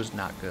 And I was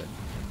not good.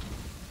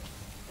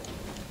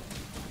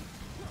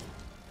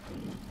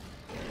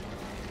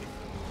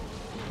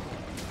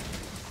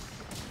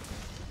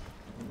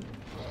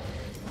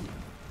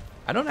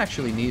 I don't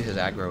actually need his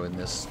aggro in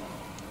this.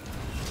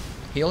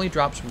 He only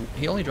drops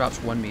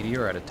 1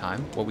 meteor at a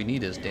time. What we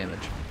need is damage.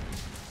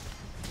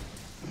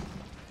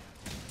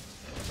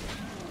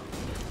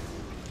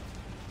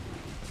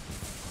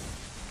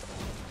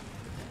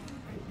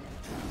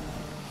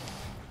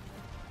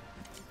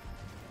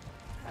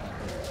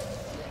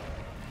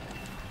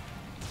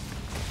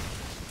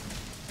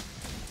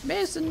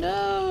 Mason,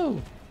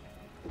 no!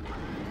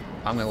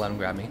 I'm gonna let him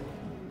grab me.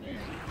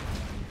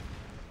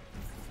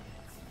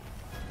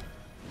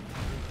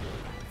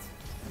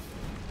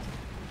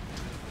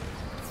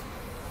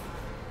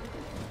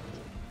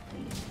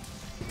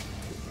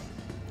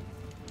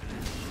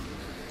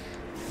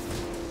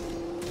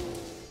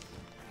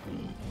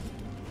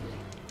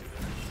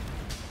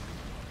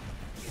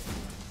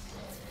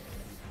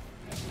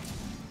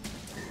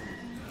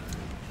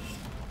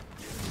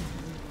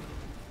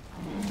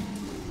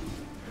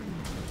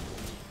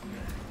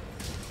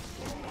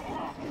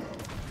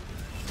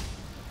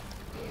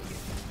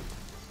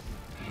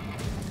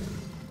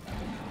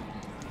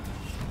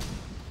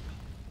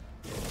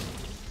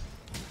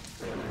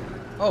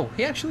 Oh,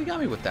 he actually got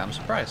me with that. I'm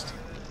surprised.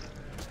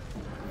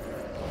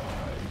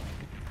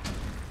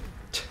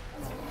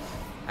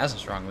 That's a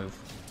strong move.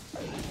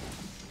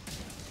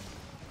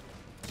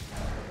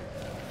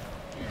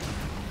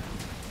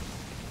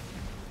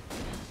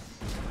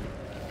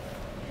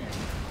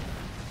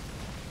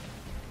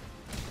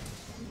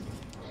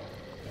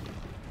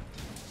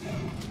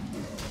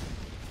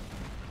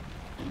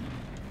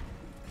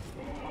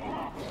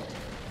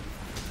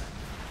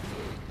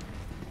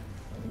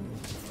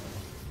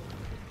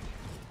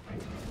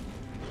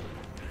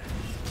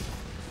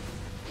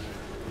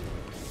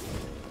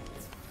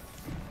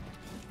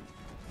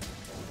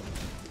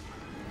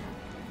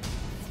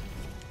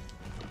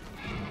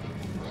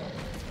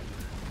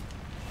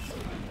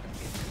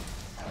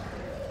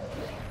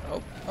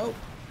 Oh.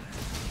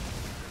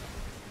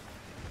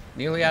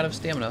 Nearly out of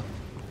stamina.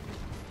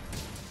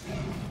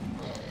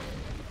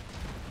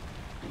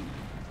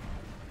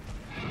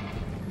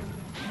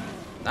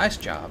 Nice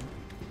job.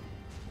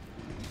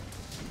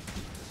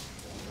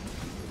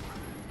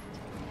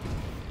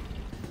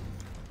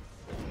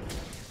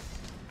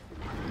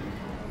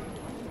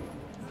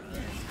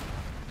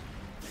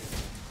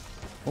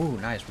 Ooh,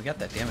 nice. We got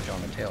that damage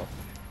on the tail.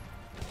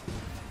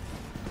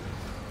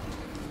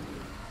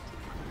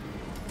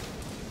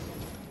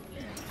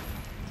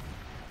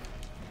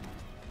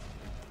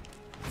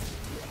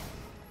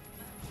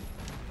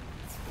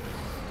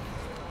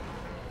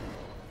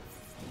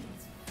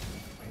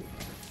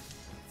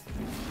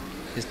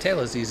 His tail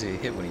is easy to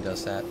hit when he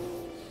does that.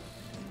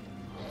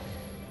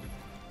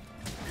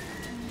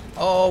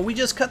 Oh, we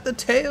just cut the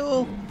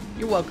tail!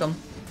 You're welcome.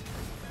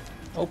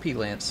 OP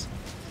Lance.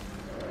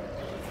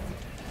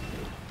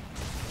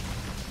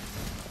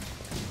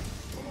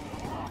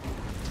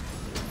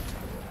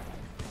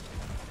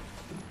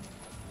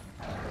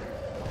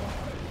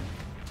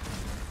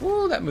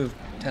 Woo, that move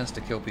tends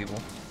to kill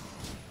people.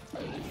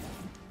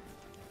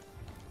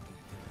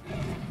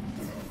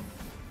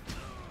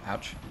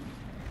 Ouch.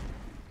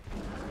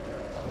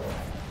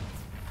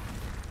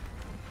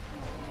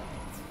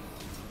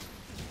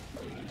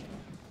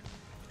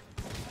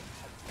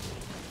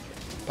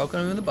 Poking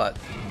him in the butt.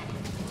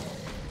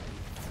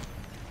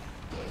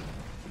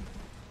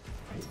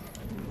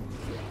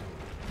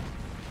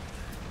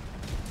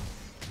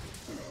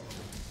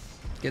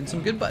 Getting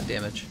some good butt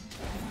damage.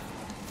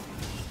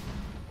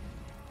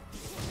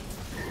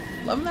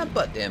 Loving that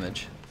butt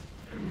damage.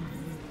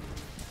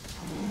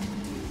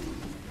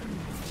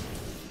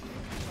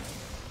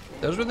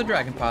 Those were the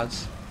dragon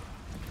pods.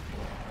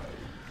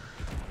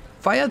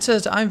 Fayad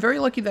says, I'm very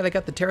lucky that I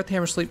got the Tear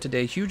Hammer Sleep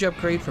today. Huge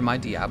upgrade for my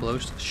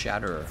Diablo's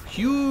Shatterer.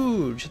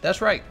 Huge!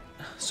 That's right.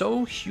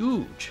 So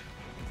huge.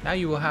 Now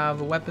you will have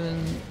a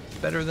weapon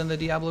better than the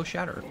Diablo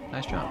Shatterer.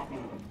 Nice job.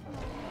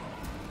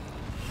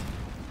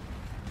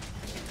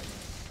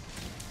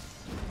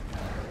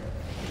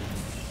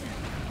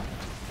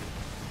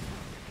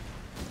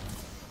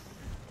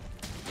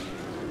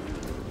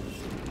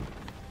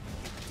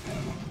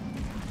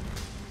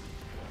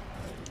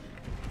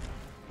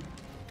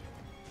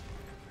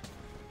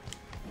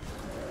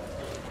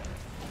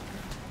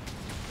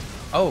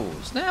 Oh,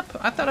 snap!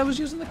 I thought I was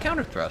using the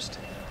counter thrust.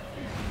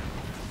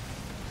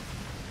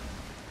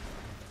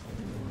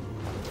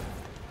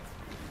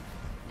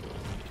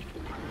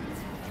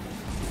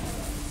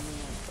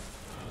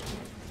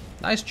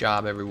 Nice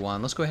job,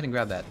 everyone. Let's go ahead and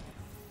grab that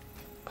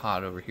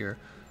pod over here.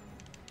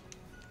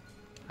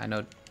 I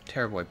know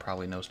Terrorboy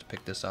probably knows to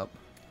pick this up.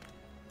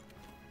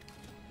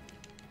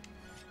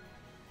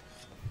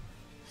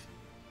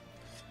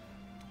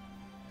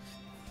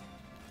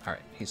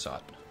 Alright, he saw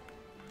it.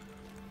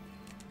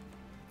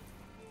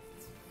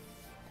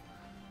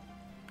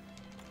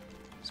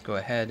 Go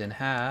ahead and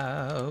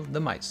have the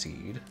Might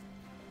Seed.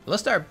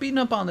 Let's start beating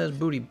up on this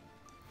booty.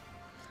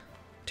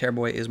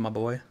 Terrorboy is my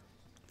boy.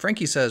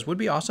 Frankie says, would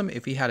be awesome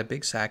if he had a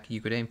big sack you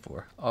could aim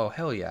for. Oh,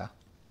 hell yeah.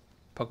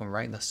 Poke him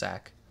right in the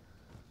sack.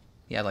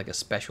 He had like a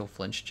special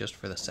flinch just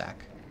for the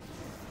sack.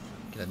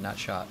 Get a nut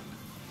shot.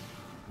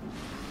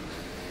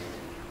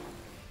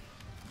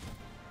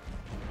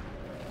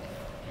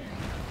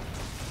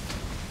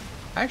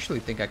 I actually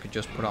think I could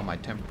just put on my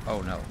temp.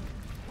 Oh, no.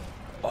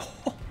 Oh.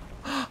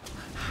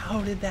 How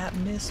did that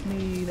miss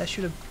me? That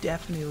should have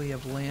definitely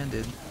have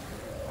landed.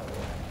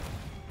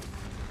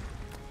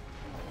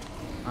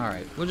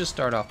 Alright, we'll just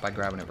start off by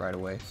grabbing it right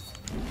away.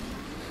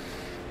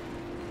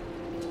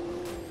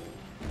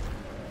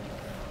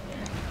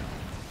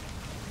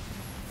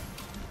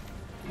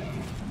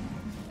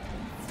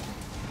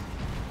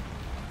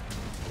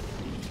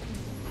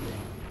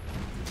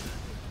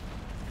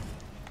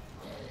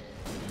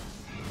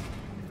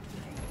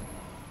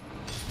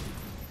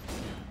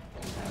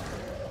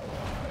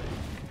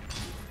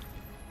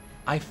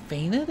 I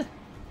fainted?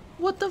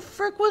 What the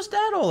frick was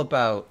that all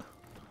about?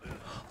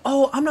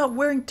 Oh, I'm not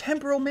wearing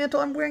Temporal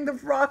Mantle. I'm wearing the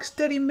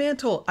Rocksteady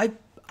Mantle.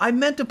 I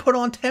meant to put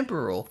on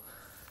Temporal.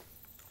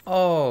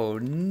 Oh,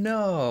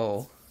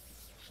 no.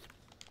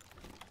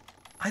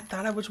 I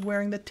thought I was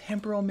wearing the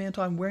Temporal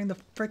Mantle. I'm wearing the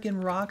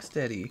frickin'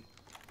 Rocksteady.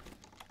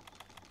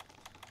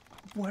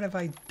 What have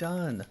I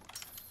done?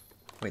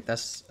 Wait,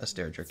 that's a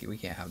Stair Jerky. We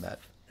can't have that.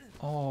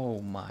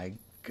 Oh, my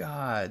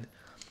God.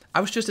 I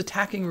was just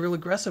attacking real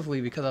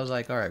aggressively because I was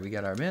like, all right, we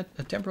got our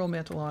Temporal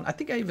Mantle on. I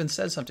think I even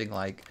said something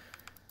like,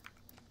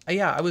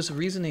 yeah, I was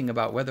reasoning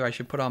about whether I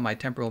should put on my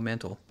Temporal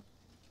Mantle.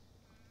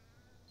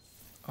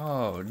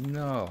 Oh,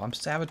 no. I'm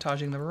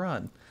sabotaging the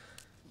run.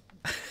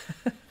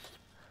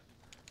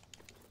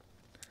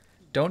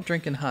 Don't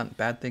drink and hunt.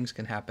 Bad things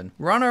can happen.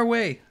 We're on our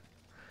way.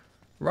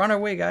 We're on our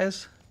way,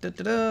 guys.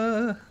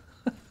 Da-da-da.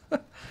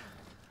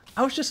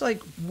 I was just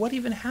like, what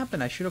even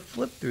happened? I should have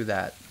flipped through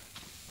that.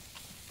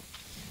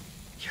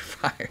 You're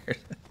fired.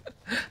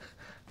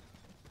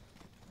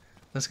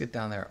 Let's get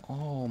down there.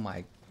 Oh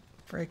my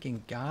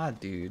freaking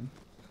god, dude.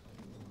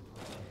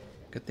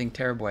 Good thing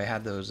Terrorboy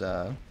had those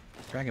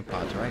dragon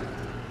pods, right?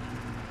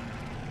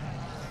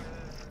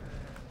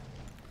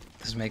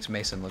 This makes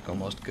Mason look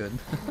almost good.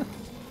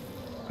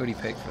 Who'd he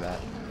pick for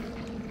that?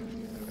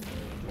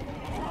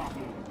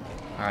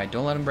 Alright,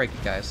 don't let him break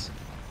it, guys.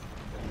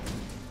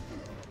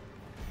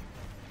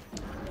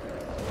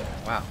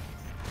 Wow.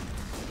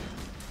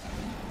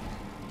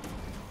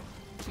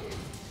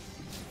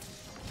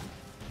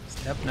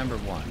 Step number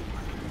 1.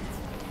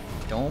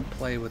 Don't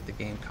play with the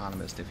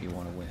Gameconomist if you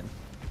want to win.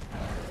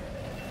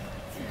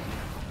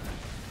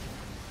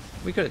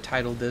 We could have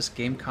titled this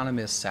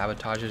Gameconomist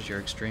Sabotages Your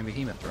Extreme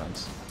Behemoth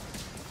Runs.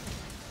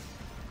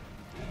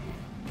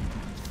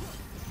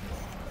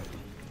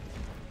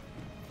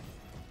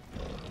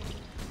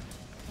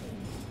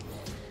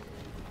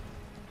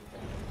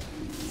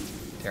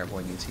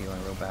 Terrorboy needs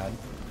healing real bad.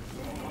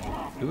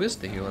 Who is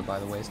the healer, by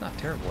the way? It's not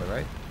Terrorboy,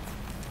 right?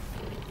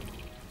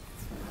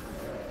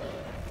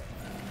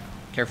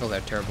 Careful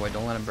there, Terrorboy.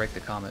 Don't let him break the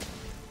comet.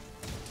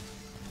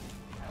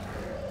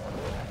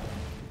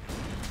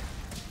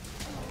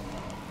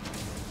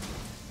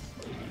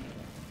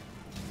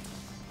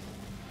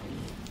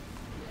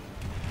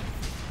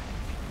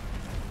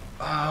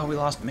 Oh, we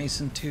lost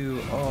Mason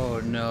too.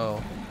 Oh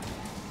no.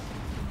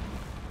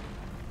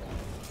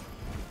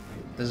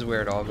 This is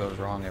where it all goes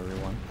wrong,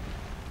 everyone.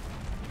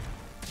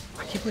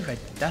 I can't believe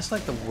that's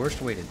like the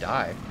worst way to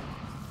die.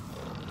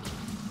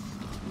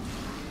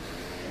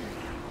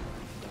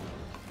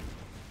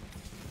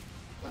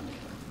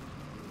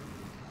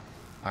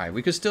 Alright,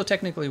 we could still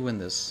technically win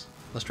this.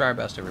 Let's try our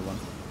best, everyone.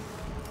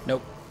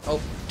 Nope.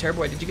 Oh,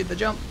 Terrorboy, did you get the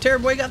jump?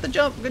 Terrorboy got the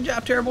jump! Good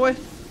job, Terrorboy!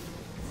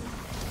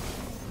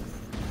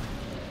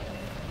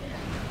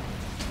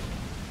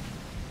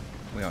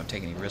 We don't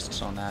take any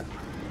risks on that.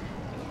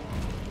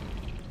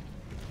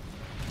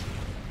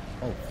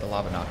 Oh, the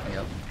lava knocked me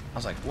up. I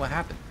was like, what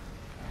happened?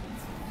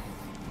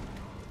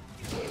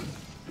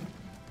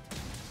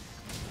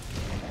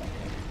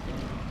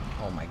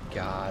 Oh my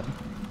god.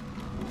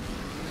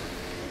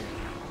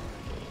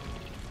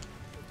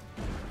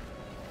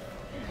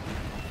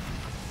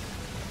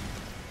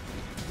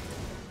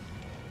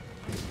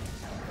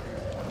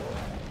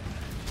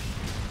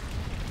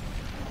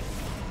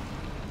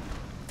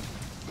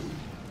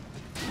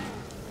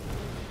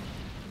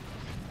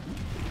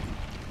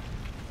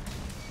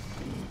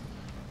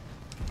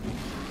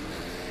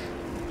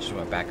 Just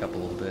want to back up a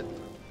little bit.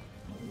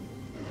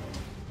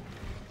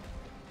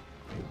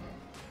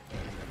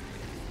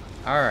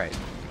 Alright.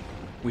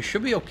 We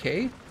should be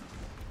okay.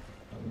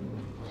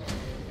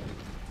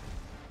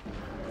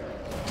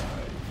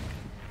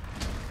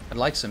 I'd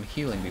like some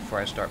healing before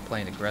I start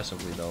playing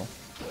aggressively, though.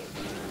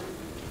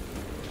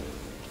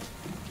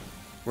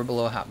 We're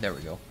below half. There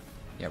we go.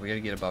 Yeah, we gotta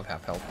get above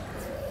half health.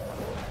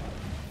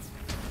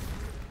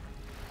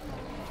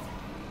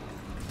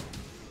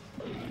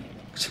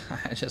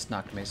 I just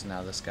knocked Mason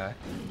out of the sky.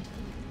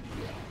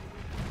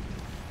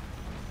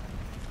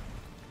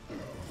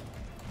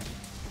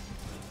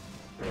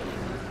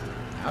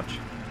 Ouch.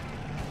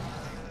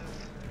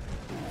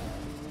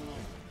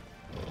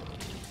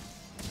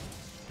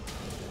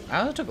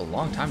 That took a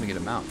long time to get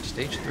him out.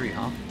 Stage 3,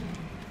 huh?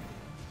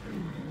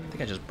 I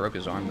think I just broke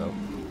his arm, though.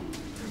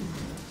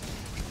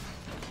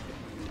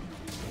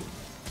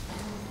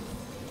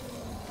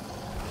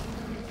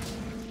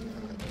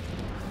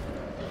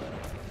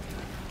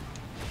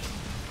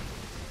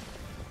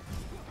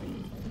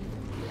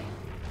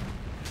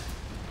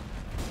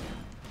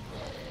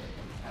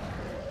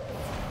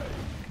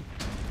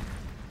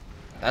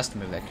 That's the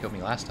move that killed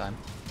me last time.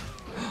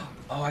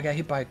 Oh, I got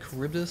hit by a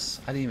Charybdis?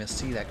 I didn't even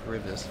see that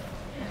Charybdis.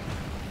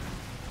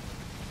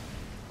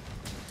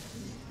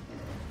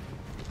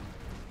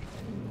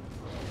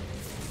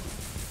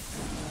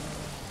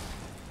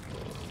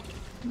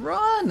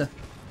 Run!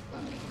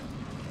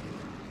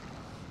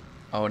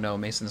 Oh no,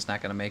 Mason's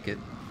not gonna make it.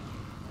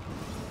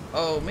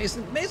 Oh,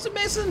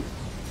 Mason!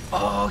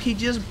 Oh, he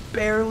just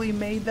barely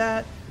made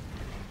that.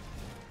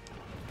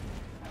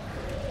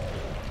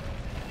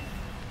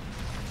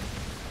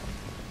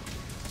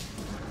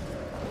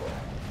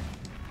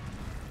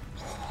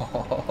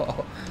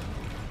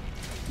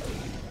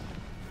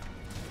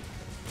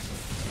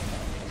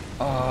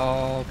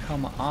 Oh,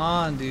 come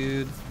on,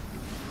 dude.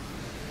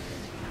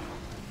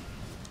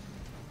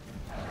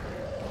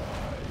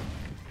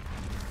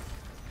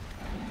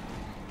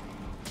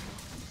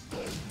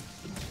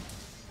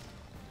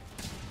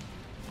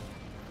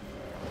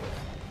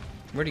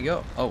 Where'd he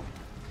go? Oh.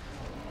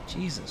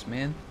 Jesus,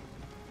 man.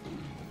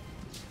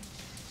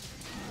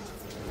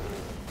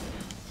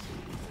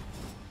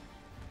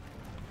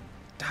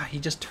 Ah, he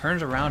just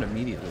turns around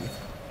immediately.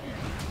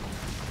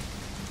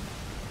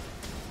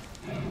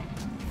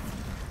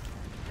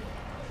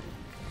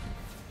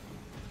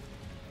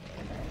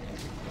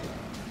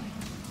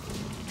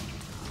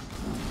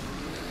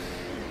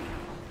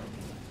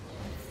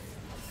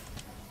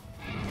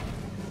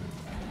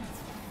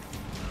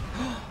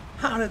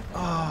 How did...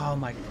 Oh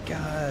my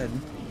god.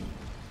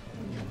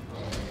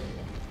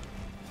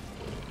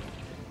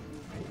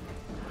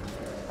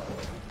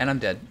 And I'm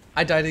dead.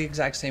 I died the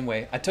exact same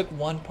way. I took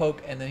one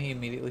poke and then he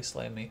immediately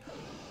slayed me.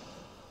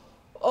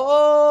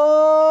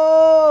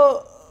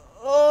 Oh!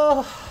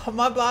 Oh!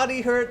 My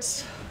body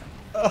hurts.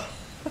 Oh,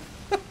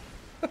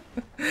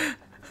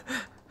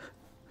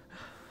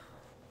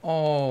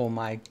 oh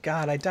my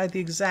god, I died the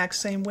exact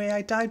same way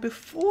I died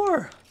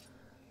before.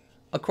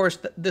 Of course,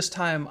 this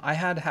time I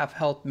had half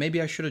health.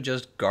 Maybe I should have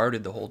just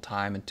guarded the whole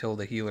time until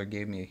the healer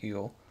gave me a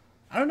heal.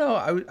 I don't know.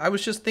 I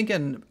was just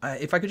thinking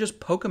if I could just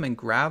poke him and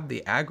grab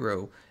the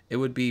aggro, it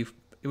would be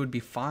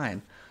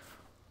fine.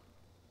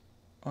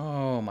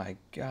 Oh my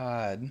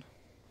god.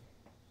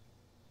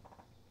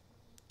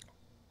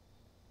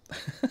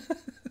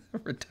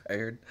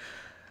 Retired.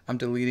 I'm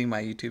deleting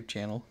my YouTube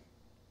channel.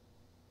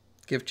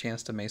 Give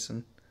chance to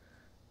Mason.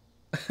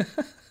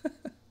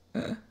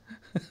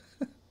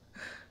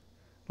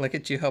 Look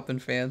at you helping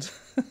fans.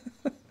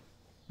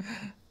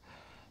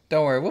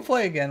 Don't worry, we'll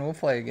play again. We'll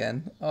play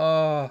again.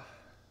 Oh.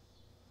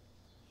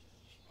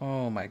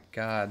 Oh my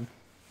god.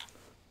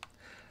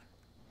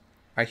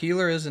 Our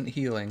healer isn't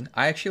healing.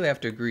 I actually have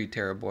to agree,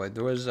 Terrorboy.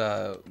 There was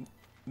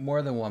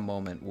more than one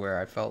moment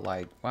where I felt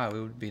like, wow, it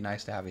would be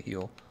nice to have a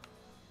heal.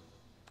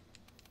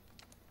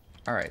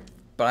 Alright.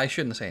 But I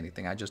shouldn't say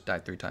anything. I just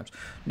died 3 times.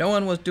 No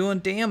one was doing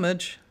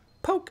damage.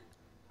 Poke.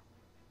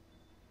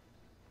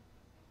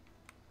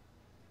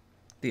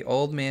 The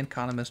old man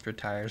economist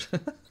retires.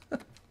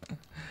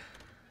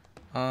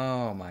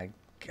 Oh my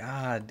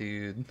god,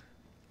 dude.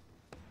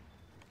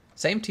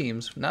 Same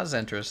teams, not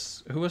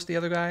Zentris. Who was the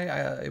other guy?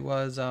 It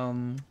was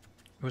a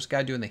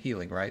guy doing the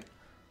healing, right?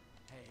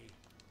 Hey.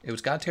 It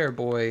was God Terror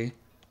Boy,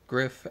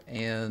 Griff,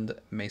 and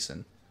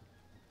Mason.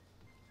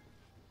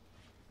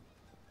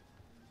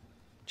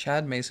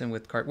 Chad Mason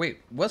with Cart. Wait,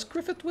 was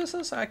Griffith with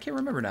us? I can't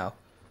remember now.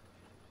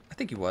 I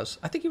think he was.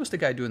 I think he was the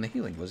guy doing the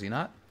healing, was he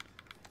not?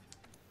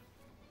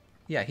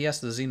 Yeah, he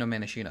has the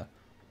Xenomanashina.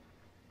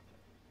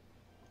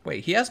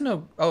 Wait, he has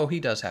no... Oh,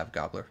 he does have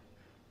Gobbler.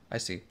 I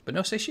see. But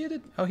no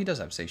satiated? Oh, he does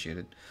have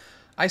satiated.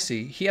 I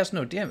see. He has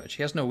no damage.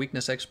 He has no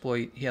weakness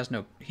exploit. He has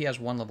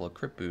 1 level of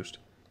crit boost.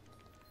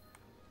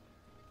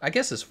 I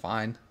guess it's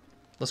fine.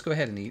 Let's go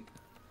ahead and eat.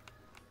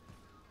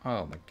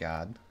 Oh my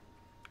god.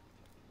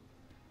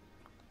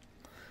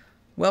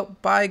 Well,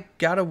 bye.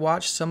 Gonna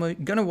watch some of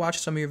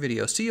your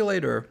videos. See you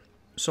later,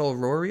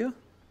 Solroria.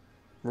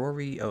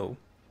 Rorio.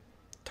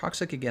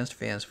 Toxic against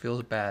fans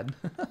feels bad.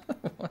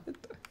 What?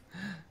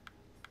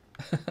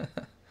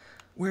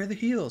 Where are the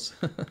heals?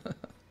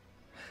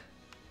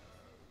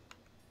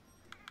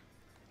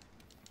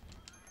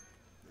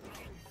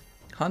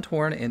 Hunt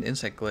Horn and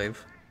Insect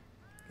Glaive.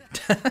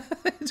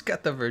 It's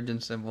got the virgin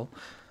symbol.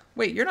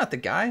 Wait, you're not the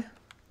guy?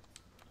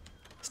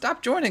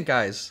 Stop joining,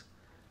 guys.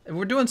 And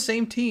we're doing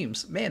same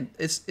teams. Man,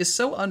 it's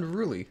so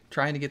unruly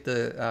trying to get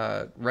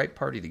the right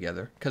party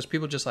together. Because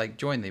people just like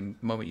join the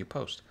moment you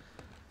post.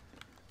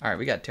 Alright,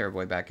 we got Terror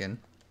Boy back in.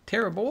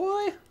 Terror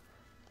Boy?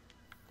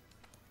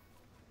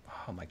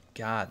 Oh my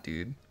god,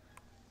 dude.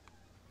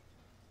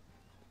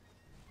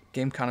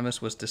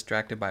 Gameconomist was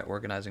distracted by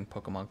organizing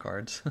Pokemon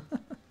cards.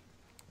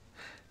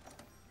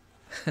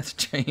 That's a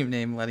dream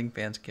name, letting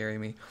fans carry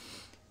me.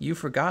 You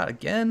forgot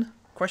again?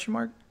 Question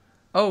mark?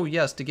 Oh,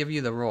 yes, to give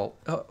you the role.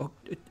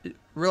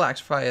 Relax,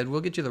 Fayed,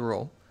 we'll get you the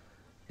role.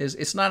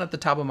 It's not at the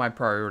top of my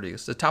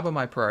priorities. The top of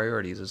my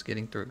priorities is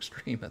getting through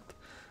Extremeth.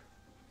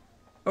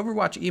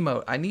 Overwatch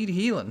emote. I need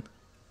healing.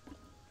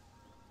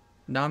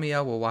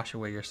 Namiel will wash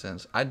away your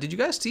sins. Did you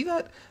guys see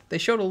that? They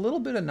showed a little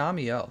bit of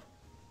Namiel.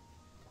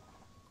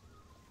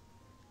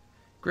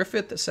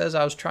 Griffith says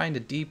I was trying to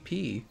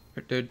DP,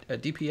 or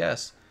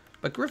DPS.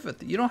 But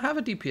Griffith, you don't have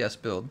a DPS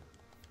build.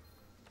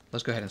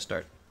 Let's go ahead and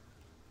start.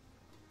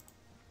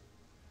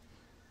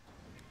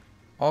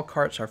 All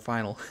carts are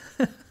final.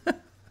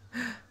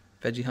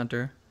 Veggie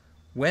Hunter.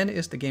 When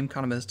is the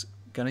Gameconomist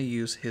gonna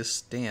use his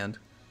stand?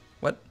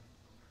 What?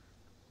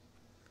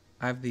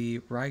 I have the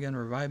Raigun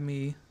revive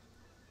me.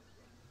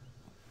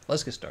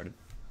 Let's get started.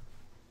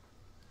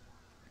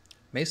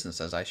 Mason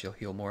says I shall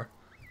heal more.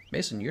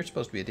 Mason, you're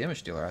supposed to be a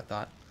damage dealer, I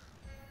thought.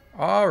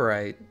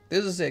 Alright,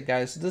 this is it,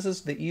 guys. This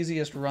is the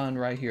easiest run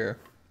right here.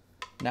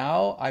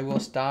 Now I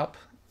will stop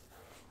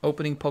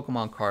opening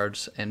Pokemon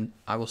cards and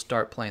I will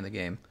start playing the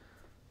game.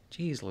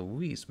 Jeez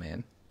Louise,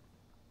 man.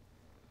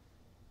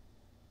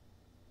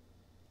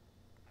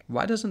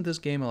 Why doesn't this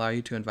game allow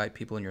you to invite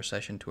people in your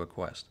session to a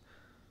quest?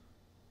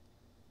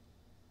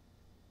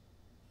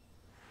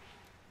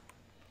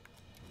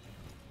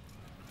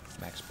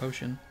 Max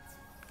potion.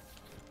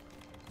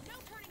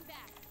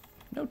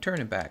 No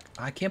turning back.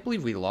 I can't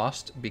believe we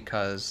lost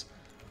because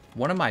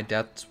one of my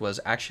deaths was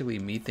actually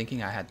me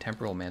thinking I had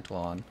Temporal Mantle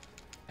on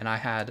and I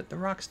had the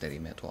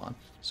Rocksteady Mantle on.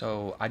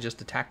 So I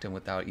just attacked him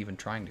without even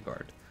trying to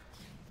guard.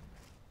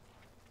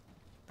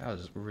 That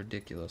was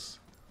ridiculous.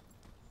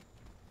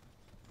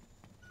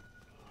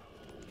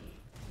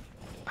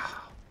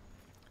 Ah,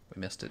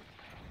 we missed it.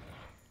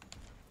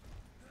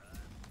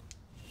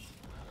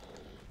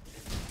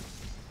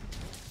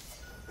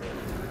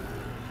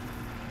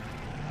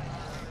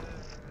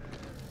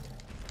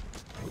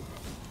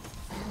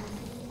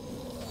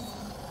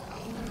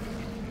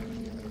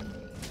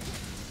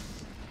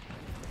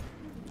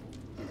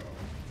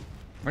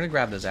 I'm gonna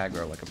grab this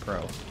aggro like a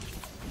pro.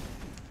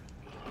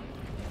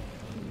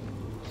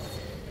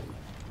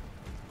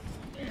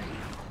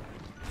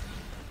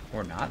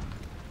 Or not.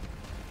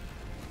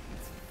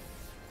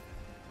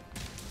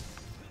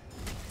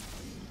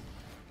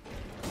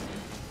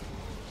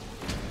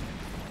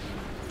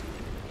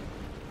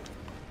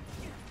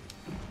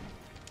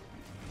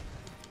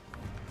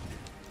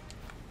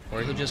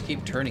 Or he'll just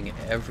keep turning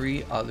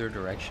every other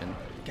direction.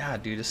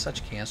 God, dude, it's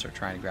such cancer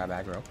trying to grab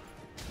aggro.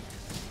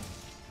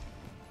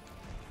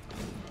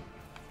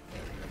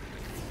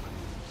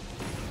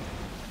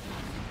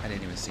 I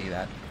didn't even see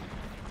that.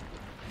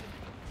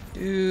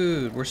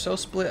 Dude, we're so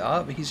split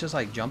up. He's just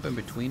like jumping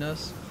between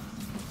us.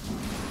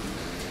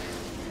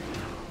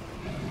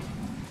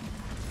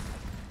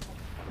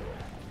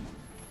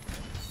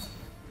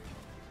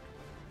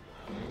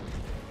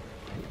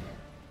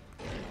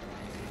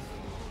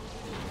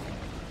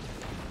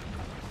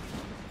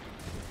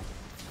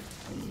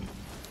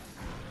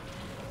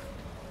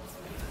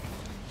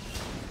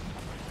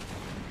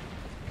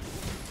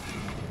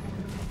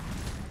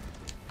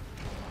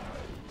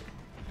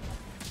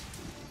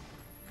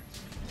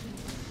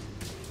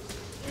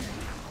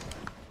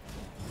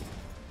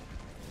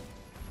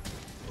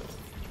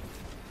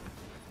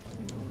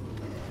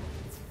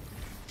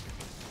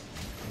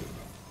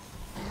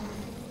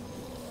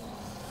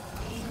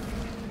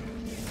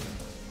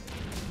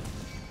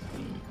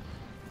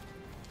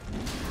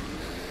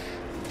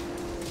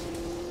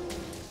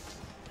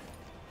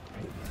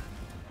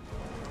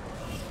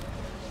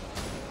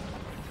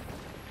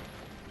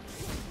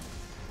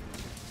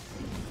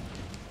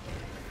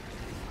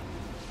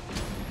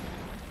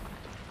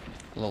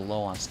 little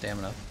low on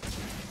stamina.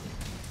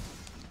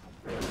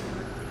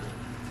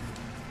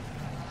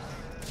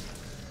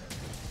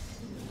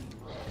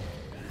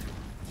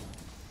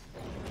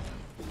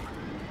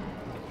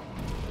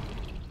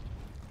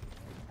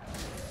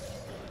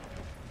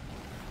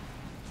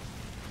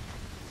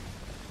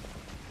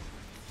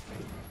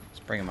 Let's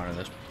bring him under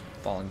this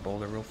falling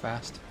boulder real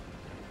fast.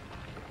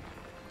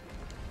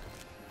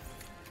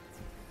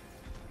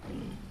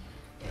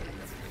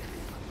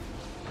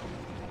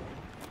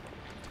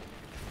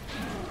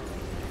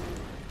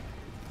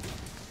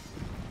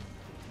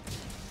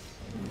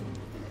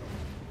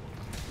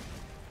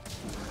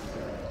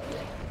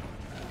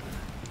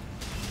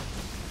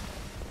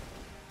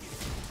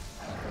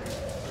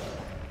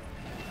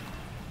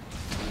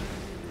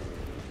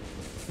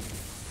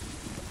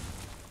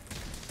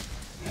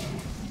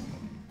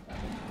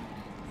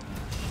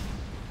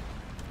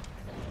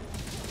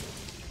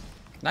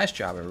 Nice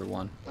job,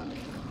 everyone.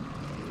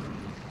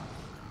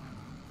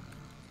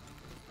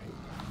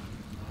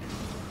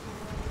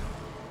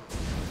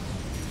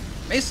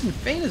 Mason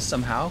fainted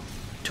somehow.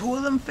 2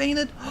 of them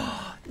fainted?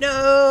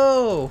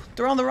 No!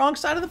 They're on the wrong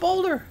side of the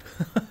boulder!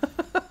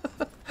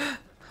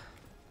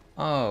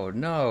 Oh,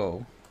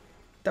 no.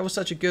 That was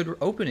such a good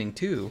opening,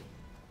 too.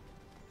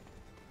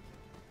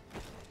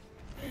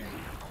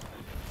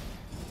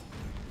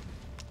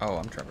 Oh,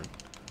 I'm Trevor.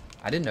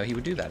 I didn't know he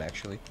would do that,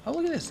 actually. Oh,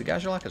 look at this. The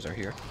Gajalakas are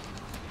here.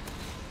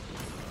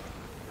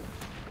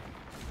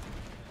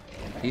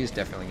 He's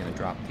definitely going to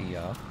drop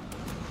the...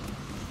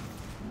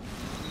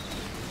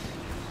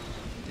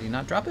 Did he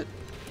not drop it?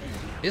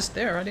 It's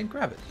there. I didn't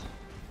grab it.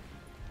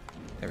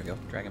 There we go.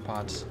 Dragon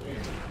pods.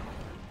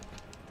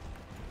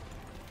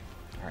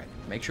 Alright.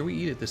 Make sure we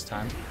eat it this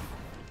time.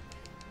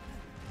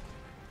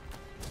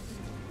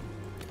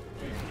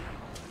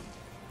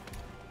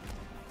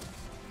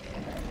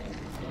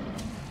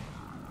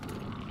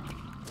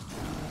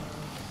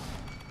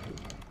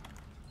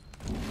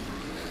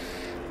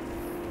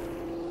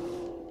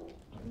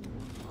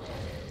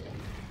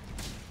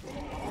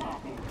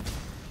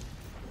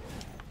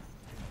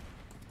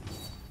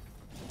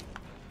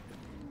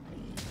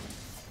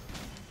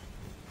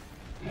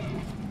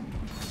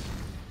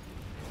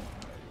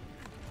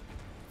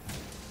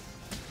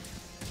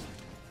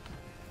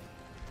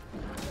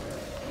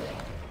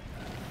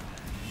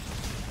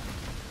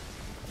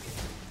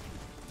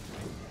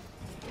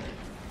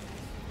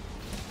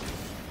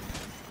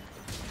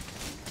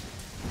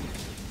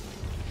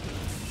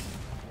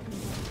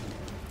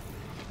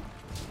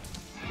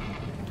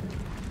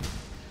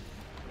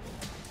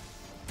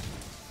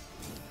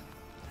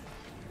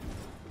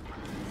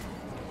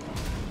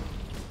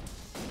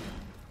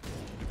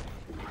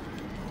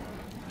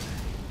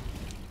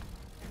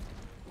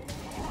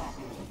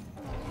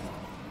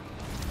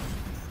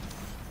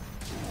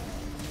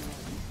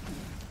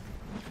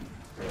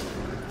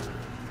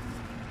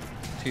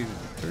 Two,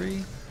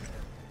 three.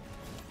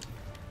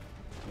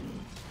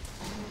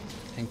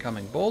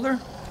 Incoming boulder.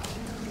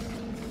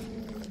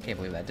 Can't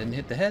believe that didn't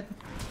hit the head.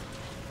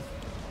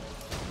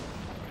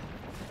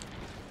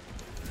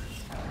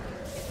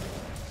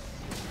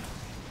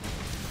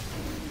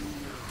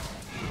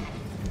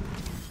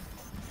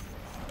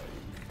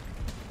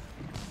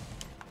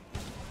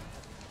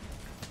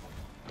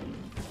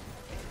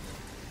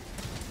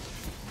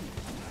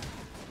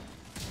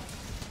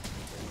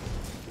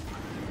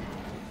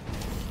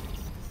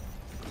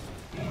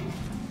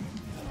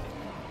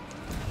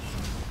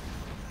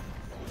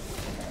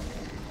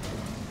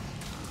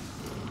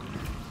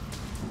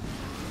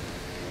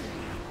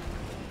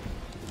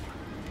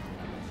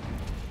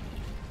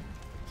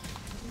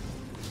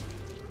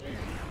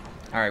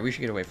 Alright, we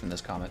should get away from this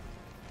comet.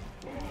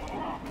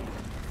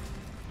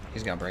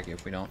 He's gonna break it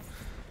if we don't.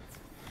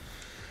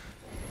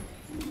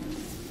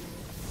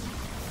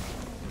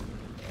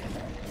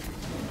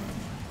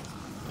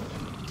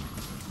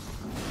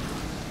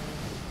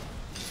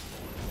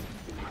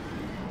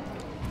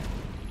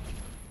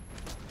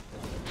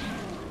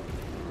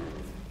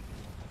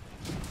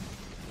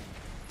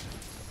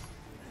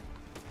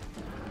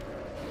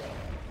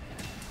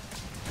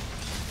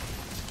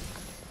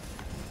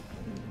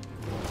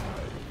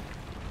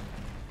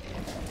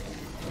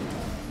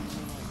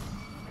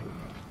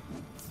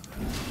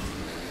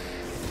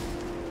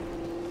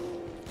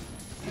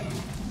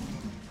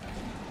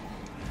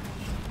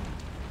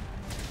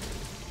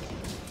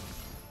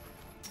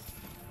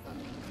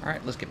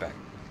 Alright, let's get back.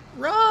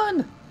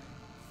 Run!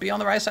 Be on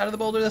the right side of the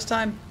boulder this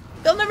time.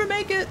 They'll never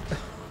make it!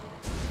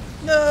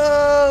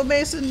 No!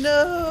 Mason,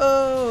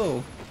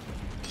 no!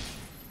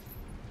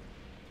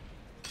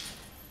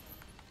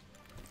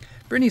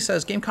 Brittany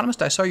says,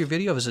 Gameconomist, I saw your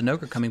video of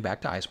Zenogre coming back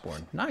to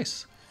Iceborne.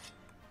 Nice.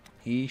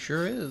 He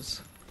sure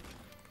is.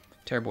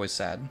 Terrorboy's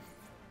sad.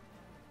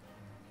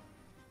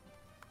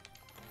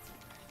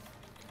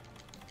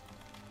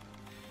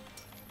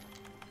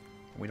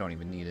 We don't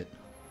even need it.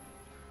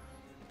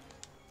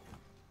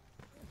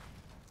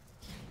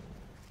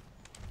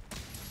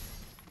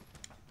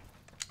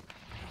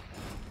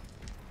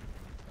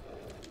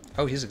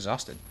 Oh, he's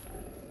exhausted.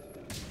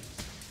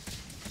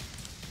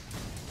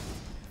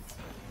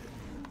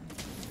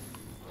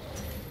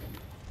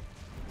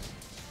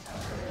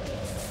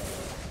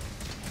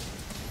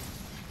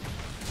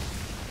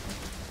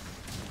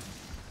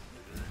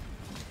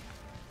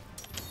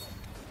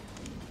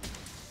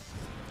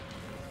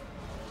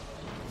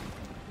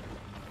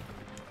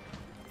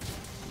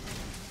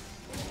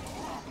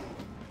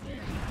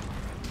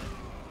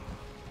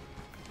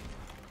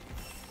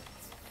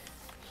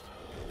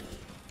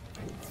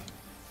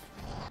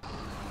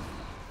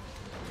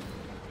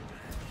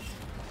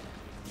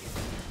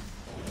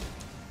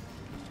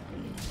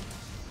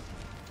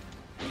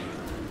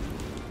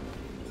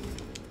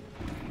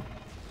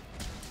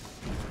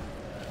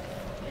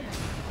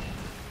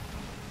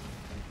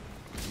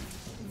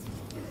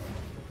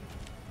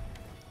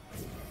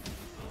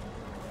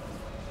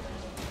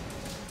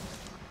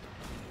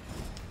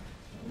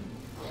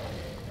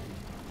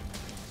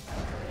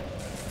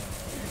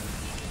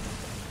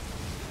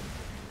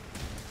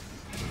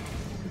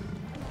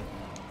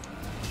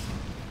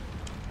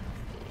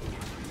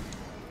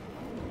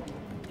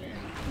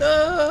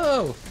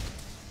 Whoa!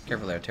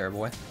 Careful there, Terror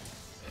Boy.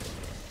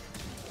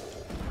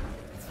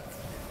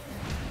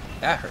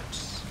 That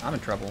hurts. I'm in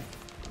trouble.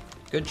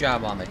 Good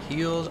job on the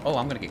heals. Oh,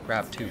 I'm gonna get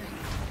grabbed too.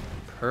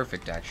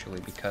 Perfect,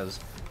 actually, because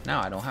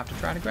now I don't have to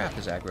try to grab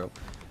his aggro.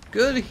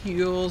 Good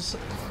heals.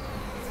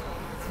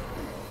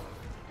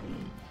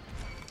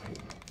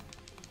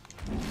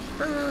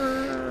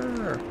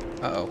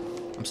 Uh-oh.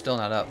 I'm still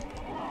not up.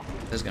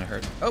 This is gonna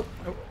hurt. Oh,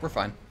 oh, we're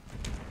fine.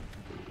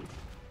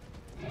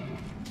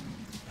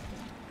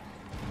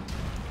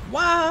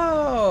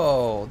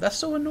 Wow! That's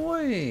so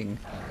annoying.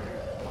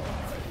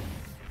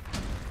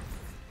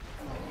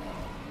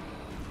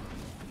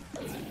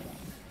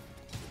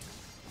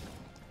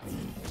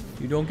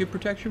 You don't get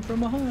protection from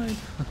behind.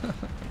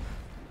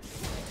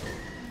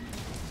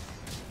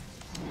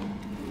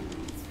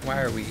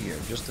 Why are we here?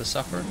 Just to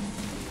suffer?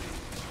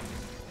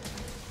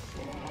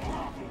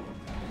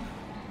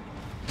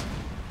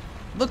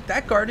 Look,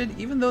 that guarded.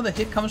 Even though the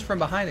hit comes from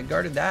behind, it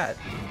guarded that.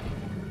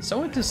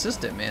 So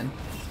inconsistent, man.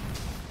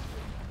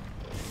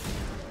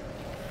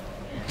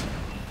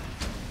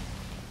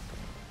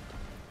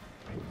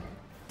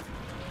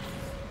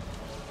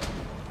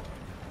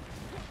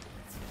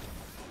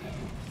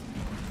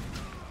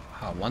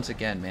 Wow, once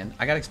again, man.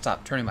 I gotta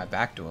stop turning my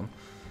back to him.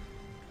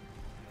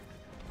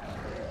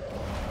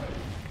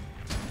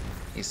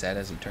 He said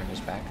as he turned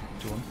his back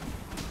to him.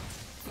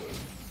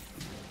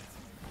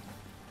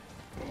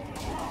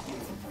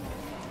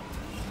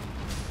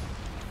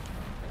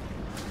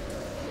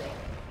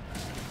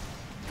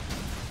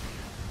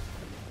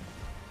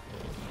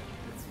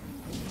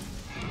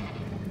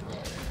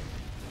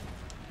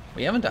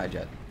 We haven't died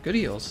yet. Good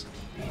heals.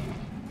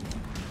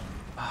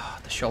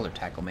 Ah, the shoulder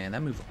tackle, man.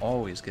 That move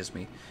always gives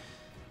me.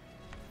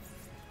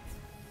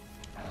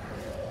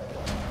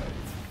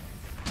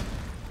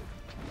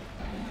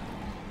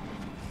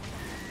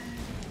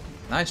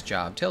 Nice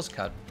job. Tail's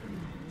cut.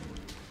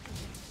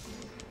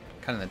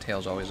 Cutting the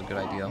tail's always a good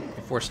idea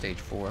before stage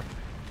 4.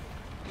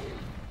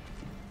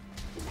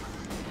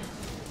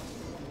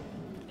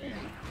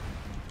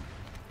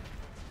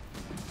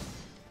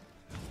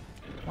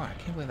 Wow, I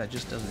can't believe that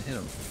just doesn't hit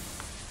him.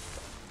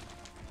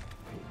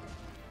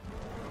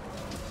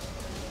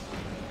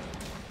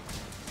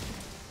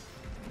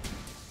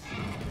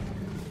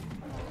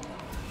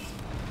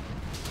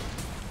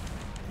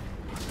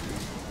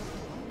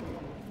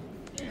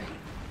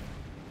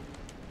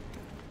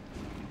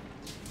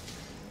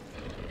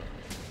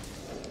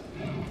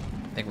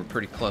 I think we're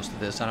pretty close to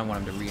this. I don't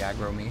want him to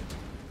re-aggro me.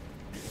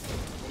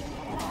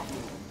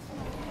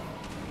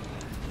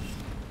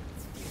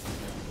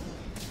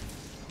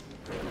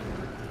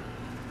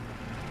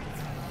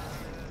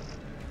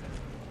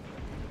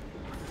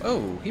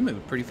 Oh, he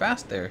moved pretty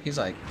fast there. He's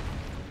like,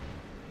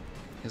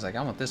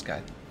 I want this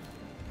guy.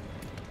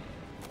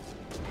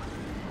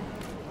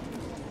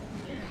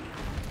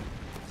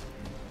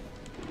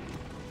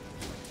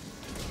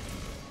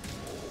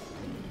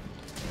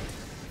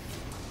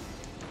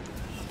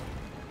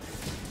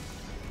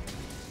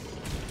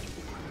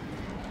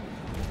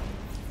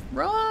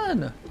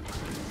 Run!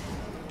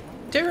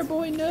 Terror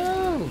Boy,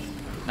 no!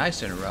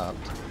 Nice interrupt.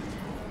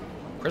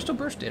 Crystal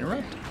Burst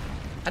interrupt?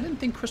 I didn't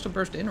think Crystal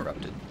Burst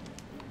interrupted.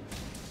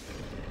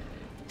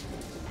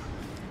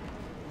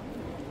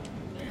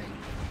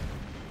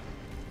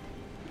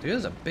 Dude,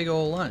 that's a big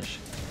old lunge.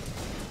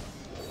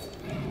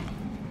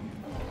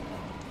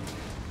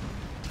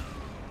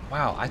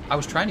 Wow, I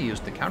was trying to use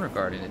the counter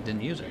guard and it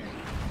didn't use it.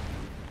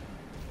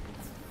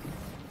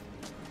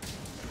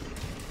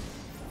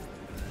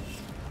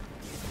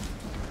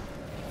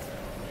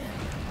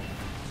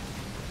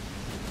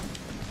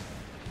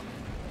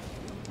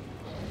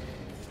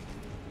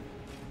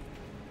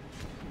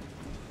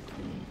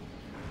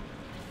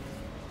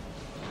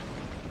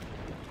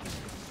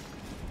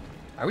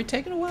 Are we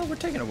taking a while? We're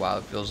taking a while,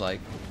 it feels like.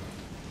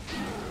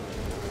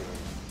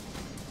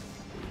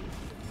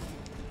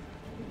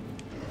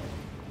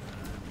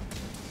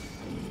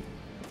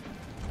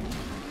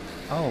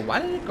 Oh,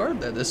 why did it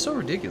guard that? That's so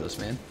ridiculous,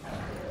 man.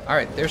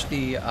 Alright, there's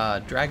the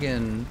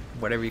dragon,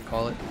 whatever you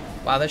call it.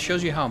 Wow, that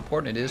shows you how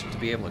important it is to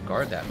be able to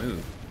guard that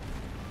move.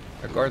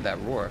 Or guard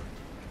that roar.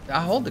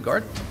 I hold the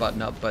guard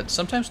button up, but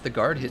sometimes the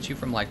guard hits you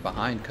from like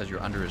behind because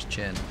you're under his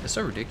chin. It's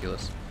so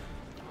ridiculous.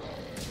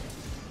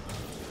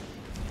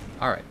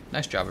 Alright,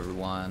 nice job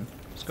everyone.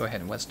 Let's go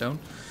ahead and whetstone.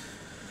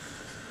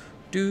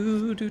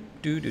 Do.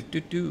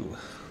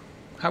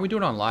 How are we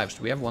doing on lives?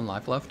 Do we have 1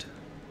 life left?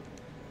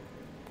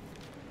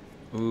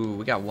 Ooh,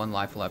 we got 1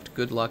 life left.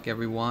 Good luck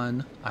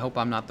everyone. I hope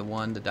I'm not the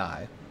one to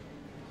die.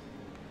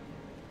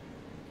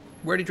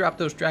 Where'd he drop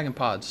those dragon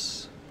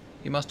pods?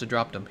 He must have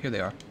dropped them. Here they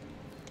are.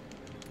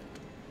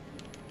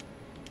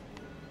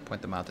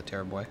 Point them out to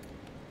Terror Boy.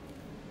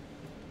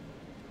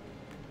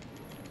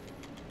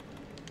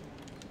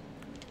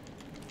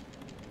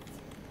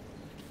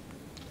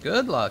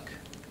 Good luck.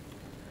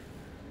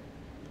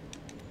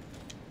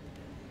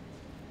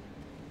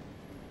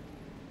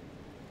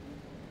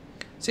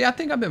 See, I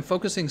think I've been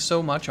focusing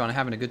so much on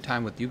having a good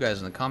time with you guys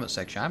in the comment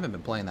section. I haven't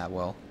been playing that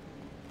well.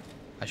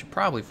 I should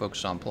probably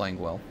focus on playing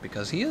well,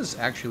 because he is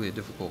actually a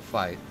difficult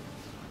fight.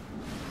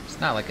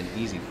 It's not like an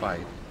easy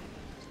fight.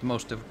 It's the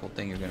most difficult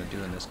thing you're going to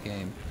do in this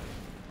game.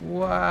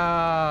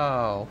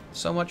 Wow!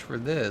 So much for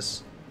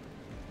this.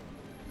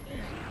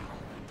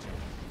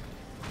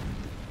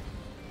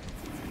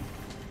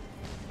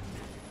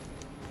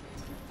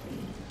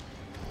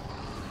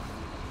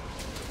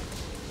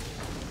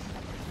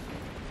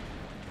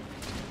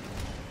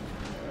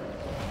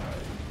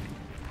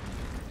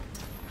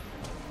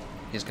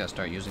 He's got to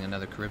start using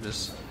another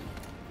Charybdis.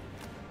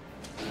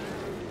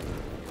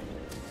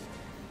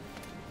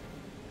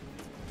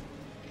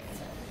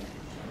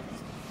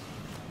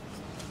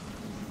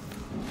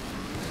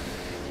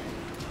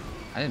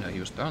 I didn't know he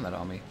was throwing that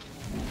on me.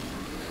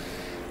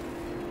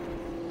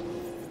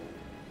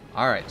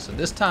 Alright, so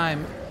this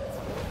time,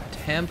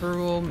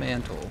 Temporal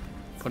Mantle.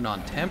 Putting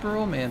on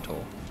Temporal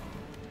Mantle.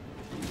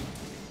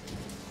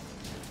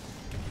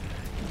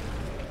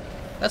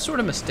 That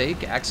sort of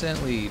mistake,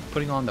 accidentally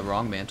putting on the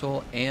wrong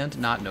mantle and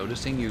not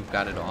noticing you've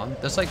got it on,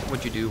 that's like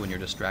what you do when you're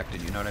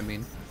distracted, you know what I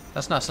mean?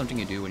 That's not something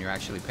you do when you're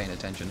actually paying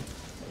attention.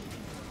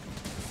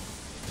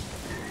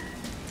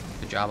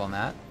 Good job on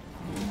that.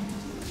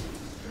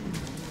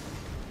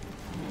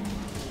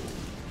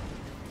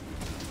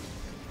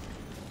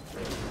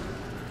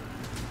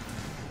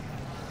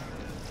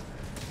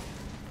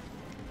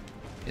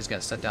 He's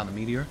got to set down the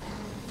meteor.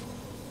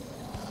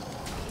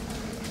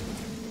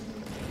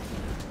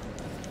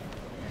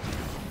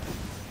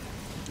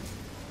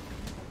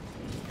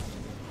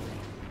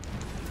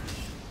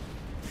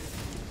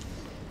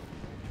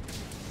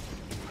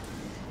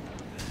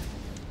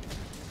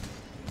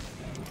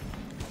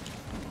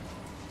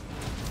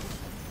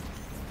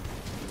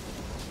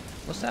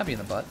 We'll stab you in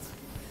the butt.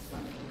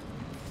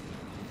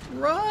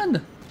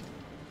 Run!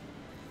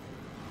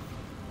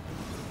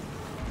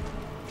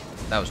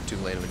 That was too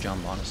late of a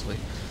jump, honestly.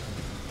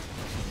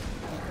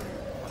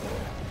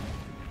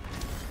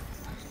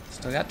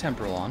 Still got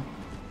Temporal on.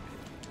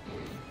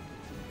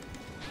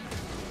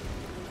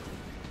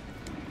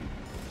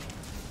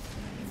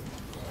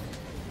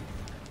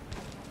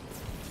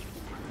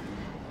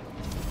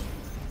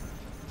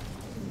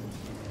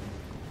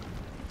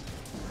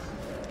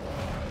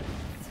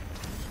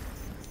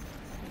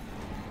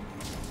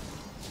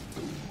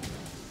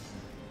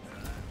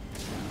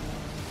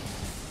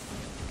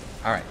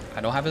 Alright,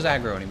 I don't have his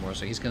aggro anymore,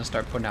 so he's going to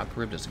start putting out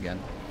Charybdis again.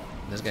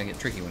 This is going to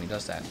get tricky when he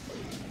does that.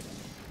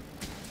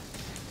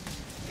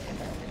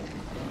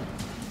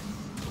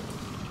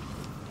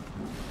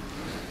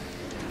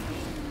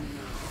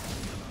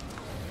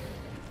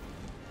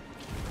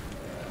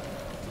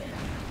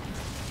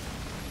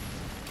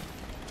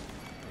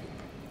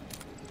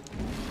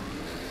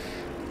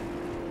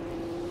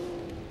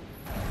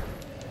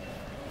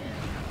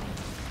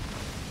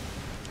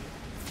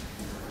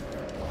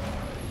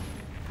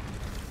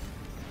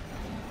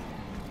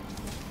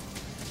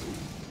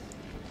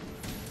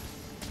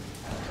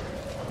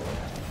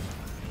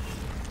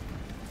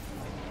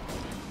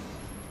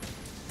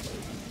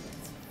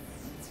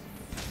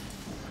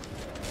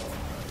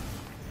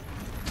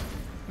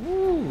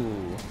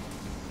 Ooh.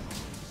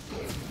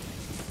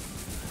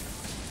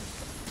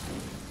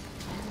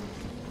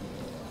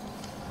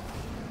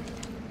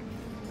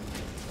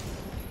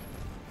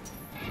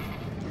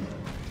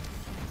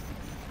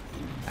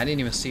 I didn't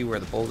even see where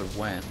the boulder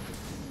went.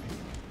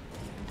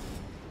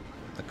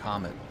 The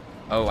comet.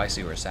 Oh, I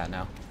see where it's at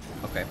now.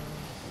 Okay.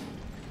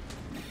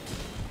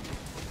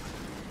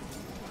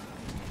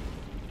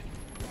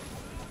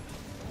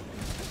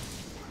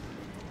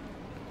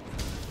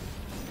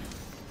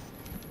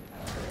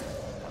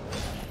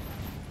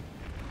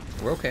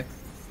 We're okay.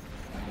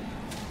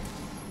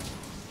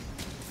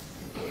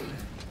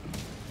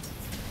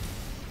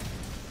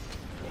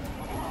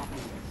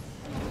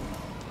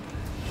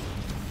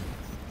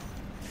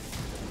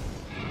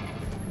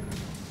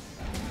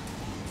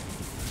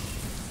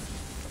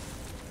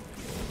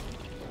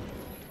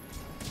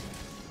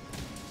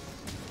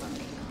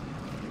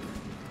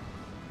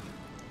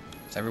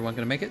 Is everyone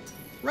gonna make it?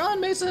 Run,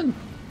 Mason!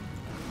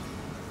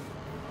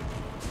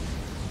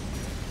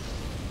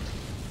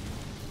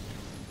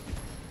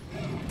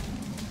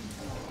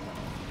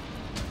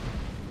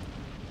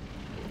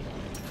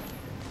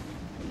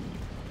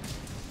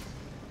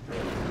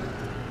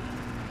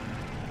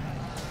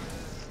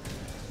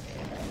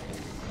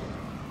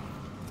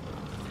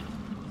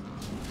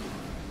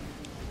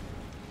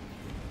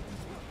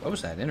 What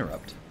was that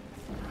interrupt?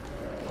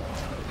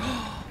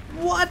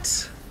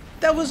 What?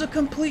 That was a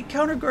complete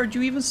counter guard.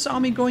 You even saw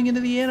me going into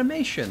the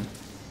animation.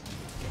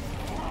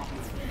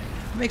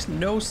 It makes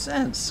no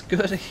sense.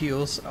 Good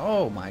heals.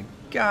 Oh my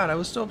god, I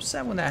was so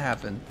upset when that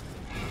happened.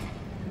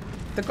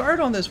 The guard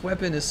on this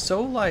weapon is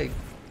so, like,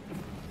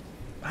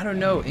 I don't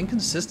know,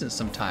 inconsistent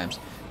sometimes.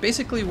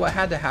 Basically what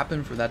had to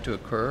happen for that to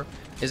occur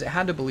is it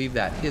had to believe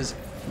that his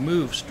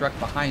move struck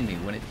behind me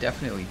when it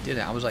definitely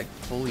didn't. I was like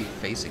fully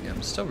facing him.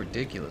 It's so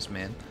ridiculous,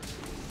 man.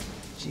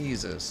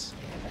 Jesus.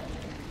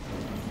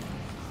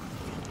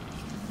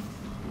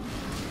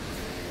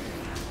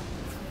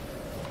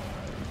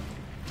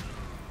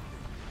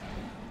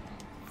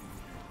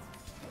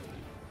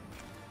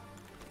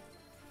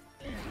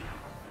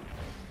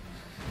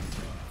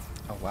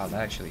 wow,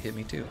 that actually hit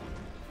me too.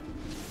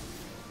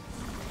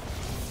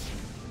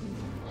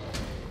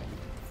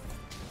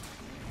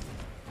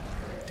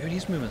 Dude,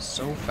 he's moving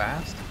so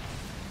fast.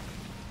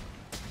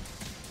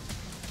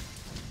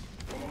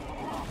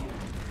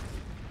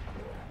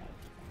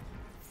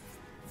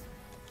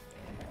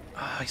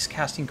 Ah, he's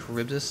casting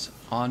Charybdis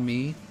on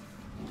me.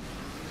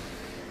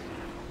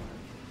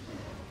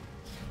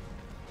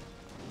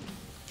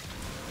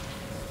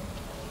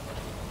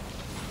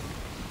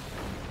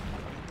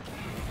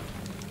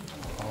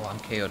 Oh, I'm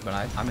KO'd, but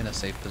I'm in a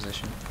safe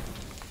position.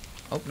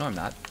 Oh, no, I'm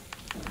not.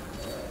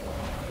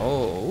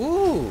 Oh,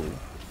 ooh.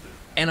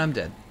 And I'm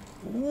dead.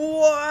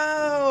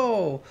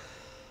 Wow!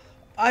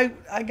 I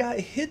got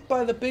hit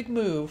by the big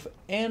move,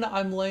 and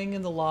I'm laying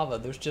in the lava.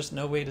 There's just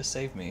no way to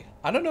save me.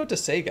 I don't know what to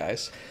say,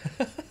 guys.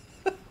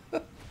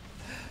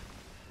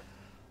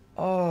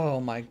 Oh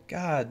my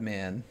god,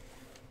 man.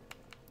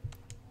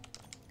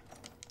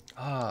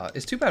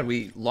 It's too bad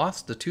we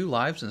lost the 2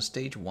 lives in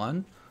stage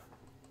 1.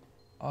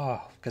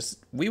 Oh, because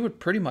we would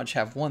pretty much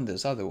have won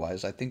this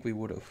otherwise. I think we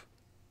would have.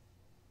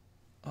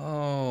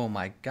 Oh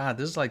my god,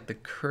 this is like the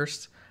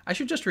cursed... I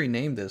should just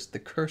rename this the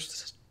cursed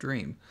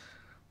stream.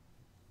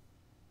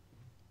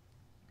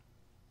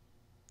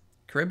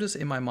 Charybdis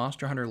in my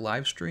Monster Hunter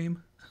live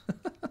stream?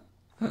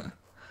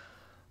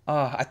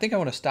 I think I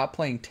want to stop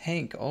playing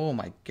tank. Oh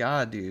my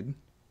god, dude.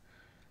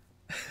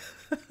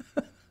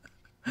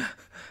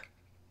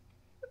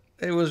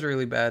 It was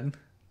really bad.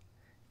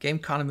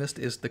 Gameconomist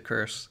is the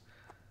curse.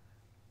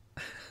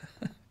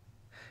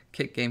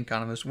 Kick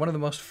Gameconomist. One of the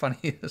most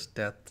funniest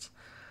deaths.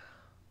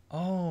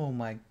 Oh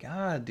my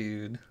god,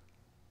 dude.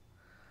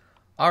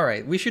 All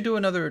right, we should do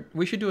another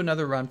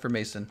run for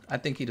Mason. I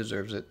think he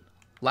deserves it.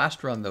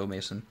 Last run though,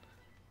 Mason.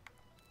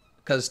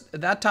 Cuz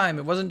that time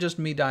it wasn't just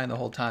me dying the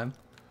whole time.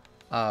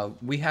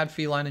 We had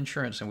feline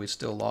insurance and we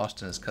still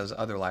lost, and it's cuz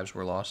other lives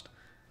were lost.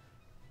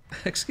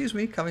 Excuse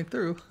me, coming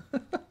through.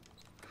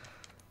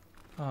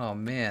 Oh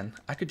man,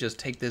 I could just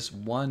take this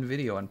one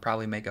video and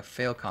probably make a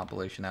fail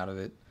compilation out of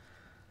it.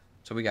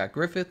 So we got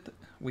Griffith,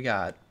 we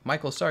got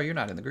Michael, sorry you're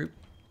not in the group.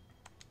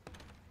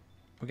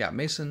 We got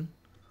Mason.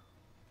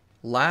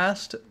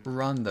 Last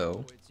run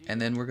though, and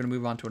then we're gonna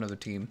move on to another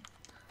team.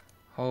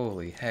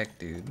 Holy heck,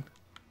 dude.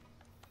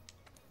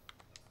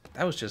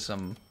 That was just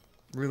some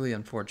really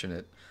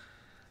unfortunate.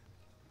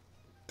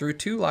 Through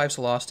 2 lives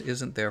lost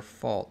isn't their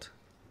fault.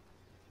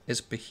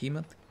 Is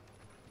Behemoth?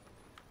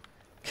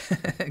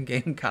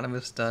 Game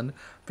Economist done.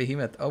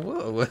 Behemoth. Oh,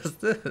 whoa, what is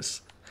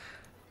this?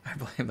 I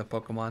blame the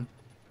Pokemon.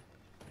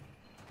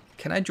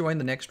 Can I join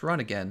the next run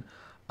again?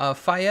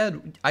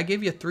 Fayed, I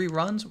gave you 3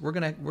 runs. We're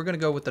gonna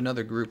go with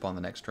another group on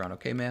the next run,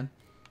 okay, man?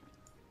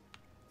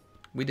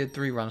 We did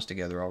 3 runs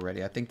together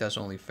already. I think that's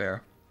only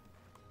fair.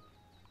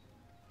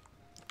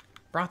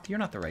 Broth, you're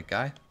not the right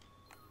guy.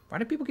 Why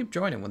do people keep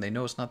joining when they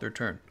know it's not their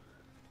turn?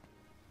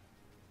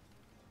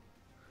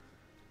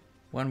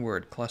 One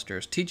word,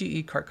 clusters.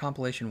 TGE cart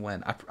compilation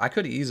when? I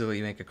could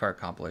easily make a cart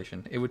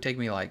compilation. It would take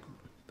me like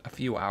a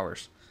few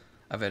hours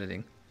of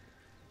editing.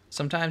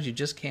 Sometimes you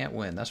just can't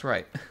win. That's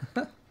right.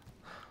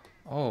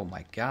 Oh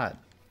my god.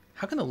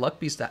 How can the luck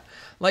be that?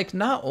 Like,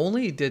 not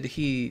only did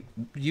he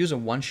use a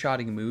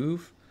one-shotting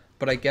move,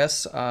 but I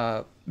guess,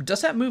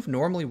 does that move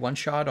normally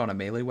one-shot on a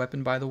melee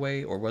weapon, by the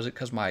way? Or was it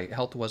because my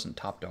health wasn't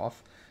topped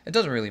off? It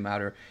doesn't really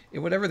matter.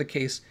 Whatever the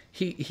case,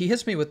 he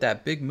hits me with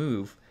that big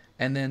move,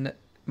 and then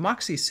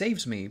Moxie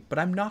saves me, but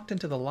I'm knocked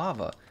into the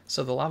lava.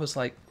 So the lava's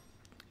like,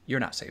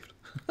 you're not saved.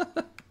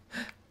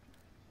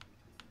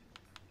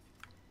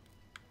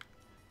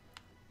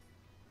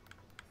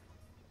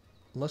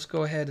 Let's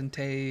go ahead and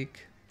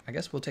take... I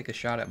guess we'll take a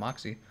shot at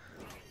Moxie.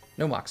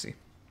 No Moxie.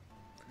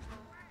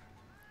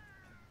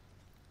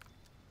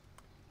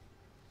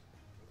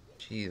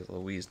 Jeez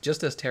Louise.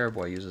 Just as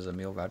Terrorboy uses a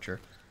meal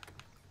voucher.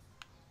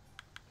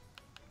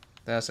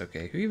 That's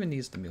okay. Who even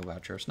needs the meal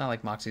voucher? It's not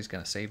like Moxie's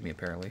gonna save me,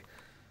 apparently.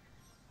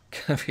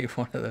 Gonna be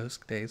one of those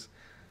days.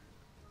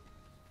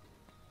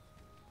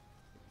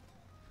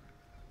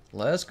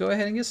 Let's go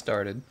ahead and get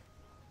started.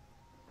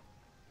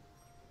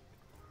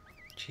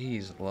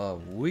 Jeez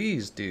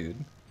Louise,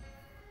 dude.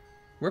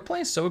 We're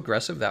playing so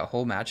aggressive that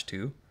whole match,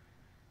 too.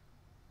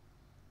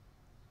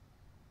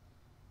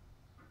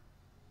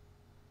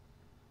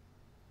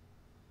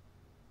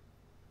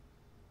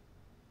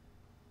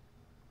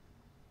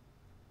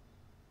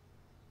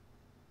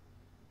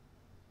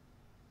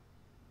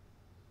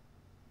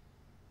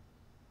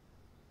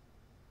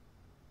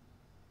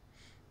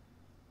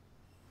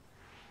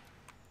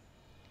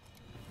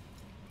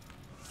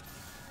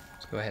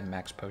 Let's go ahead and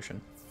max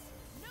potion.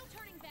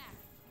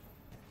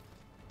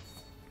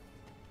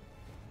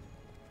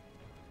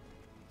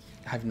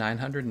 I have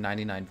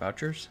 999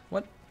 vouchers?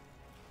 What?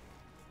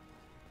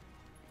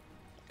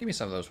 Give me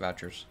some of those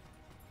vouchers.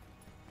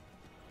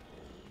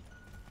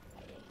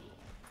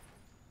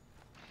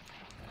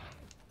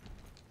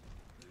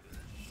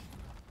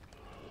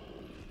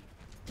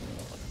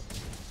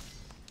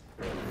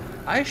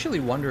 I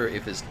actually wonder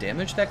if it's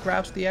damage that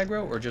grabs the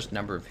aggro or just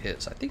number of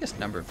hits. I think it's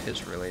number of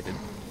hits related.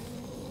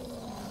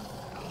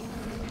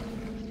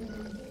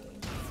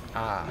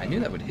 Ah, I knew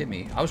that would hit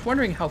me. I was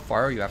wondering how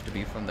far you have to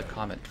be from the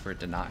comet for it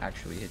to not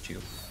actually hit you.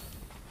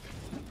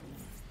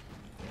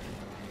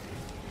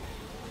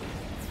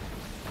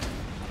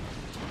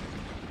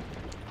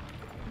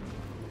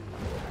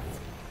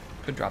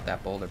 Could drop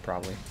that boulder,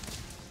 probably.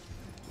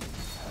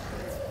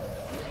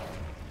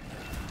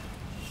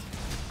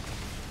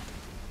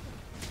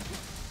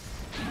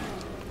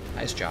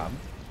 Nice job.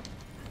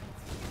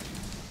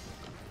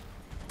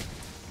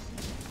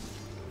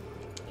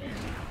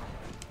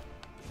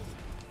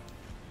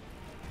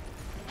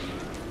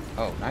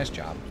 Oh, nice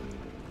job.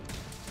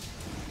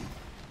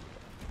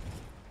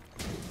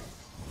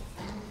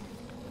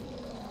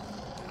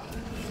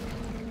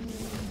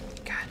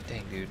 God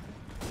dang, dude.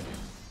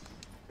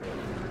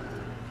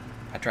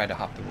 I tried to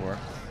hop the roar.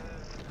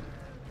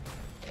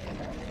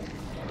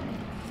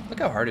 Look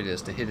how hard it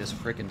is to hit his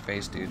frickin'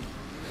 face, dude.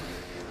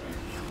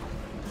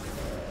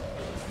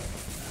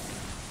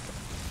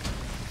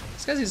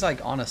 This guy's he's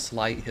like on a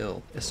slight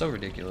hill. It's so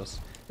ridiculous.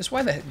 It's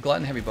why the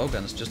Glutton Heavy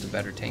Bowgun is just a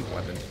better tank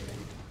weapon.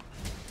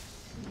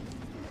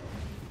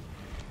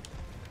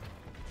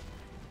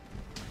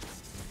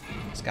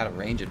 It's got a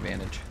range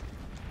advantage.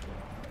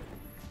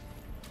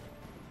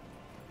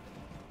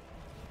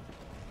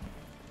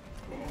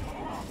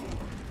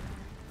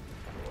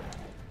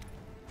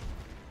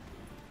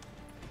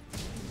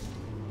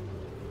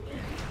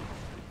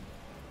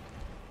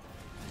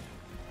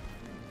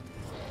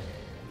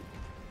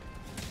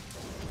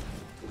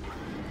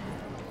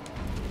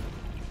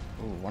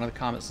 Ooh, one of the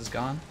comets is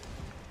gone.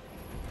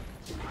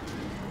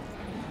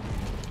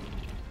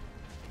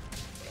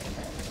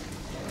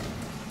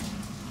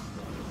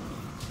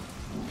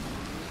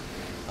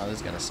 Oh, this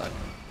is gonna suck.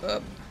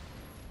 Up.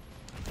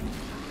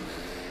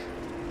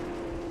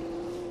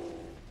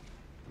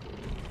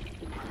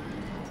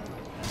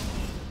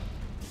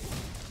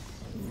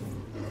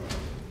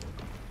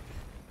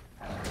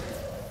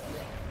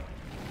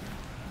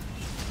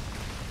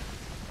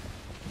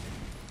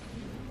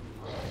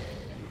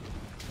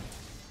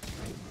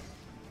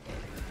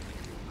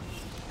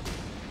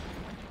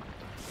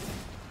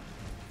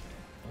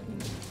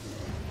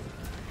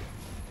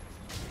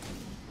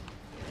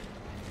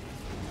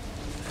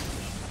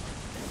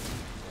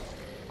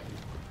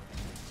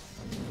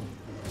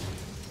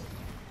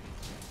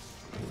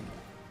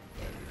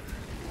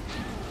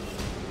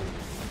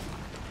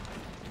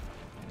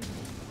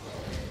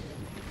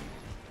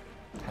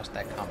 How's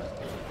that comet?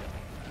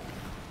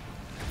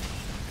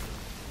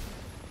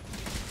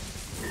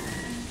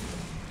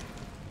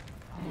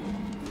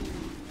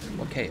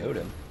 What KO'd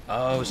him?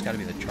 Oh, it's gotta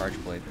be the charge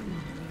blade.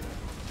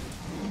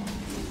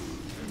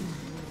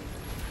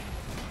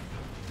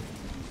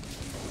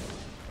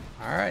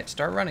 Alright,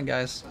 start running,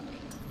 guys.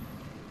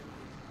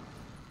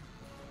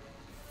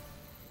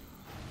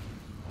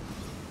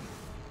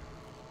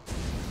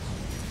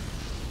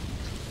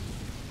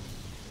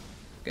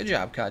 Good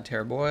job, Cod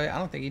Terror Boy. I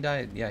don't think he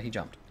died. Yeah, he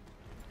jumped.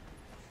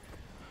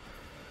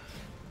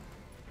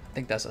 I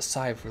think that's a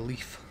sigh of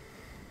relief.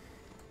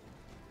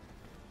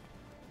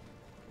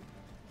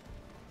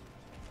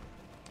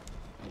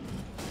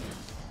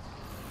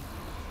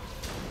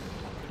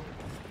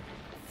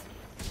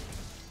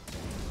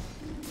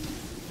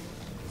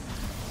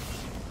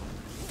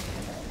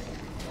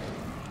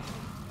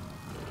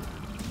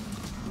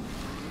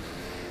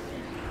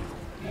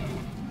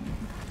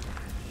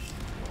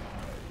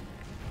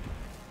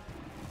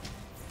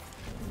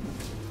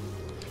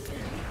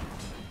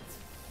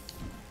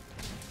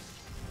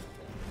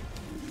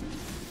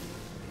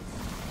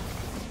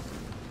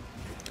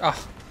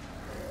 Oh,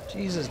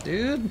 Jesus,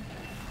 dude.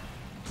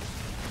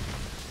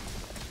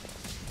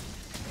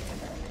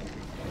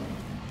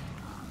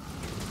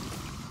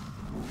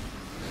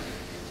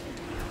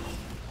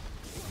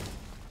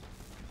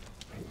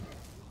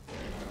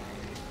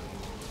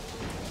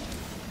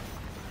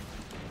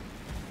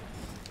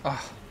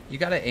 Oh, you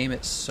gotta aim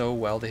it so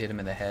well to hit him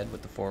in the head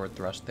with the forward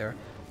thrust there,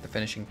 the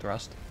finishing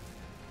thrust.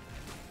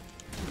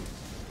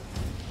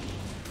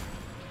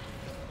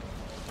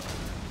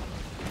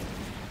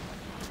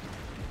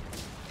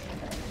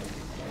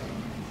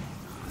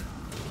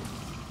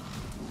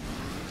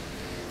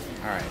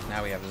 Alright,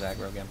 now we have his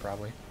aggro again,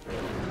 probably.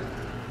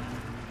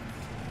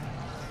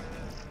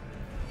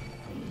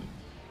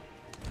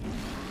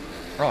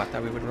 Oh, I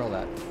thought we would roll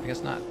that. I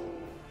guess not.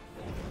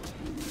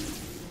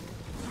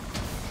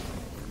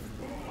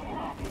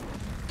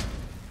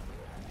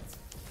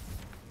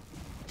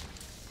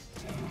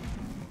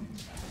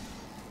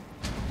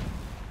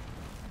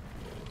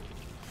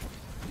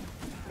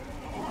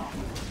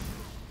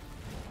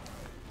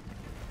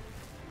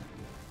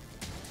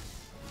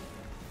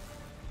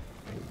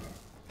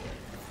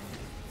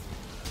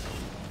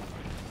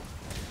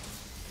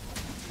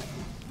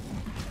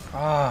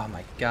 Oh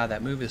my god,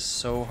 that move is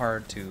so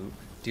hard to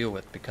deal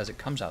with because it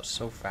comes out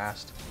so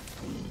fast.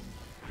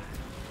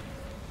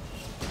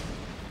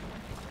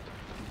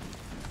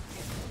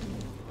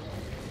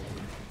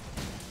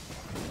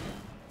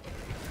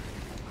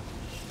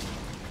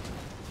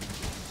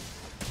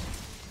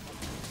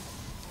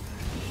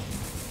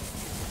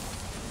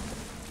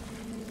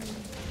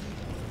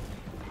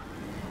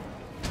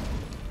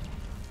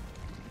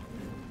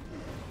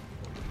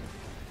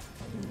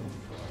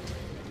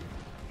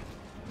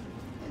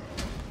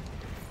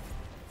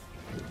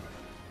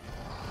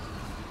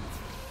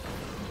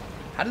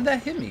 How did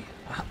that hit me?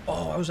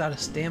 Oh, I was out of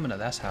stamina,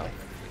 that's how.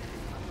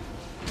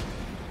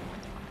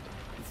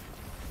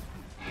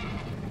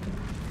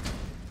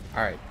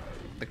 Alright,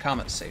 the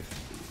comet's safe.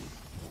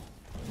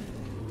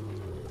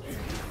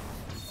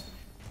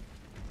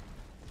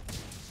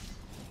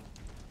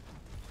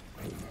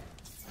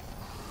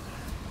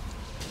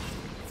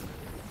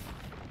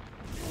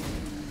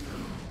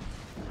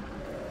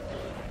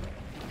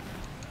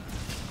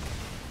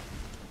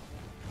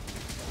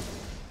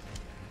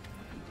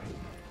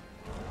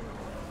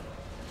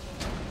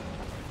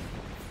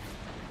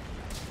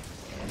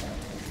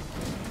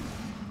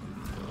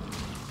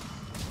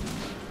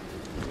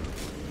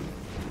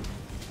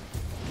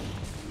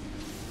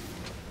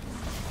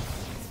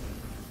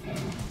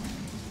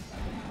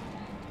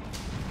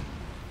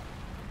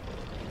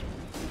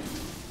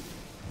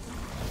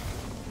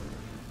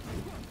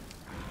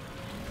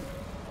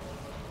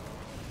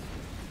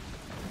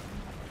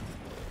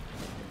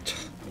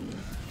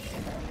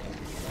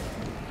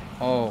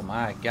 Oh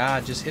my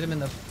god, just hit him in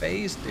the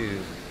face,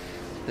 dude.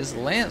 This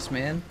lance,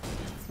 man.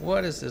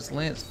 What is this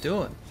lance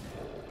doing?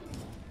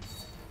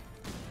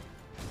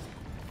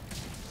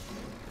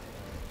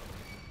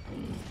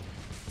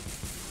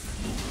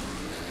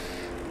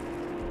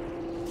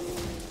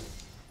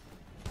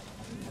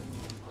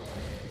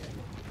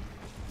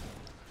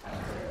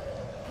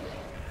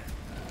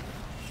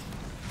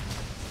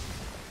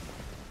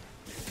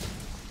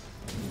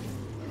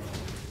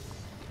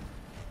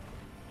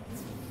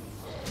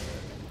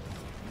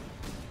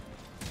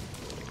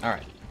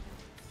 Alright.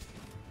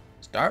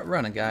 Start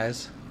running,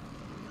 guys.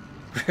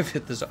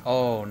 Griffith is...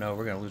 Oh, no,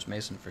 we're going to lose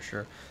Mason for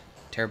sure.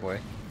 Terrorboy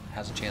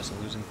has a chance of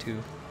losing,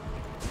 too.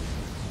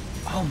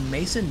 Oh,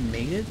 Mason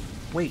made it?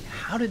 Wait,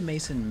 how did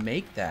Mason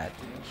make that?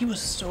 He was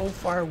so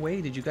far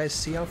away. Did you guys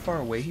see how far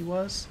away he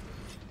was?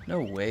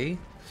 No way.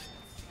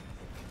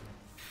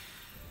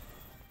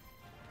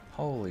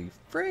 Holy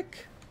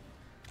frick.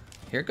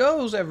 Here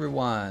goes,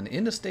 everyone.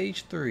 Into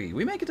stage 3.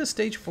 We make it to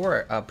stage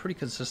 4 pretty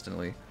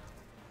consistently.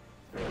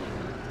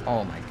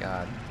 Oh my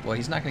god. Well,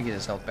 he's not going to get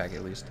his health back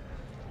at least.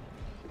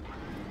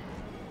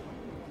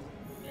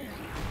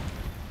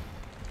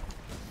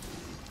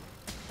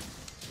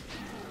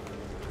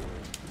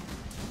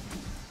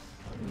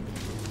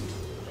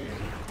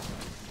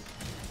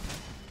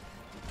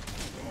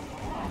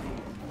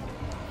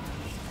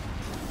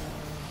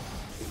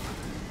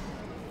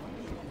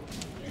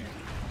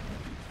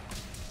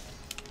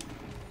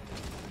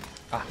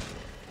 Ah.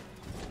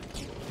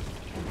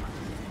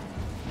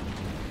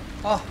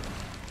 Oh.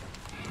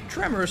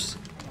 Tremors.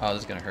 Oh,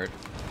 this is gonna hurt.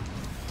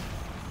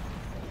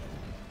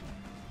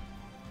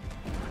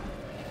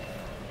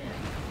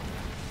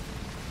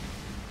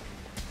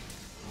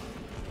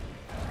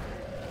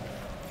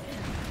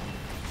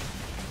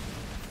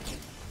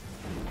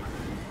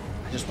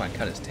 I just want to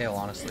cut his tail,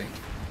 honestly.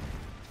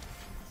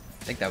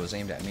 I think that was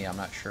aimed at me, I'm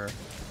not sure.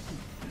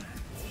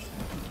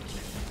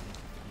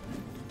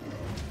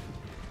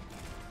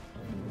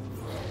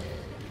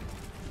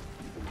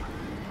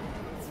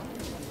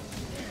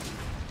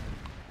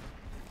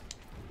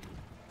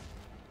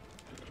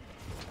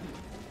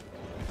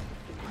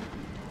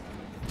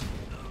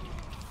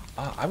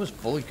 I was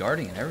fully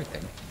guarding and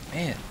everything.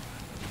 Man,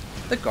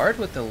 the guard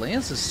with the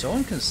lance is so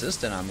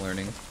inconsistent, I'm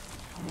learning.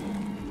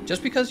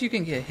 Just because you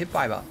can get hit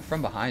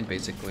from behind,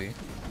 basically.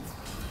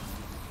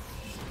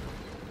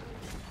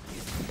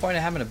 The point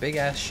of having a big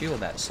ass shield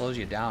that slows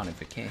you down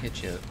if it can't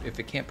hit you, if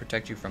it can't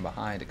protect you from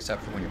behind,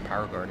 except for when you're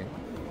power guarding.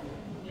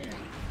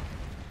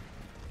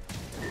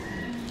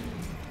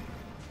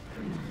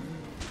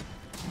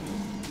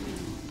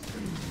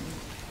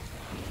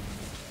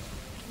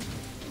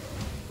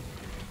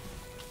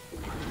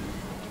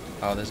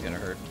 Oh, this is gonna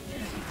hurt.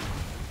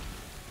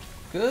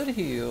 Good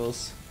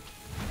heals.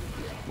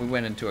 We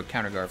went into a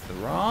counter guard for the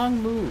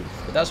wrong move,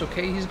 but that's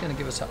okay. He's gonna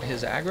give us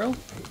his aggro.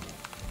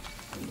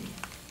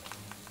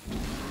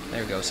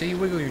 There we go. See, you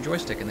wiggle your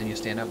joystick and then you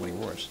stand up when he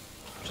roars,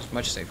 which is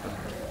much safer.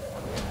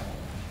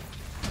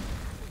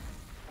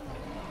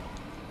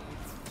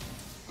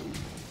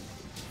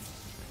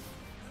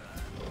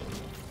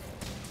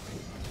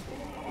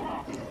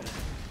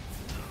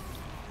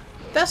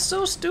 That's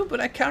so stupid.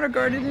 I counter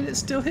guarded and it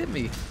still hit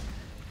me.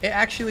 It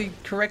actually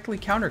correctly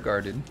counter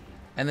guarded.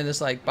 And then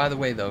it's like, by the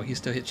way though, he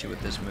still hits you with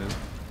this move.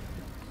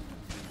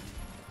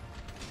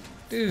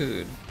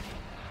 Dude.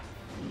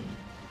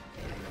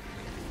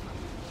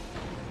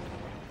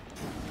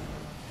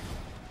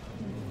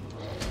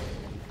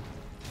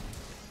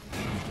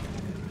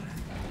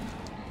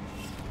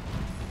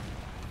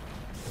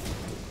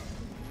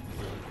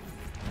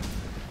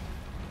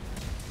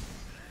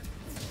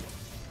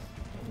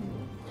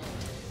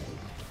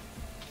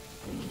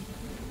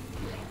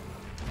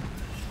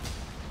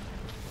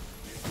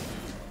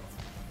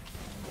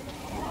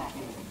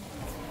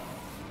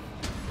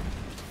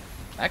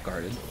 That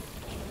guarded.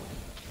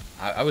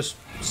 I was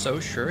so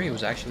sure he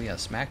was actually gonna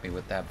smack me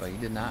with that, but he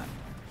did not.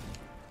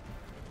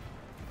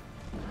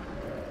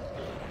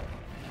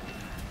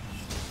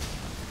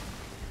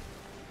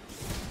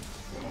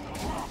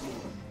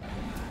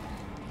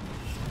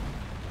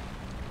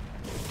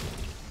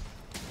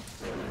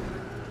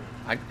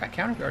 I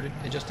counter-guarded.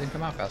 It just didn't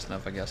come out fast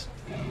enough, I guess.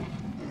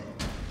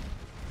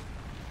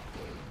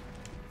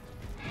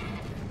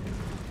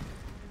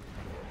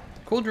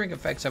 Cool drink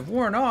effects have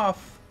worn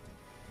off.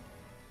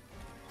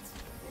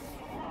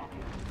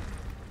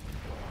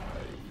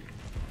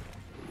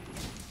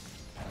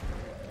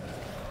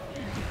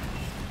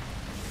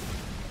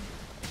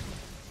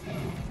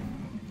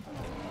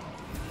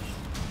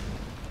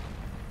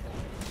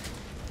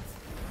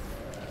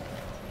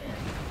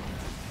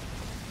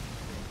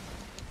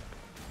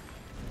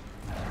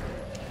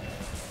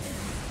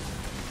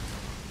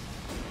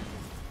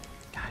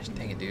 Gosh,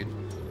 dang it, dude.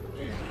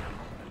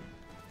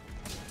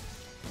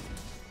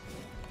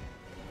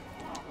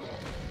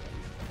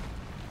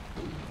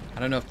 I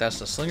don't know if that's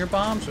the slinger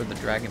bombs or the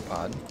dragon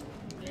pod.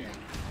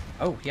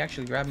 Oh, he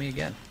actually grabbed me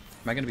again.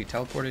 Am I going to be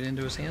teleported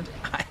into his hand?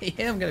 I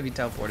am going to be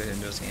teleported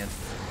into his hand.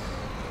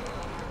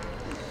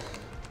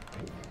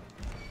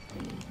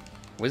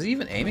 Was he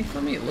even aiming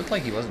for me? It looked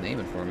like he wasn't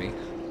aiming for me.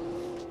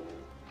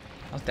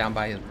 I was down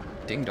by his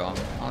ding-dong,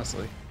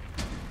 honestly.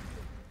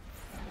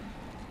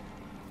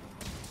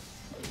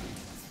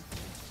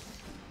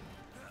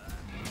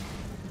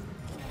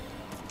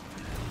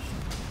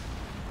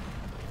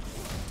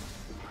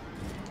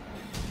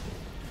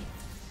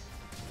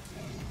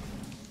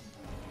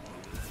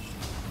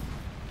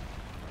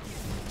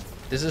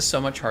 This is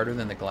so much harder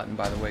than the Glutton,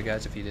 by the way,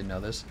 guys, if you didn't know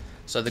this.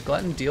 So the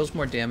Glutton deals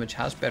more damage,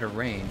 has better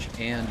range,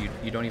 and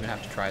you don't even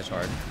have to try as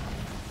hard.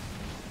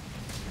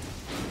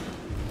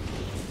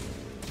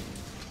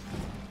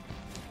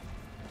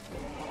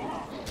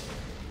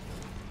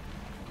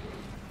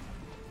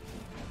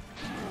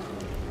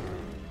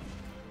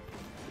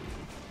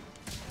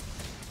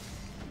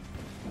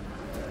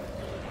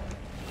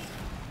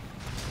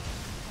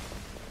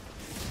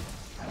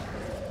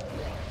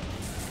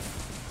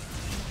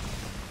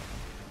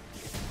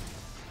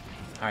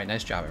 Alright,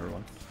 nice job,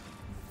 everyone.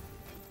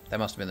 That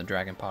must have been the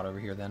dragon pot over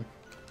here, then.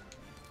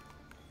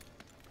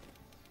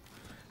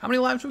 How many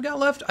lives we got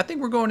left? I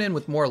think we're going in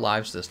with more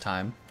lives this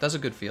time. That's a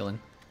good feeling.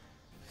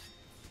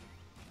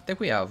 I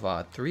think we have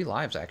 3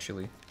 lives,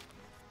 actually.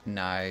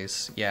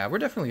 Nice. Yeah, we're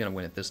definitely going to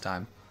win it this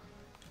time.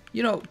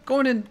 You know,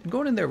 going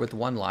in there with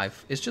 1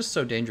 life is just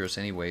so dangerous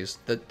anyways.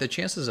 The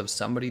chances of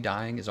somebody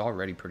dying is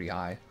already pretty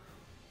high.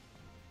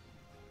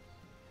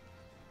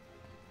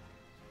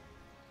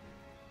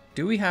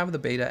 Do we have the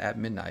beta at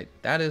midnight?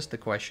 That is the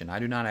question. I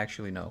do not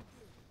actually know.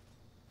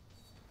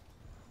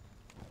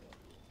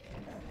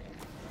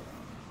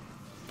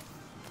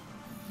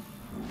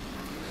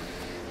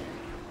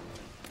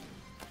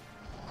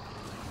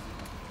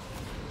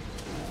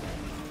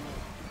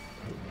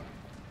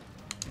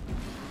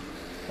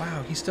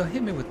 Wow, he still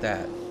hit me with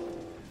that.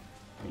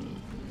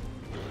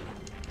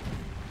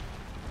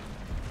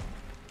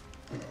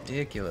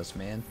 Ridiculous,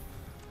 man.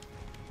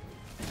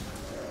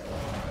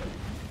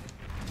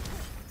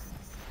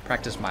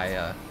 Practice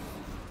my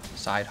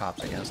side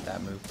hops against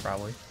that move,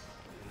 probably.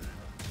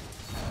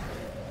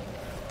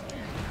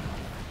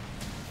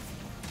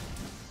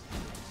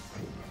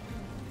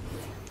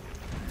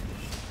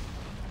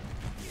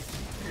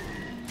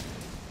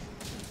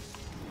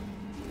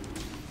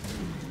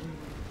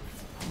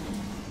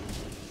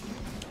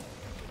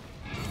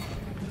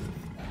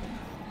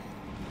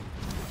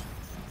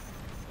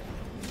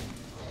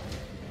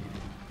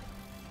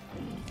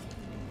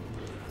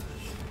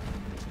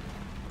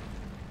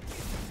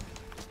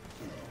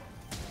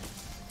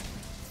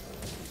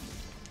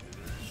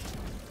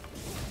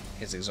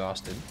 Is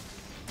exhausted.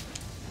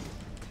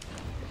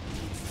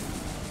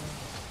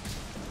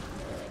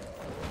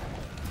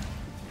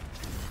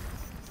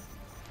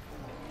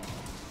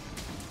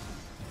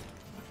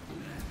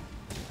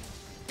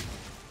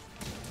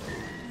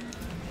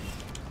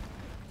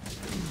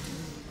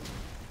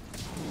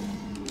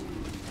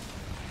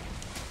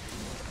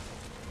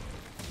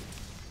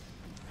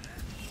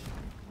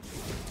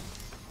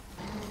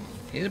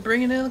 He's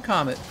bringing in the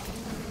comet.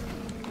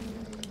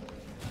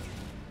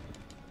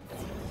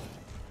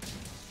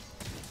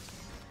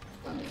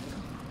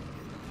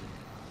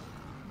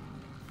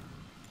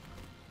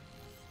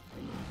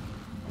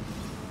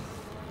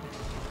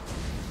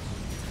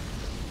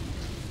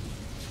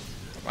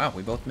 Wow,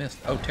 we both missed.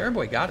 Oh,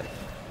 Terrorboy got it.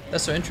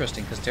 That's so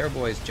interesting because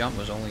Terrorboy's jump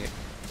was only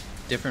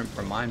different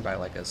from mine by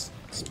like a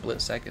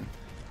split second.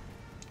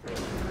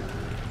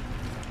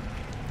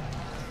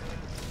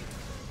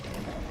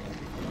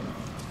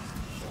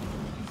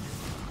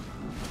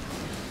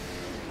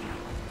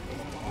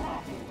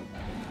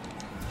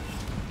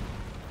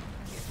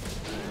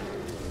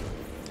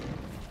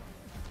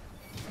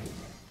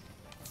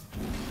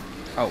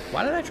 Oh,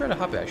 why did I try to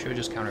hop it? I should have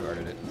just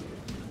counter-guarded it.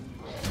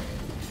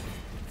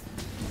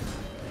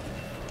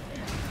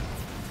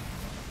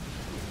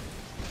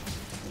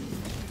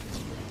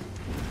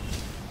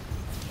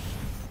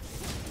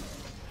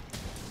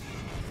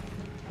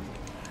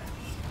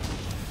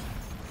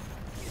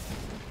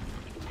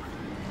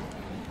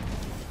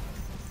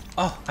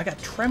 Oh, I got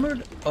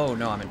tremored? Oh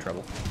no, I'm in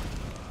trouble.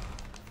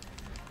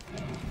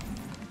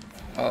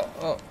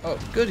 Oh,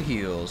 good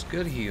heals,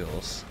 good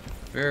heals.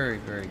 Very,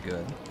 very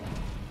good.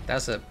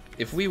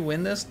 If we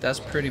win this, that's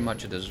pretty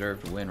much a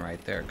deserved win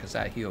right there, because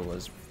that heal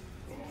was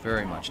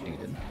very much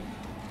needed.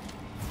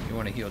 You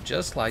want to heal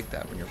just like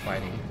that when you're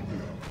fighting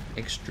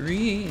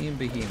Extreme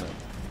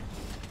Behemoth.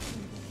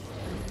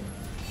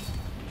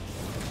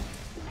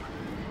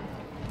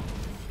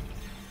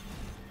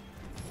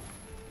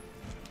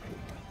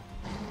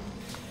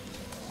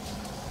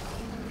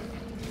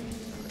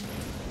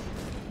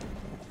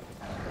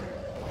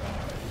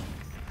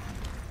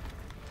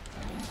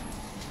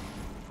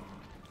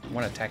 I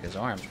want to attack his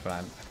arms, but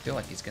I feel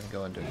like he's going to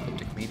go into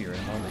Ecliptic Meteor in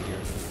a moment here.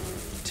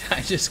 I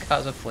just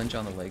caused a flinch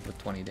on the leg with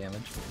 20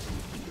 damage.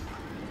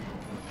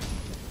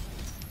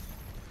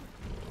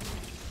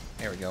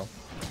 There we go.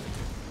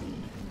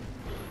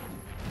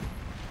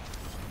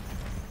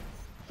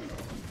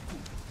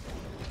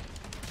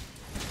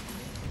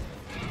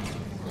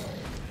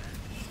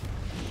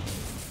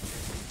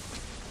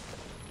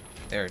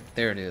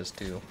 There it is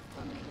too.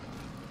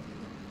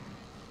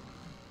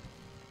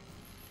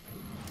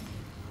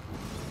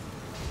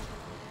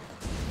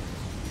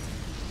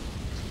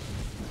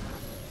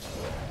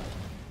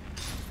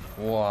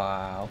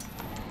 Wow.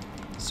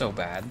 So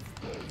bad.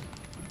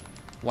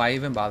 Why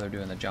even bother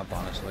doing the jump,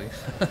 honestly?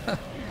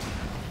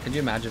 Could you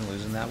imagine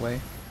losing that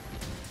way?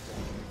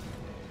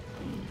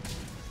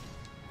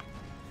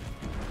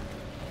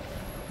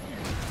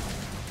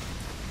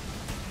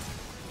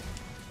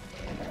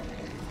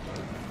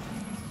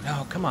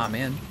 No, come on,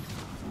 man.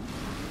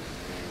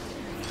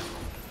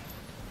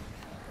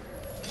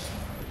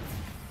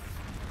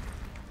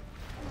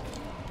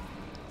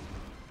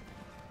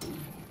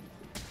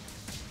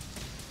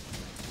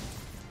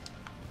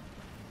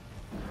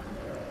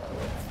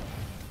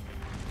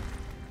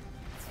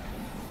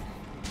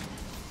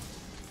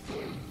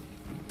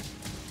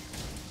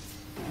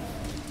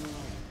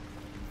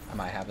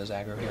 I have his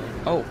aggro here.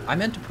 Oh, I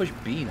meant to push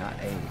B, not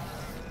A.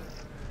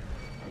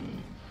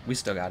 We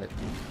still got it.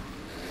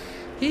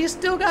 He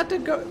still got to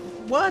go.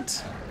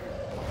 What?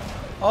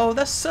 Oh,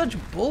 that's such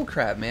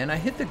bullcrap, man. I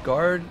hit the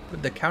guard,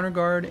 the counter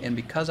guard, and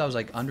because I was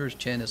like under his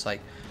chin, it's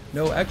like,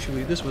 no,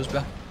 actually, this was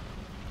bad.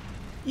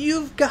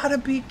 You've got to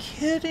be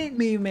kidding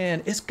me,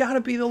 man. It's got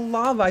to be the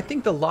lava. I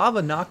think the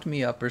lava knocked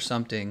me up or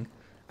something.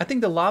 I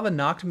think the lava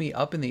knocked me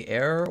up in the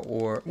air,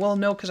 or, well,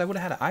 no, because I would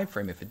have had an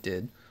iframe if it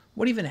did.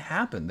 What even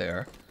happened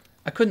there?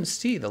 I couldn't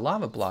see. The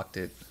lava blocked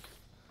it.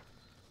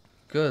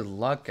 Good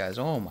luck, guys.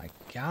 Oh my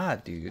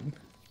god, dude.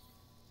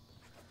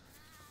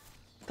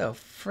 What the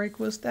frick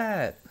was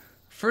that?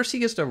 First he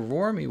gets to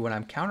roar me when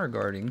I'm counter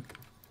guarding.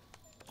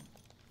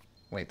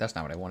 Wait, that's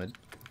not what I wanted.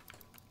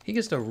 He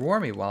gets to roar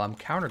me while I'm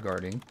counter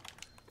guarding.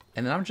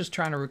 And then I'm just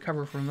trying to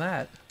recover from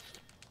that.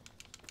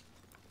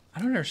 I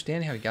don't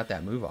understand how he got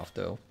that move off,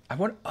 though. I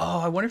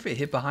wonder if it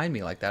hit behind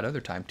me like that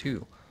other time,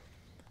 too.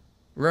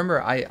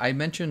 Remember, I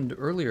mentioned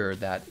earlier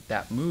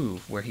that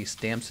move where he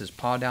stamps his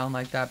paw down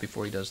like that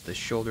before he does the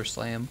shoulder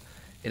slam.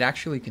 It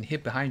actually can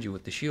hit behind you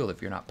with the shield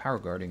if you're not power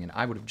guarding, and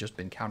I would have just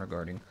been counter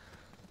guarding.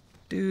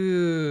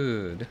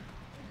 Dude.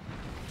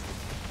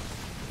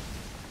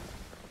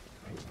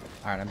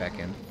 Alright, I'm back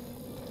in.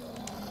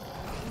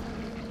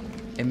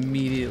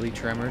 Immediately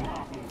tremored.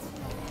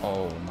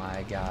 Oh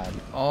my god.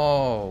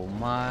 Oh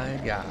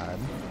my god.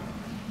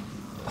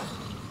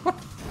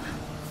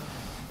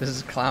 This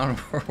is Clown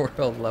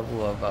World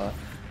level of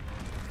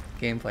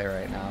gameplay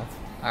right now.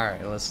 All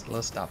right, let's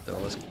stop though.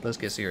 Let's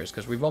get serious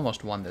because we've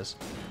almost won this.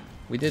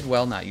 We did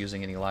well not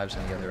using any lives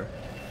in the other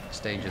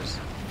stages.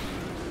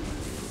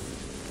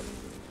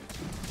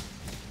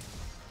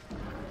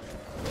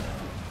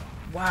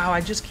 Wow,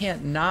 I just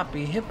can't not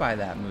be hit by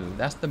that move.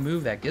 That's the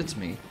move that gets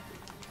me.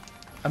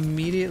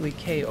 Immediately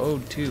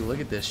KO'd too. Look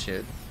at this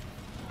shit.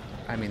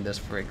 I mean, this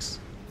fricks.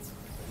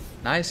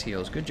 Nice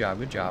heals. Good job.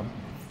 Good job.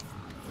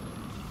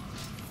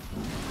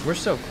 We're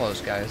so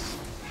close, guys.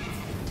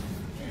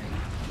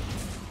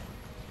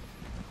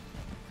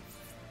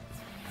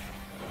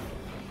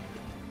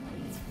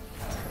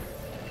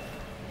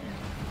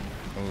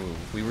 Ooh,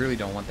 we really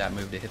don't want that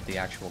move to hit the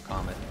actual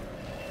comet.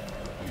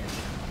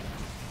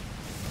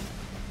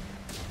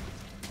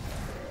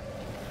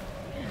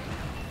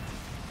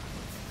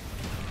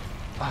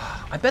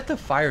 Ah, I bet the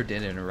fire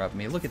did interrupt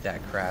me. Look at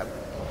that crap.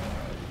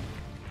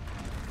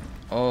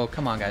 Oh,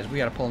 come on, guys. We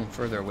gotta pull him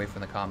further away from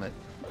the comet.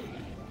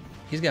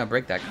 He's gonna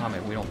break that comet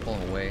if we don't pull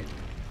him away.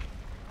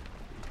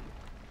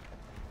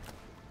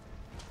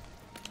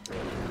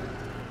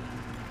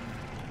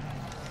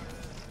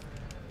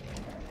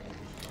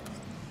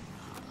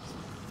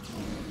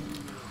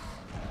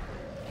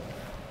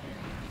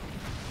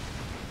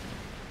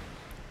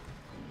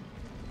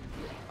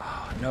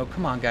 Oh, no,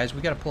 come on, guys.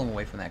 We gotta pull him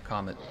away from that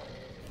comet.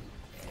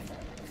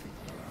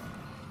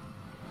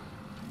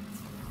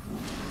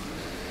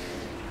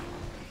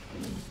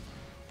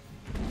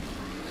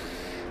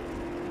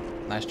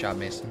 Nice job,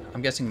 Mason.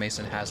 I'm guessing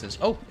Mason has his...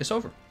 Oh, it's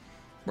over.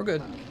 We're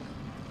good.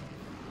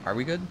 Are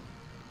we good?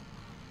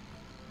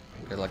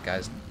 Good luck,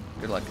 guys.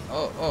 Good luck.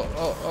 Oh, oh,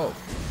 oh, oh.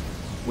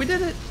 We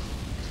did it!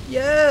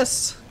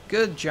 Yes!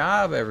 Good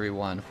job,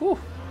 everyone. Whew.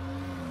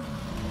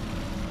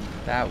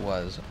 That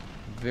was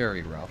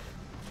very rough.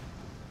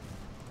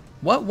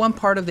 What one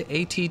part of the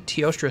AT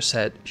Teostra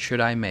set should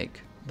I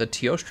make? The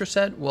Teostra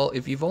set? Well,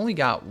 if you've only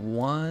got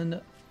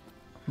one...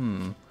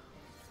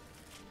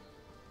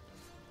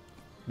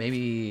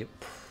 Maybe...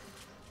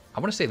 I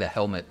want to say the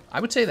helmet. I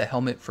would say the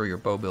helmet for your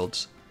bow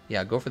builds.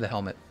 Yeah, go for the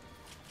helmet.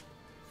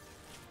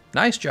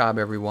 Nice job,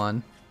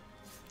 everyone.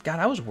 God,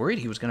 I was worried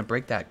he was going to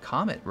break that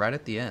comet right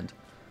at the end.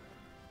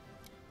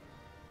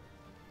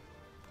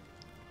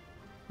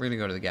 We're going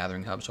to go to the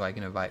Gathering Hub so I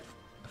can invite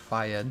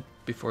Fayed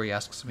before he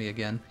asks me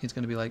again. He's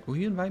going to be like, will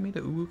you invite me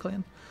to Uwu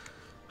Clan?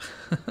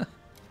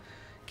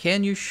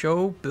 Can you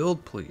show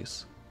build,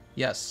 please?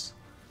 Yes.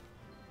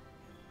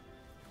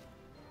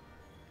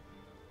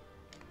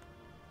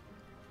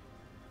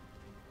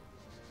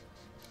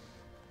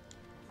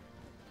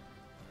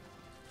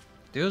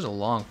 Dude, it was a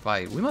long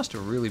fight. We must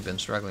have really been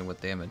struggling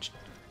with damage.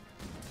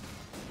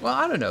 Well,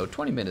 I don't know.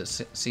 20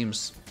 minutes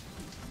seems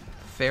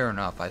fair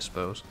enough, I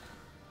suppose.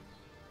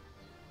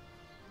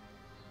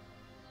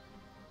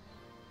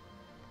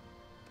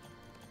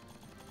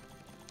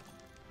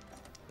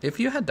 If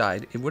you had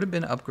died, it would have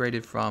been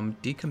upgraded from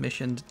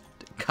decommissioned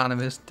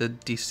economist to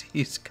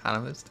deceased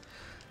economist.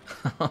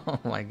 Oh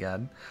my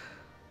god.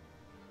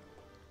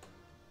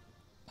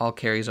 All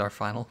carries are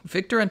final.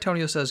 Victor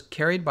Antonio says,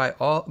 carried by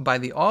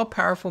the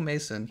all-powerful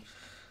Mason.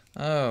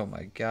 Oh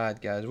my god,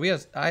 guys.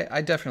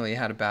 I definitely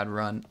had a bad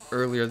run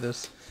earlier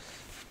this.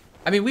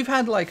 I mean, we've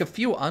had like a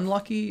few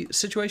unlucky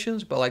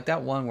situations, but like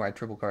that one where I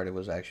triple carded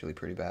was actually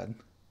pretty bad.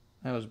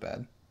 That was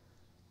bad.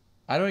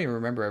 I don't even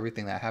remember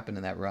everything that happened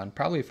in that run.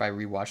 Probably if I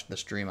rewatched the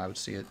stream, I would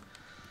see it.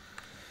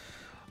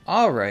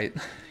 All right.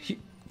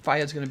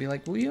 Fayed's going to be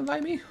like, will you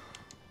invite me?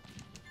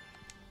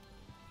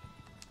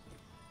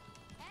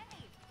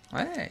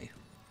 Hey.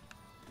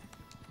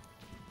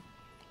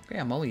 Okay,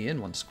 I'm only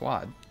in one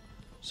squad.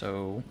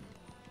 So...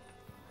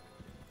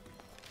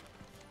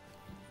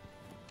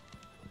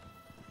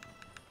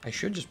 I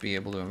should just be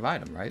able to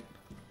invite him, right?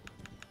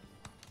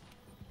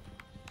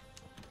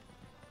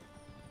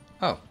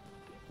 Oh.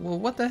 Well,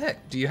 what the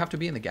heck? Do you have to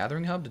be in the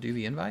Gathering Hub to do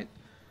the invite?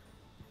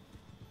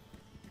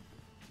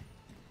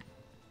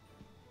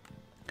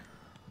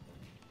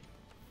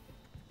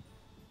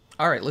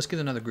 Alright, let's get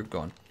another group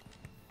going.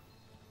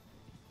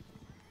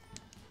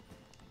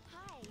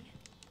 Hi.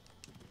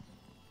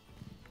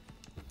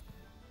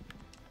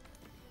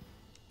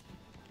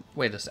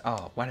 Wait a sec.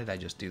 Oh, why did I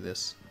just do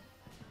this?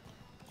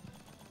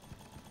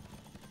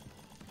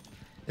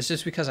 It's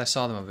just because I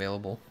saw them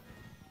available.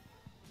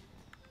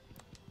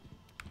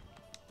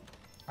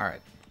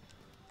 Alright.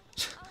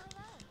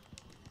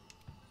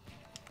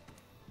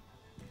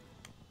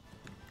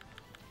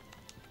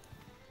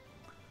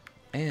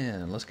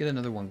 And let's get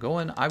another one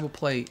going. I will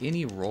play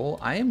any role.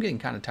 I am getting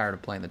kind of tired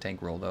of playing the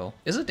tank role, though.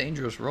 It's a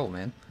dangerous role,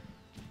 man.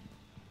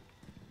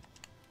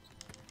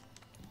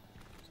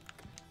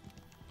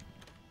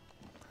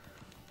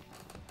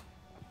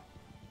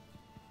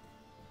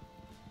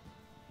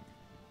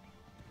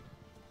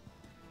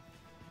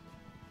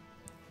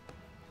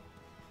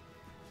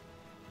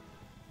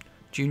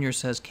 Junior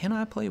says, can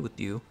I play with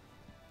you?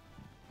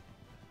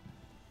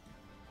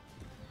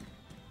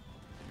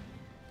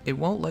 It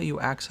won't let you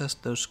access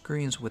those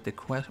screens with the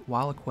quest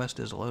while a quest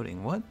is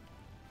loading. What?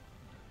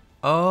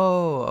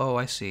 Oh,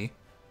 I see.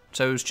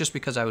 So it was just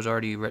because I was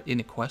already in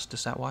a quest,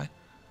 is that why?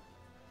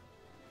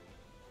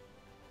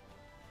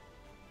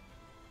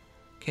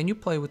 Can you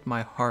play with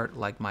my heart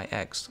like my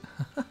ex?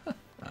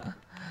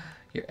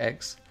 Your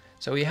ex.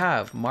 So we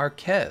have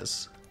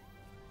Marquez.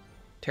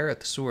 Tereth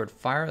the Sword,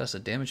 Fire, that's a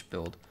damage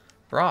build.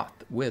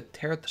 Broth with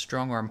Tereth the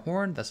Strong Arm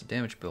Horn, that's a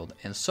damage build.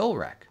 And Soul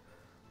Rack.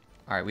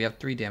 Alright, we have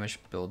 3 damage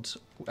builds.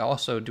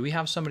 Also, do we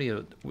have somebody...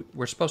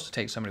 We're supposed to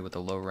take somebody with a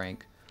low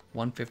rank.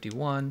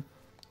 151,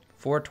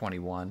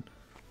 421.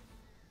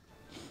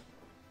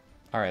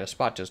 Alright, a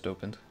spot just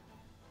opened.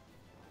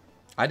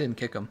 I didn't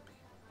kick him.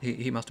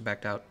 He must have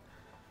backed out.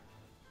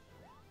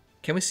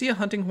 Can we see a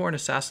Hunting Horn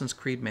Assassin's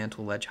Creed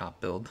Mantle Ledge Hop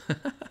build?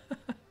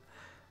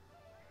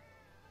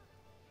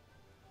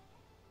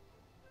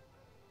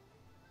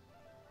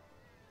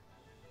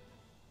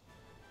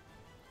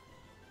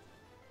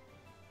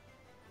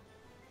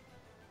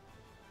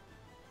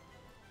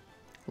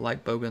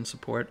 Light bowgun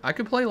support. I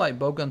could play light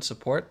bowgun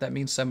support. That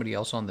means somebody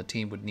else on the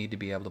team would need to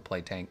be able to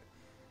play tank.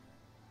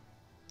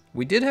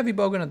 We did heavy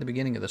bowgun at the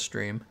beginning of the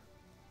stream.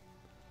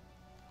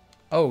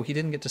 Oh, he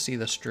didn't get to see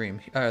the stream.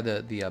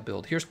 The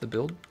build. Here's the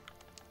build.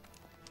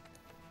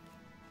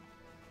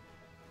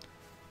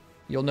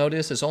 You'll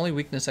notice it's only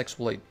weakness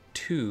exploit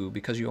 2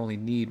 because you only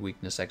need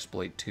weakness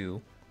exploit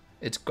 2.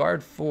 It's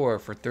guard 4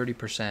 for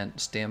 30%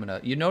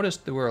 stamina. You notice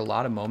there were a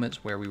lot of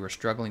moments where we were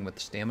struggling with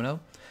stamina.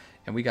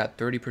 And we got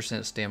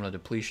 30% stamina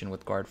depletion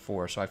with guard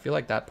 4. So I feel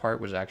like that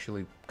part was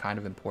actually kind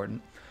of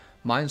important.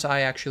 Mind's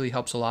Eye actually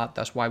helps a lot.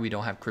 That's why we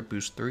don't have crit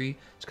boost 3.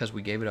 It's because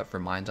we gave it up for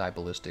Mind's Eye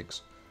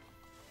ballistics.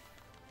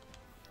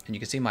 And you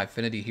can see my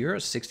affinity here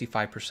is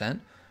 65%.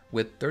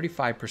 With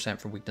 35%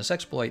 for weakness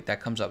exploit, that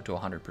comes up to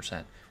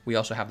 100%. We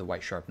also have the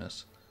white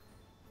sharpness.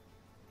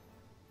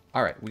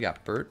 Alright, we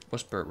got Bert.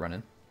 What's Bert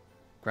running?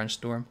 Grunge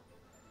Storm.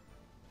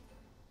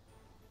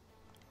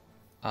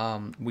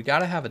 We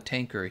gotta have a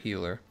tank or a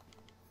healer.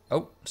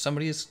 Oh,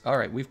 somebody's...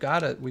 Alright, we've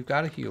got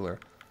a healer.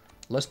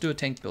 Let's do a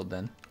tank build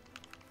then.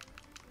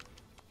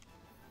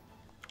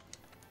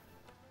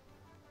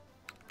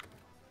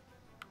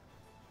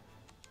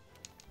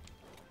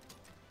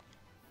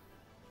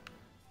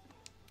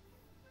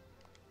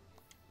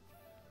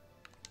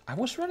 I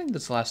was running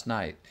this last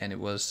night, and it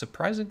was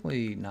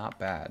surprisingly not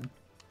bad.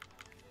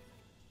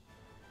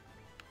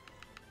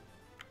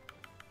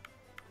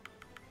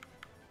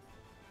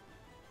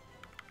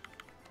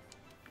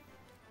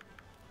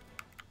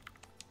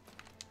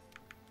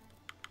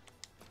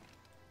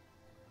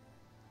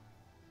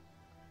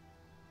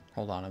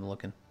 Hold on, I'm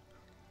looking.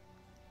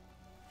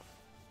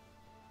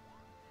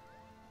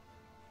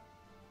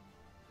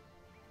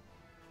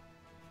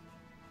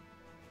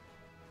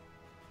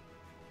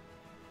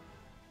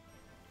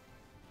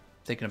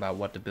 Thinking about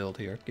what to build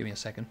here. Give me a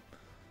second.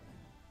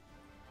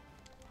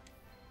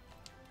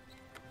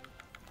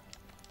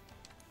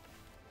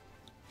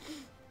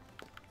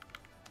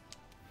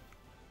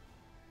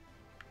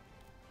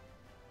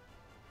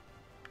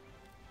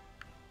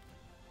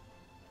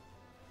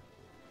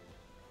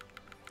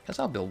 Guess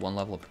I'll build one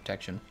level of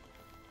protection.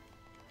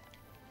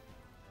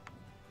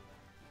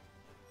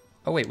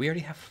 Oh wait, we already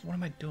have... What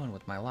am I doing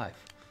with my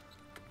life?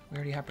 We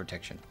already have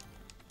protection.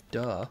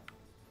 Duh.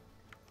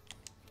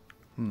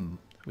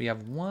 We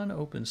have one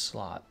open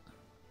slot.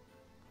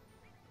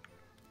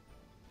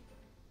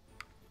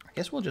 I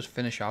guess we'll just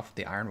finish off with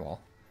the iron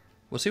wall.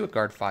 We'll see what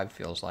guard 5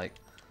 feels like.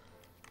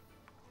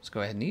 Let's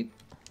go ahead and eat.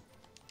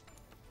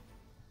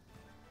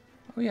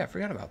 Oh yeah, I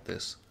forgot about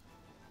this.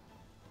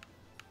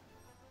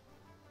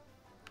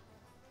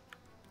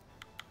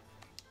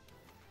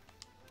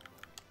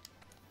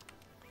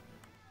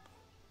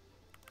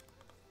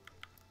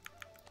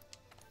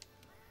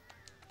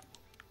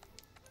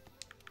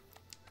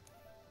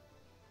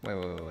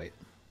 Wait.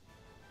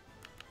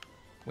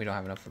 We don't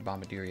have enough for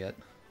Bombardier yet.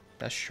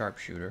 That's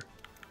Sharpshooter.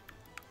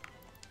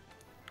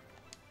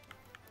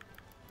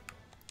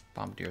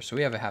 Bombardier. So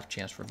we have a half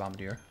chance for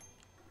Bombardier.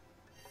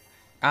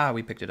 Ah,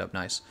 we picked it up.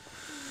 Nice.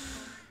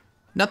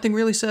 Nothing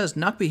really says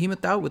knock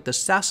Behemoth out with the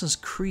Assassin's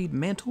Creed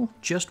mantle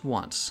just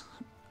once.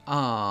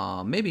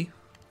 Maybe.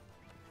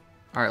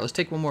 Alright, let's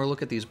take one more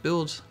look at these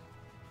builds.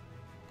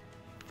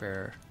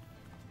 Fair.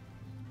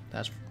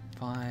 That's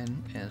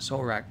fine. And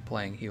Solrak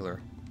playing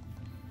healer.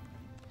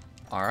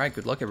 Alright,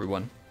 good luck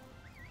everyone.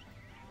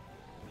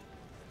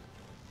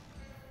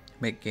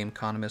 Make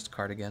Gameconomist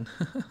card again.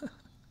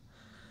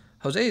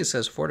 Jose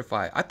says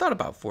fortify. I thought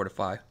about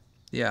fortify.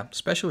 Yeah,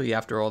 especially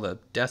after all the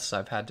deaths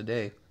I've had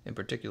today in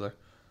particular.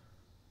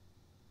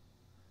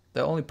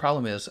 The only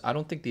problem is I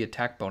don't think the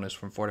attack bonus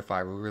from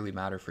fortify will really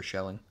matter for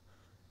shelling.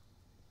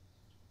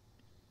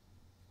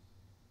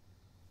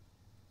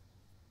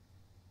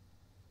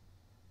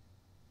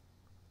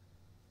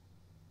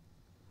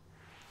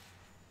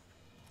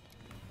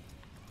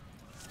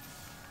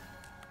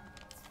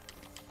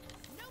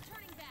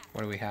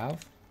 What do we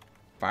have?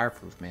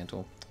 Fireproof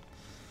mantle.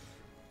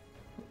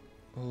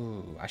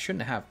 Ooh, I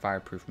shouldn't have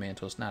fireproof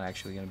mantle. It's not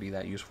actually going to be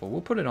that useful.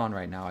 We'll put it on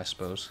right now, I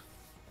suppose.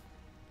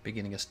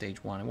 Beginning of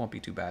stage 1. It won't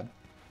be too bad.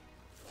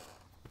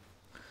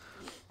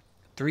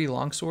 3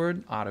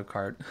 longsword, auto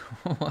cart.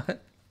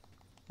 What?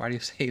 Why do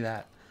you say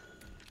that?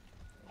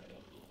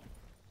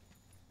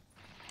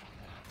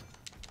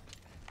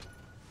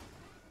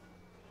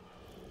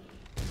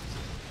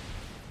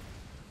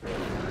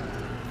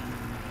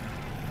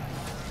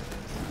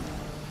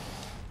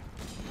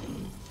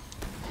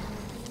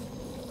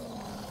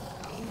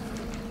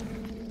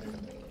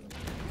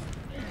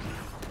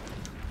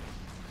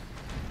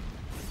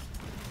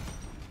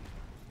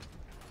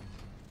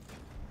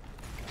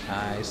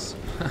 Nice.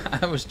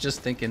 I was just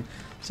thinking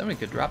somebody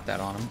could drop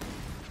that on him.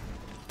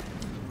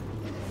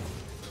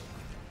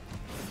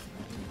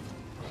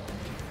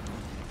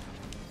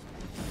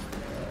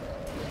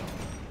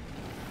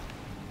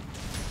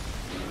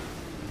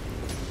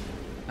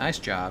 Nice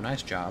job,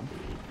 nice job.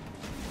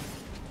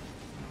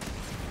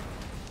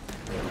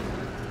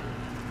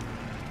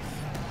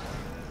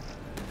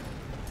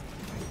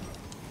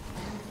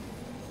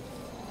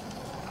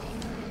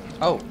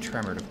 Oh,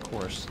 tremored, of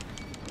course.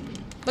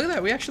 Look at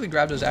that, we actually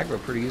grabbed his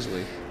aggro pretty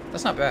easily.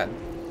 That's not bad.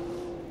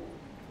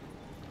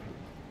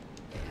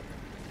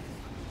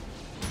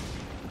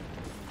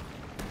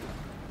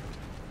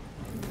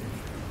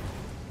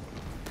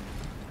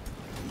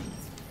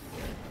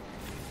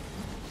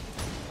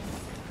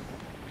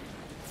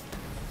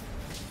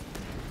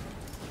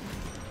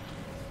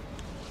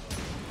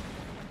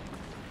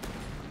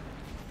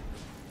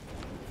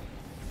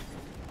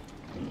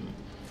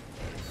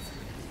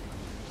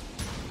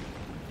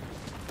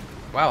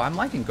 Wow, I'm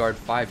liking guard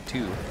 5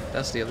 too.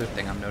 That's the other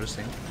thing I'm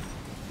noticing.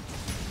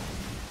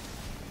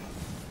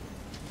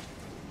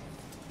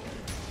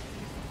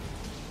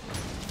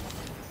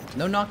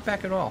 No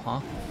knockback at all, huh?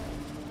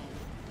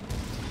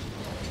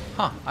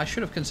 Huh, I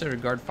should have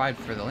considered guard 5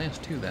 for the lance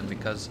too then,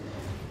 because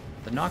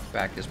the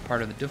knockback is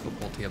part of the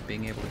difficulty of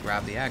being able to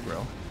grab the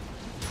aggro.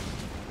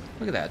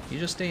 Look at that, you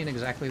just stay in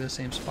exactly the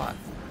same spot.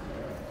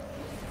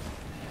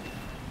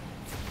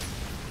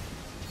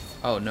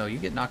 Oh no, you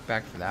get knocked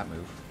back for that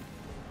move.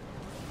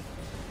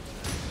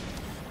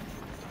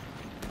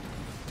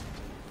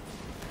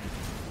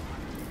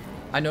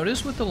 I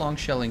noticed with the long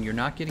shelling, you're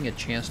not getting a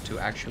chance to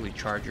actually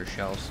charge your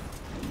shells.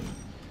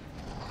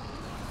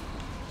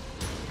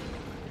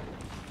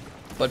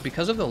 But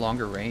because of the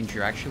longer range,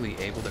 you're actually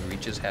able to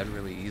reach his head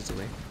really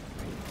easily.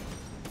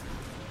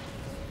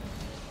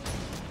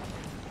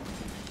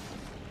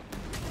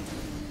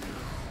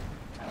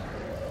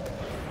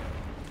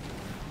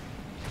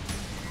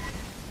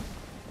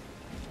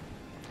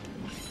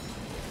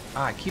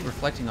 Ah, I keep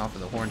reflecting off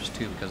of the horns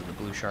too because of the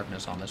blue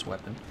sharpness on this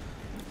weapon.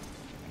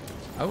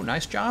 Oh,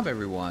 nice job,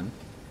 everyone.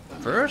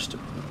 First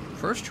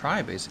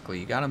try, basically.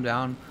 You got him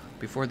down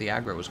before the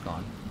aggro was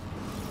gone.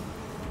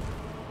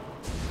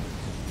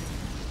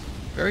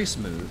 Very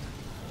smooth.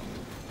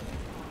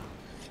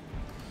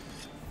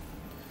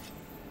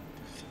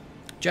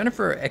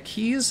 Jennifer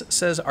Akis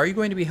says, are you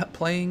going to be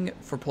playing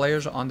for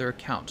players on their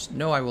accounts?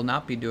 No, I will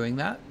not be doing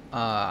that.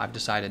 I've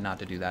decided not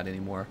to do that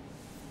anymore.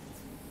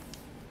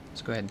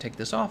 Let's go ahead and take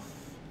this off.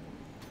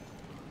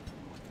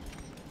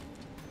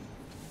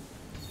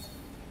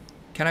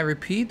 Can I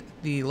repeat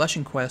the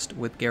Leshen quest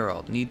with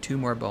Geralt? Need 2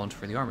 more bones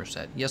for the armor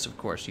set. Yes, of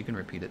course, you can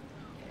repeat it.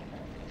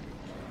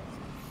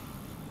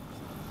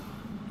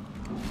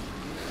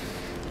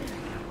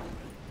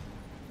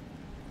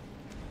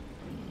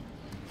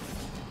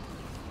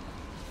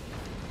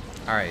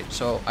 Alright,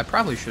 so I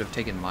probably should have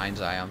taken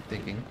Mind's Eye, I'm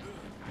thinking.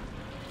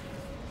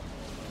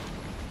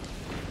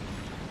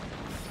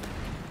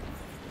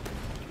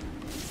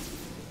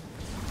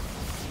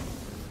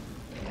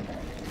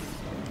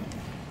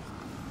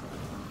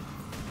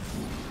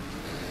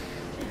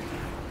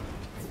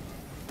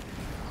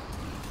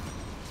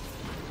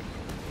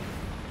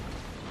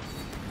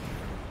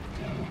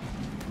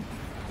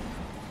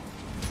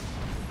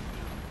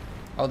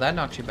 Oh, that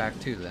knocked you back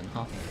too then,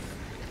 huh?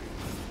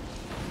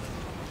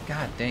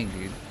 God dang,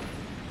 dude.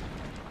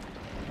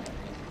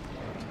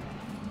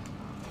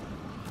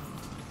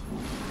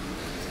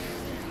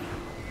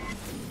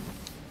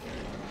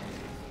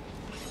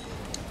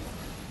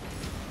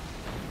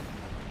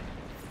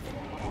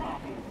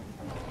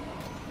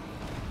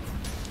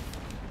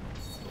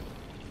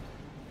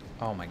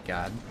 Oh my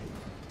god.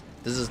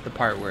 This is the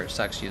part where it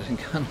sucks using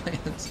gun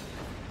lance.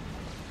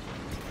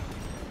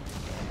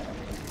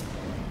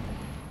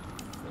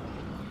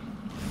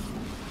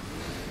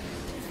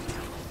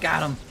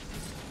 Got him.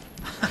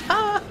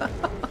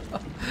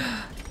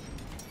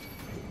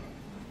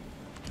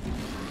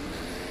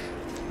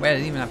 Wait, I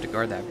didn't even have to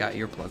guard that. I've got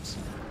earplugs.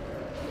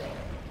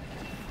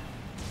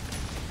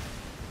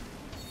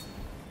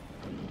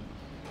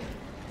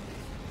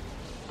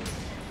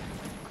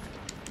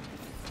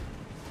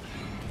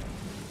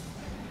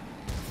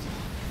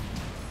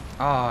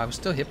 Oh, I was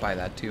still hit by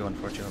that too,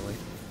 unfortunately.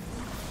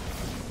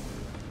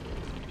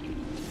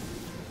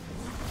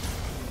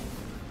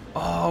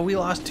 Oh, we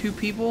lost 2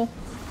 people?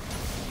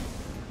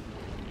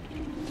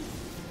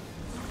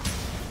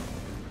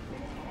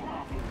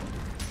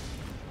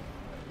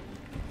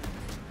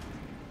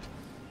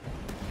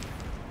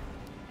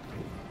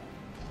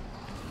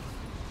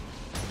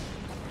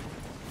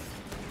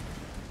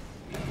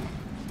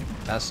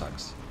 That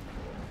sucks.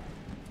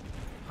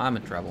 I'm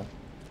in trouble.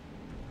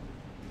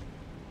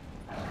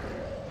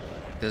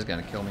 This is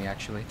gonna kill me,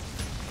 actually.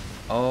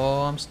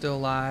 Oh, I'm still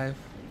alive.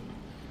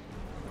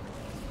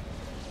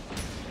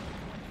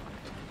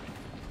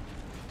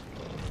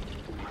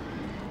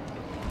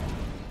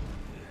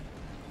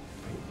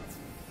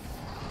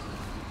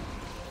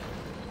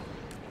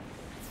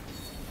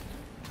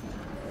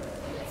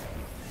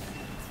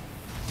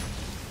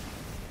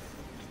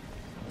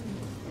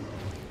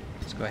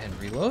 Let's go ahead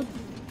and reload.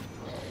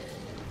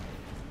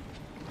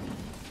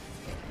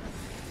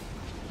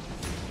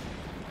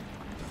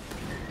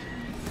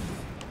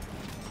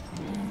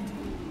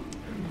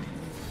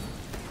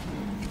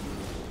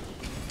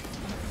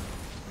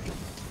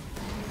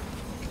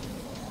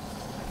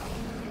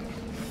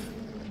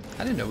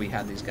 I didn't know we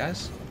had these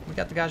guys. We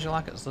got the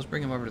Gajalakas. Let's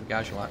bring him over to the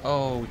Gajalak.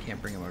 Oh, we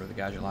can't bring him over to the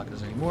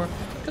Gajalakas anymore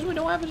because we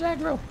don't have his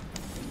aggro.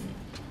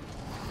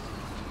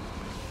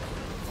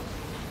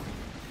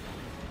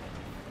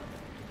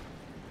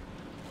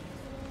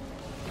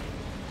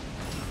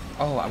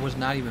 Oh, I was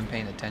not even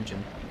paying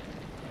attention.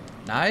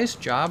 Nice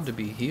job to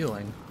be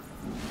healing.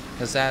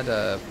 Because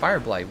that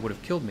Fire Blight would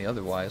have killed me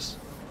otherwise.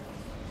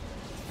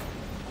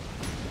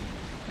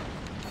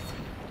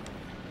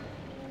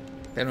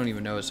 They don't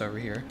even know it's over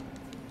here.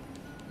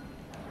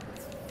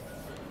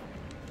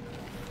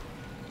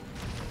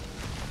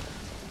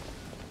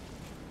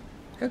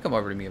 He'll come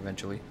over to me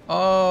eventually.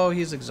 Oh,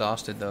 he's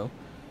exhausted though.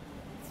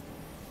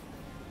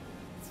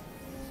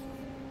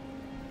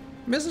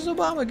 Mrs.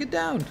 Obama, get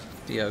down,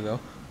 Diogo.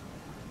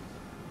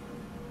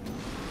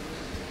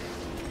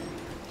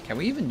 Can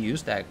we even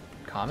use that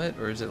comet,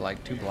 or is it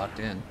like too blocked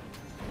in?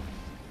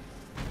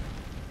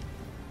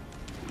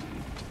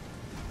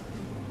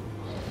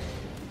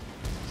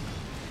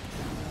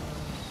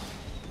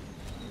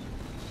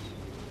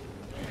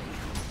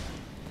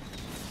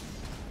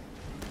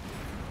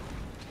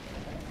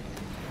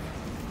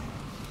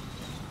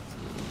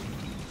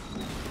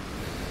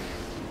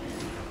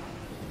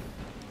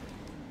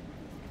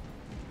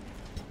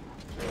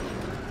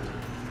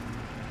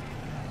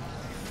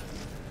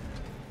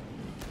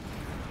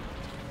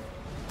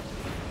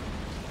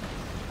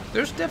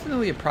 There's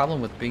definitely a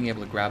problem with being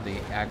able to grab the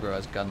aggro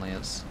as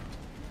Gunlance.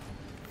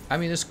 I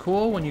mean, it's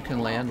cool when you can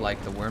land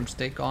like the worm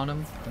stake on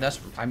him.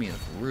 I mean,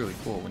 it's really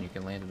cool when you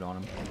can land it on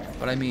him.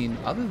 But I mean,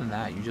 other than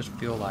that, you just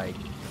feel like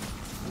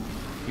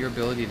your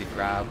ability to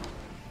grab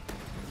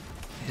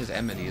his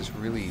enmity is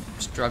really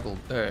it's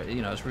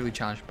really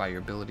challenged by your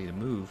ability to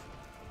move.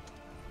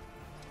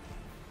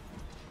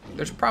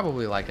 There's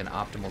probably like an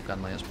optimal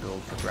Gunlance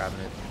build for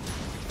grabbing it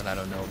that I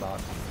don't know about.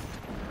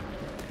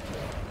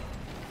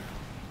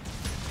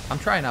 I'm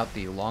trying out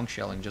the long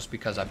shelling just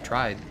because I've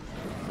tried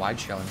wide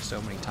shelling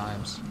so many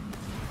times.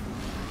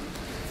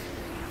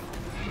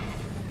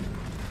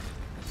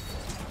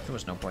 There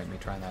was no point in me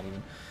trying that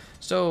even.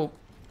 So,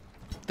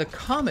 the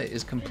comet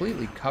is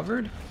completely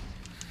covered.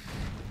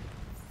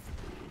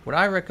 What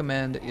I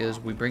recommend is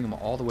we bring him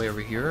all the way over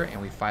here and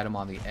we fight him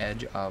on the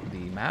edge of the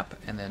map,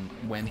 and then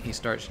when he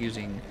starts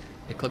using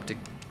Ecliptic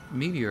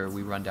Meteor,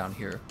 we run down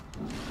here.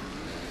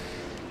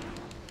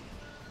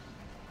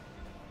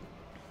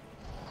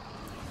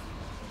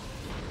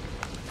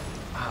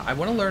 I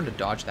want to learn to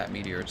dodge that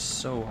meteor. It's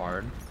so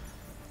hard.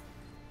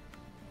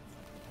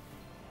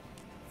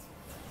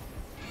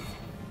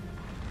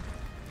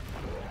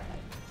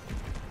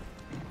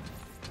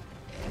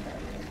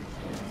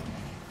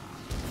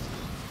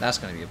 That's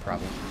going to be a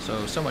problem.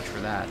 So much for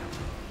that.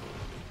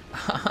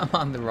 I'm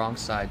on the wrong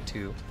side,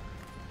 too.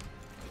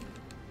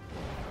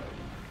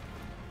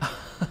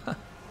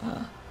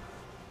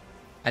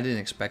 I didn't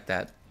expect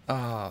that.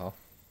 Oh.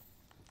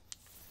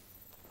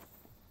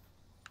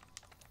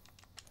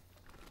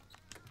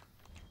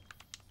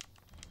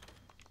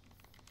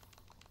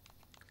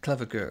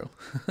 Clever girl.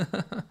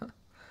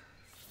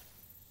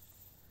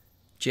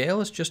 Jail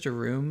is just a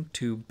room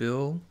to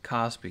Bill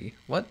Cosby.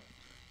 What?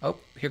 Oh,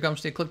 here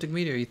comes the Ecliptic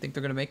Meteor. You think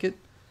they're going to make it?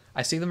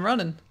 I see them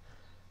running.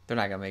 They're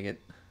not going to make it.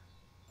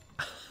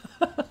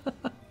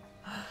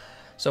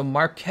 So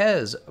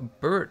Marquez,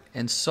 Bert,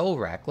 and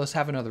Solrak. Let's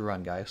have another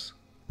run, guys.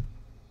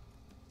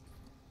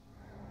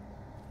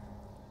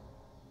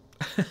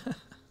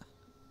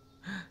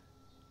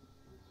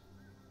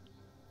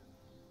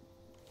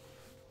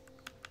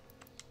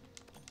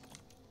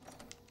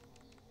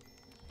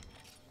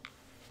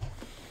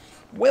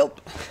 Welp.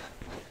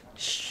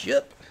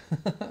 Shit.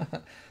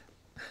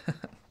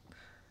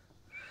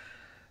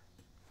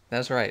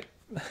 That's right.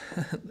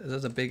 This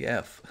is a big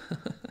F.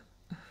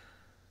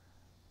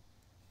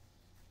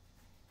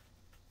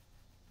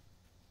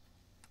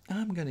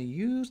 I'm gonna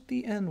use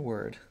the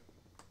N-word.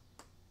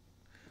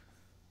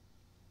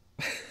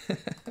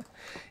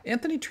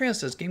 Anthony Tran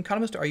says,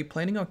 Gameconomist, are you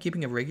planning on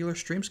keeping a regular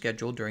stream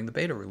schedule during the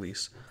beta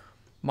release?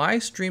 My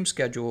stream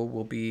schedule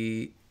will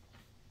be...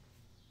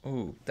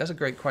 Ooh, that's a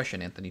great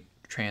question, Anthony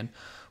Tran.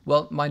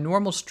 Well, my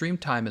normal stream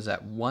time is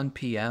at 1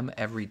 p.m.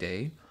 every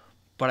day,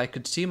 but I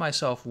could see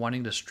myself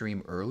wanting to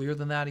stream earlier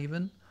than that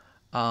even.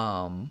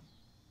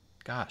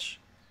 Gosh.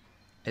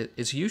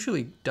 It's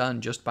usually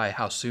done just by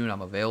how soon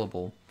I'm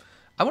available.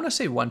 I want to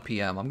say 1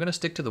 p.m. I'm going to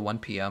stick to the 1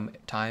 p.m.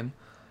 time.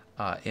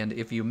 And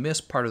if you miss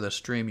part of the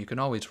stream, you can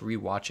always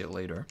rewatch it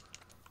later.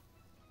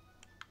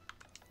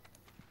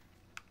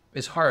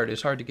 It's hard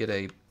to get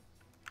a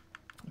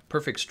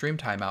perfect stream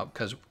time out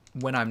because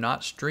when I'm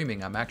not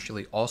streaming, I'm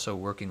actually also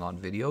working on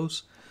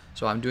videos.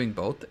 So I'm doing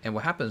both. And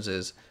what happens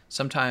is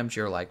sometimes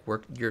you're like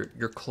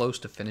you're close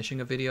to finishing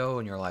a video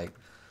and you're like,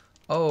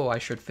 oh, I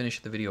should finish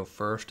the video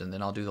first and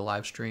then I'll do the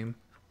live stream.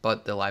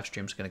 But the live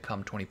stream's going to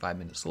come 25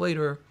 minutes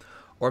later.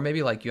 Or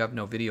maybe like you have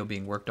no video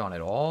being worked on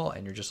at all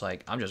and you're just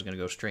like, I'm just going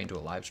to go straight into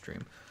a live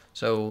stream.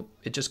 So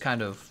it just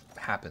kind of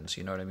happens,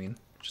 you know what I mean?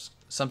 Just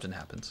something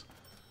happens.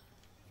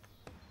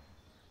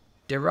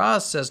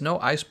 Deraz says no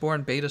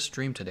Iceborne beta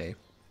stream today.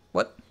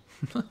 What?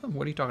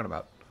 What are you talking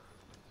about?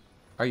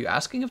 Are you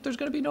asking if there's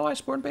going to be no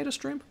Iceborne beta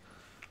stream?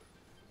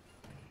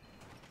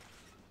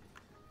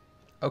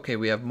 Okay,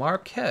 we have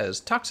Marquez.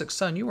 Toxic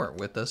Sun, you weren't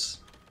with us.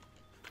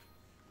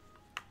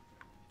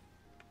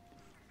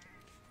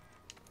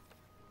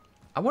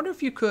 I wonder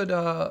if you could,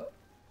 I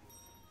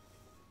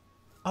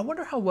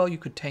wonder how well you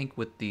could tank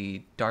with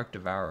the Dark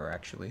Devourer,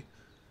 actually.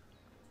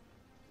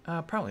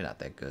 Probably not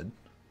that good.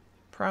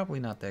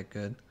 Probably not that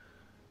good.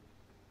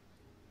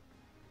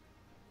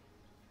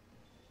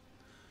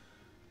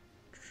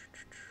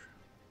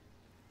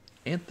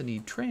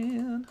 Anthony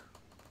Tran.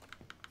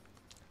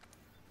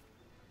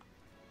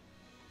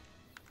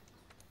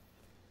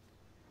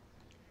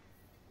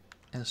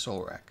 And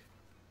Solrak.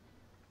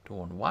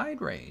 Doing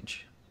wide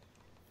range.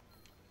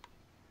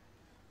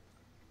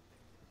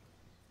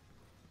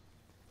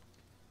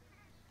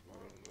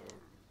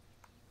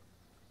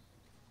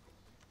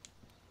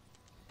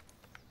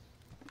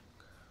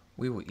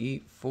 We will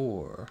eat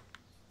for...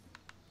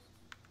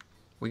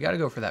 We got to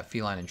go for that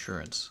feline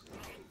insurance.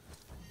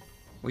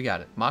 We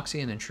got it.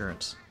 Moxie and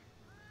insurance.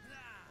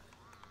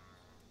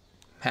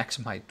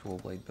 Maximite dual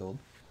blade build.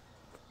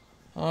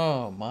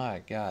 Oh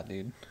my god,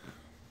 dude.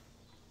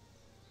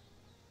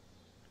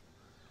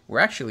 We're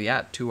actually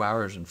at 2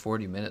 hours and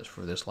 40 minutes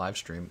for this live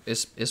stream.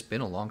 It's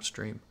been a long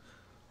stream.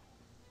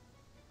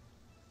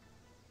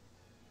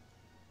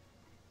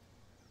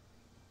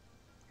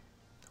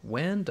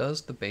 When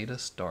does the beta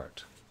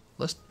start?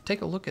 Let's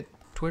take a look at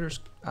Twitter's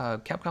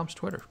Capcom's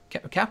Twitter.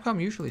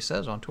 Capcom usually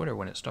says on Twitter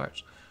when it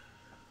starts.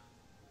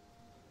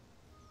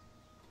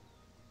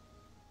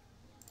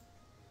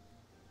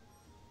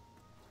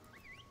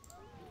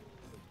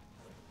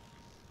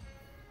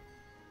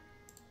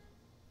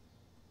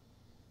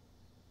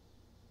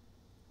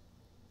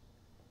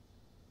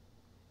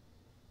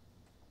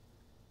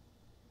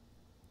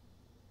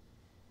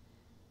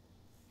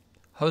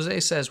 Jose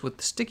says with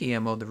the sticky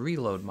ammo, the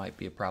reload might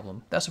be a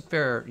problem. That's a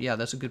fair, yeah,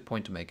 that's a good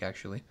point to make,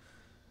 actually.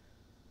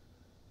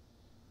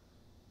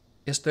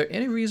 Is there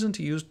any reason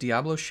to use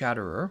Diablo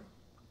Shatterer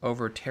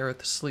over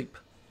Tereth Sleep?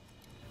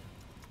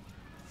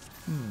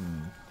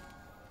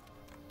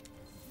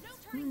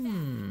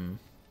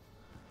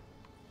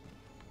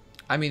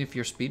 I mean, if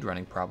you're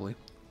speedrunning, probably.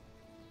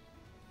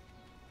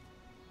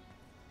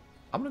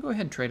 I'm going to go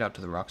ahead and trade out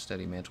to the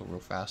Rocksteady Mantle real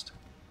fast.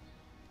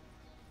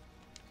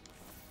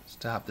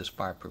 Still have this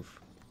fireproof.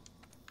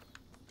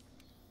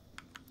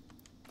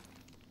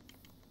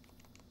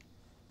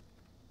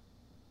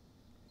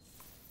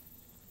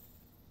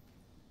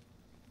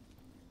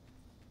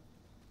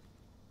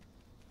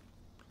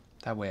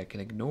 That way I can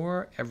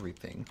ignore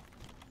everything.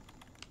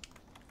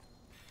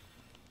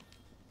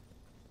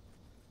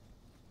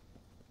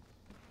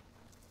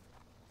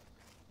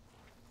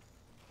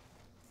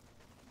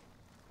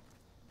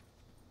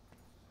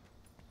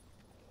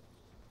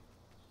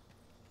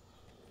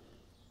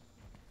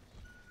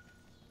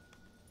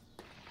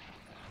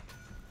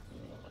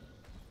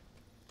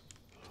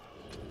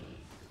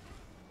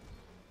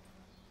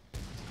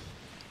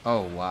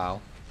 Oh,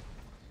 wow.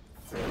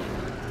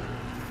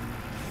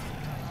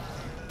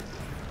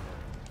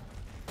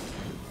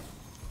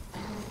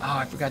 Oh,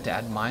 I forgot to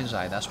add Mind's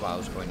Eye. That's what I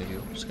was going to do.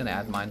 I'm just going to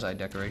add Mind's Eye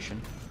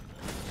decoration.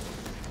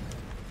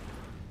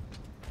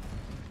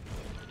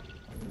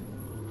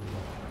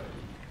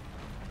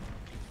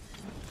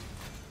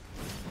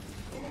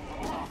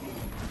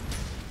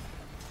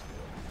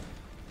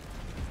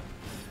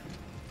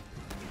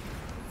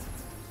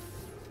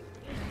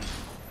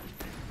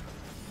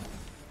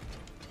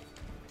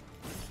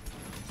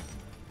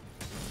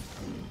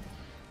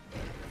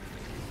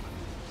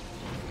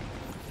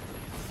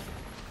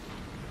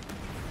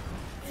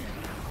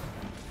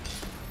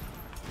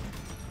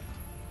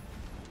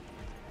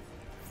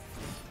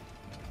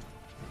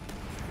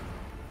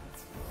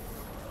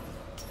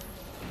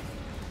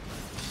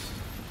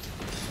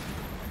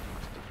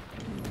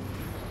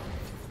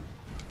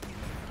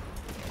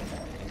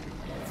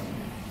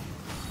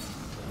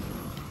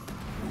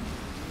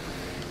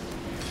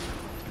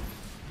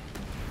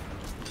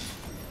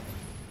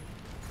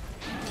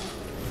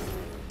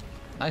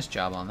 Nice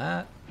job on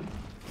that.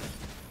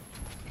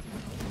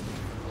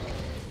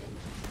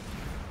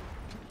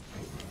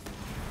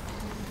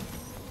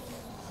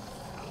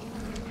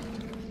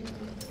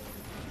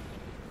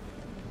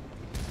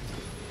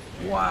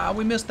 Wow,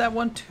 we missed that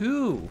one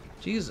too.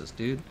 Jesus,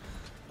 dude.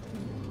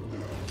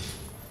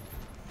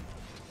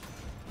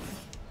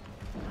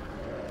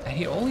 And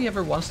he only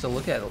ever wants to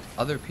look at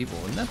other people.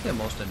 Isn't that the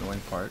most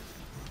annoying part?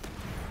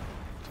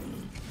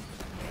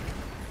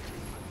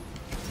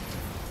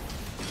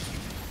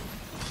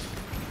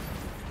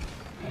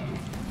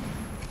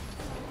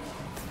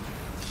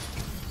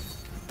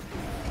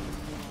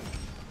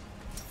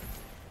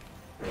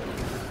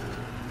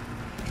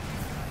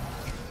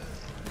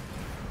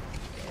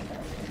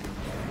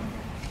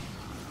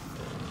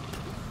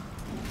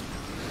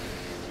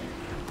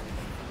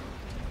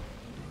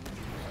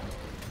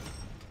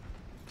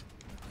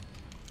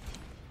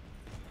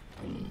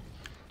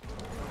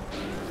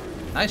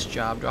 Nice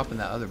job dropping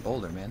that other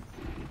boulder, man.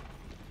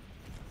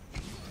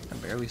 I can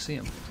barely see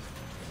him.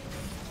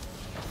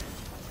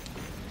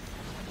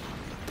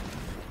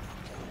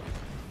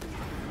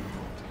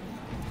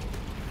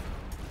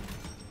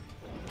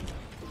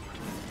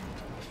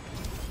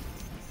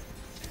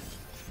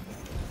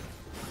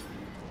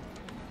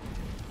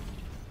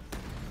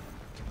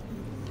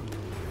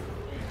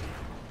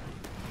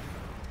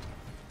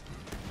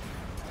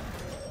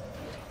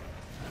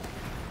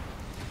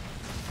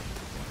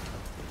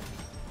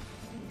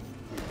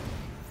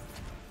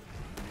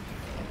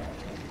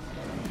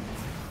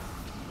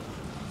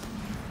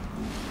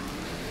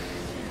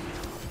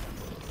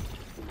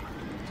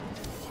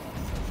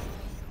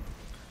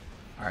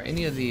 Are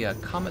any of the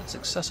comets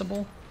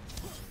accessible?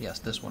 Yes,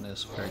 this one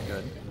is very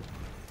good.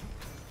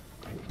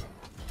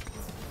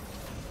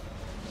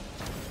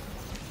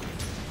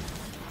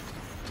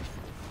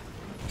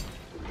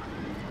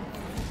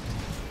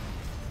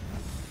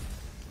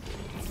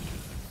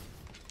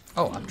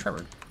 Oh, I'm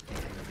Trevor.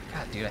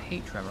 God, dude, I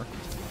hate Trevor.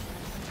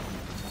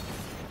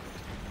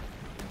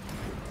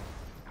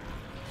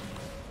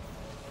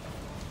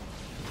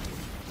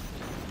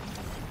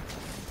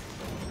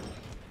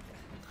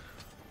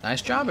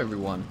 Nice job,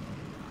 everyone.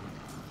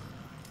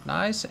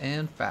 Nice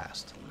and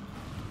fast.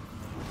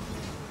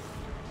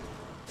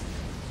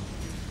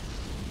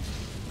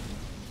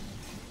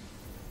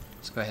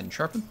 Let's go ahead and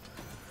sharpen.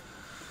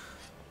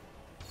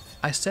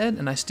 I said,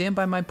 and I stand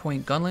by my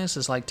point, Gunlance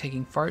is like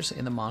taking farts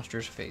in the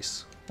monster's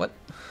face. What?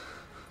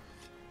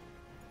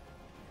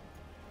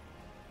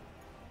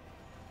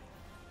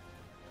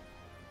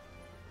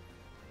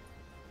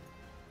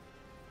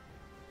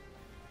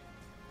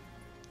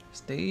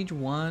 Stage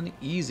 1,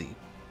 easy.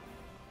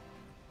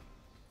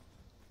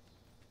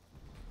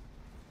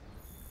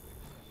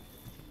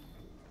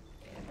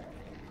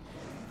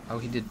 Oh,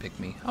 he did pick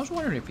me. I was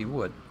wondering if he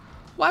would.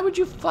 Why would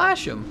you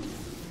flash him?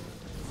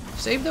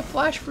 Save the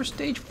flash for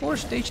stage 4.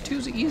 Stage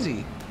 2's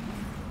easy.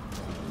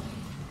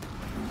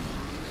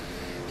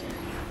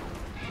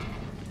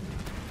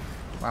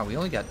 Wow, we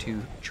only got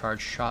 2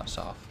 charged shots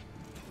off.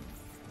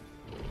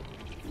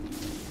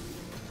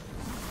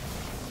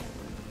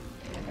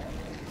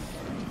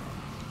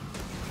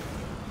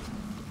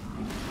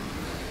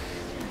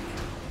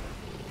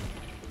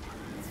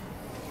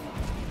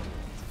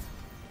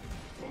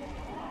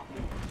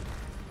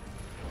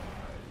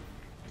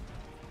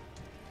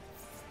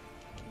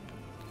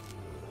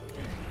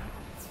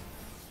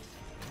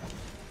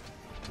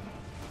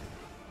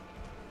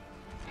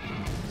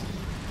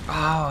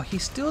 Oh, he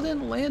still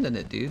didn't land in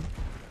it, dude.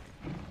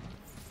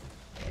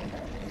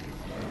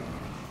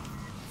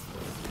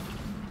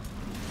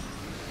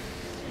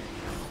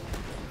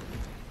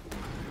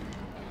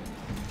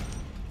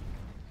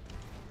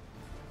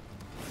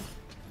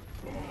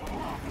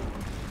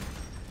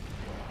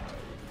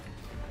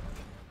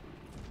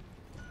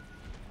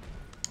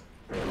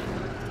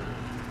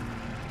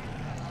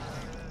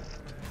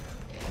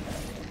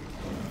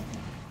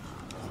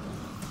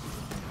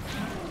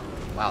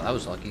 Wow, that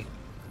was lucky.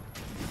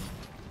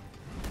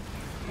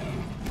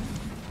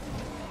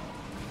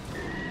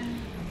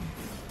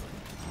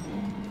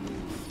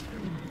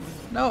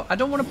 No, I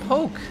don't want to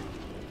poke.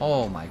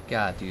 Oh my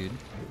god, dude.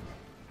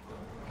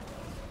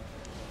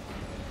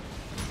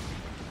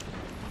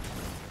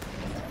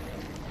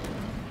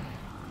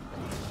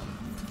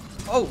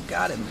 Oh,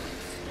 got him.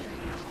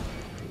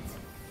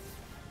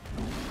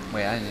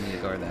 Wait, I didn't need to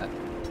guard that.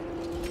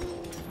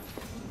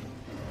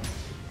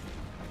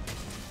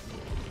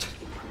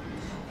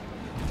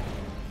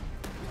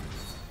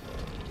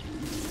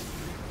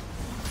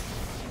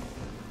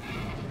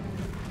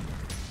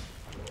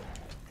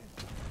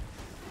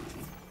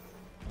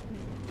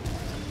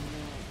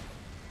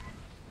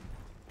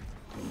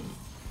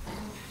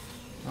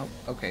 Oh,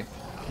 okay.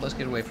 Let's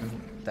get away from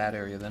that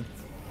area then.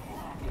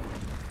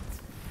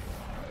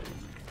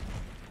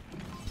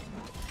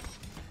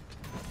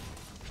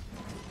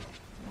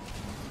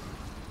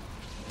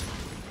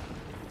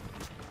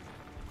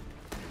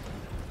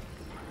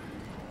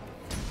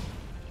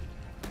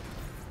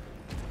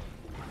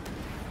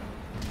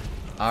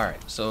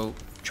 Alright, so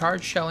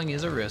charge shelling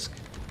is a risk,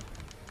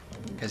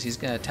 because he's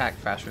going to attack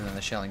faster than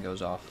the shelling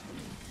goes off.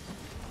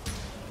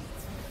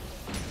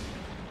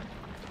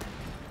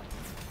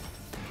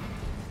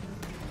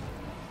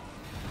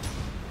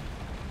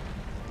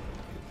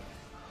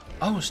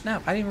 Oh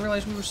snap, I didn't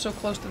realize we were so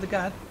close to the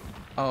god.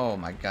 Oh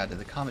my god, did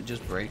the comet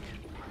just break?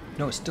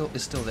 No, it's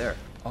still there.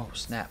 Oh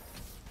snap.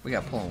 We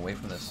gotta pull him away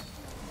from this.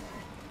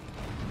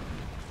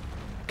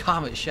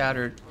 Comet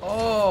shattered.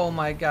 Oh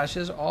my gosh,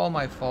 this is all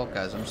my fault,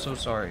 guys. I'm so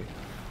sorry.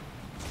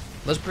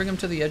 Let's bring him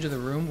to the edge of the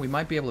room. We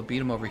might be able to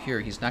beat him over here.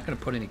 He's not going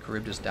to put any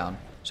Charybdis down.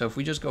 So if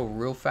we just go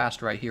real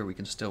fast right here, we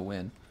can still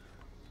win.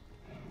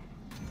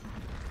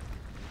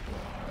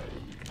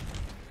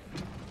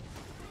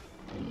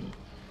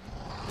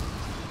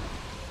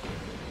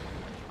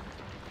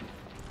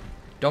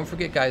 Don't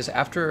forget, guys,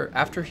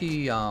 after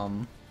he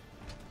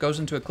goes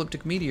into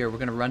Ecliptic Meteor, we're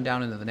going to run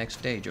down into the next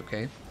stage,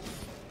 okay?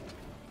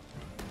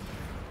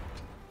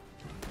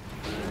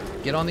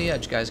 Get on the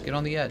edge, guys. Get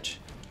on the edge.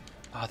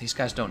 Oh, these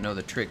guys don't know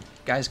the trick.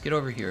 Guys, get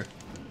over here.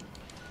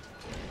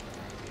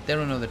 They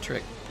don't know the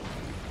trick.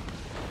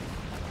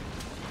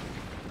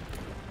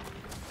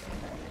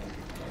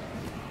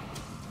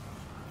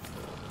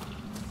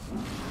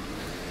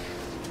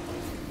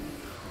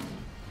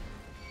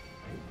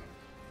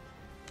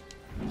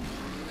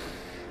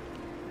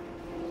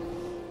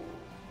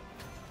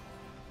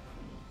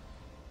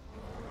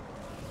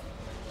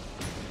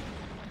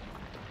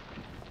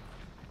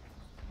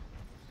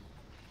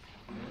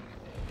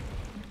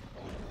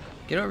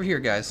 Get over here,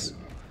 guys.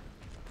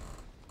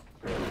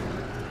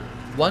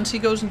 Once he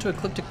goes into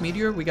Ecliptic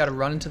Meteor, we gotta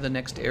run into the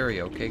next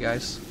area, okay,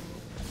 guys?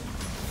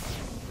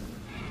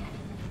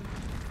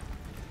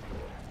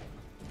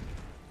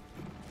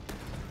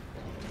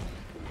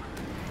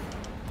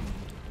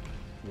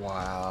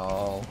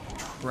 Wow.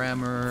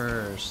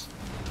 Tremors.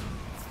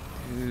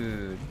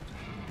 Dude.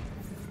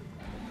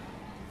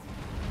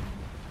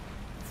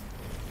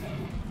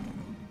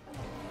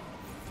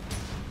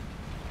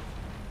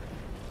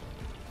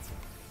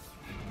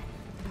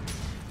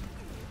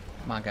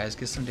 Come on, guys,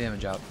 get some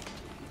damage out.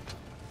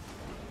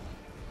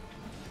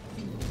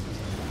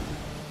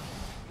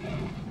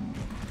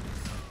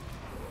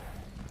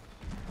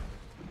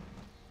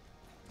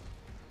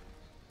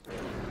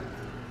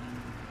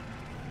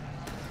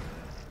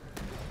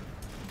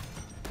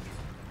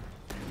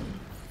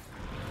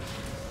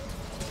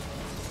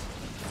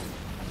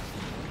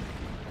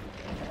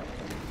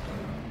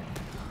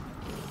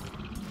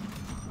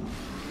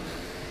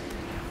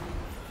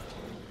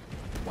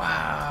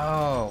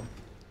 Wow.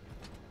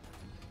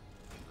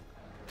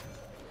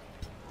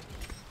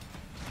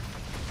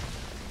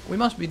 We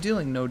must be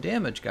dealing no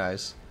damage,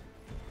 guys.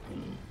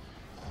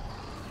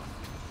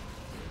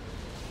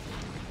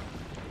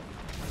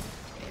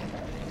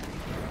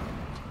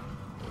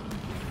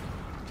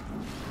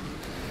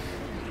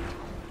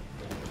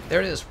 There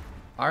it is.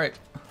 Alright.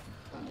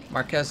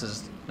 Marquez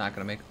is not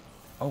going to make...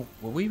 Oh,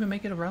 will we even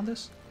make it around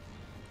this?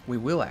 We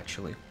will,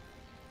 actually.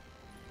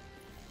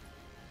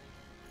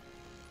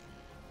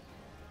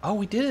 Oh,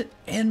 we did it.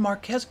 And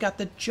Marquez got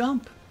the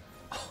jump.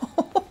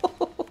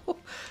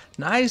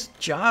 Nice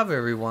job,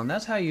 everyone.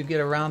 That's how you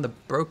get around the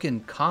broken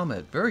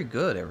comet. Very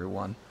good,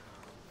 everyone.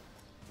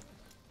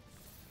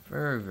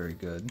 Very, very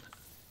good.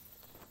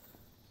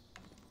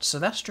 So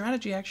that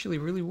strategy actually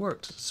really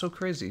worked. It's so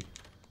crazy.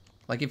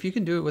 Like, if you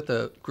can do it with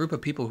a group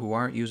of people who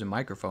aren't using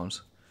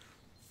microphones.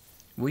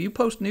 Will you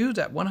post news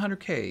at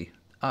 100K?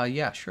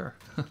 Yeah, sure.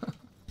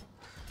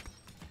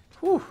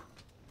 Whew.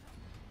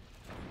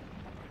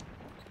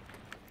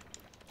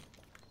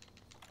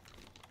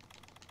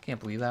 Can't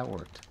believe that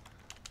worked.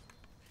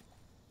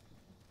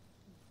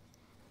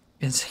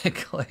 Insect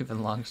Clave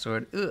and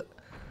Longsword. Ugh.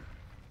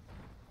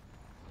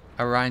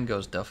 Orion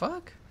goes, "The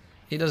fuck?"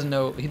 He doesn't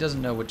know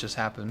what just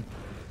happened.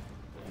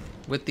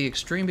 With the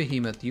Extreme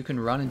Behemoth, you can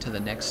run into the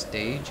next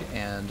stage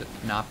and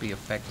not be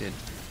affected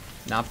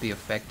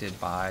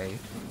by...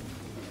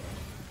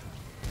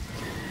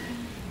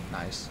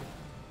 Nice.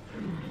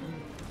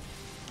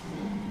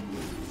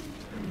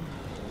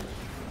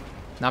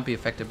 Not be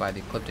affected by the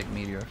Ecliptic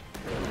Meteor.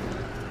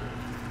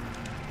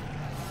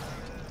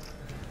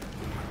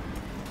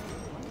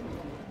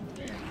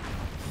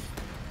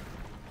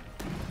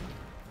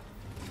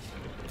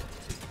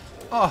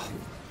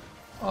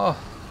 Oh,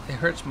 it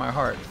hurts my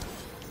heart.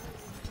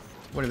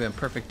 Would have been a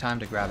perfect time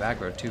to grab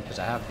aggro too, because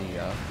I have the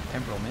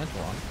Emerald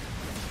Mantle on.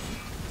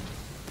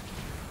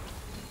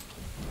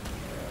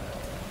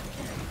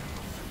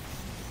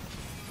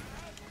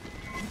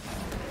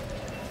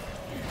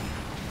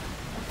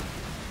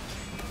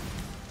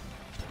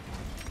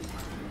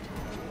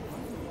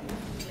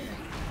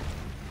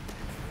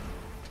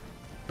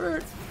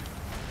 Bird.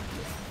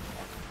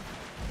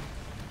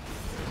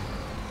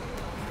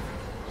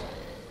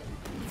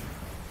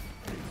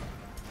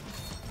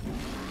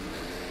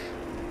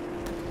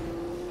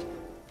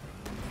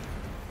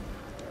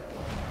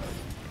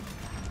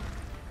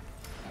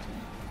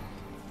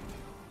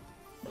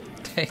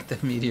 Take the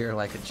meteor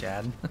like a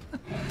Chad.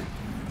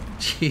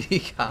 Cheat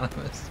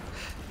economist.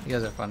 You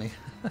guys are funny.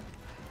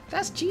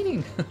 That's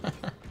cheating.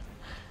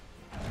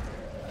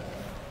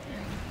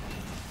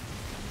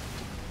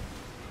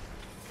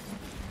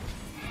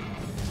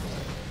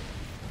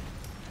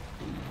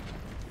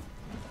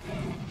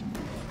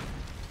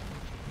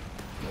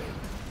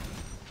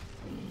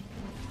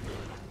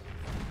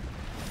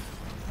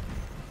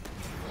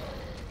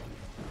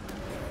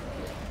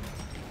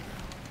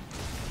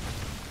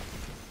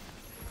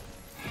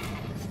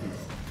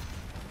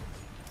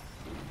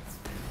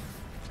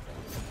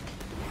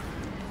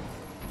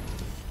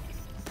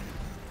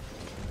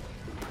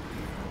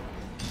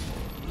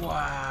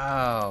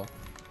 Wow.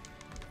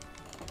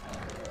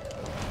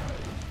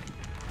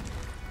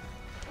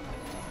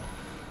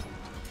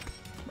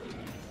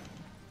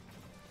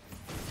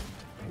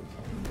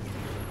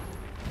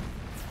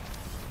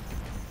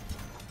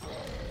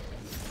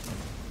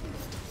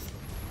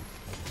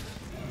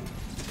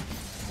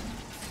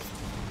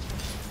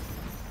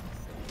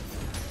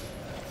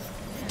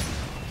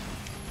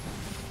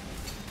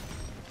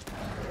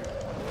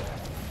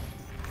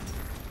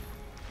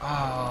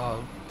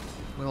 Oh,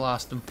 we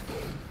lost him.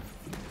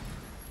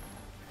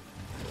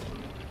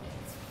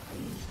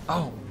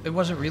 Oh, it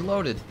wasn't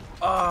reloaded.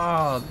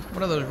 Oh,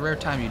 one of those rare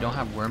times you don't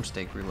have Worm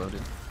Stake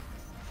reloaded.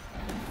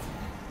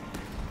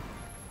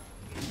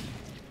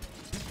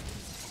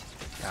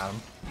 Got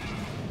him.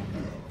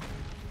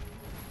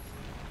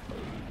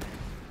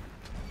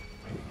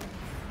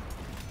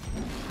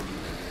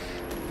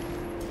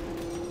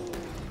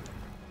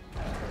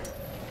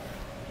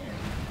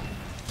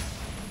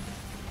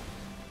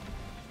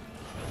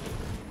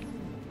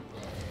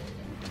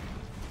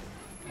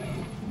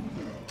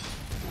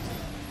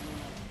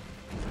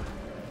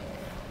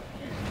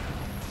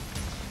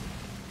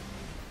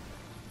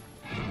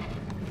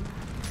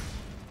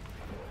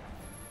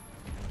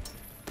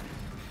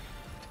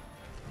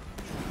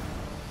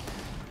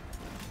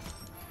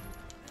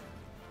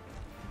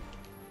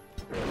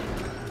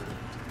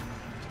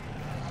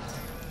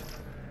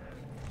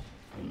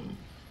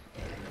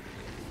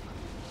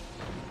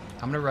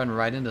 I'm gonna run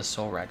right into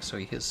Soul Wreck, so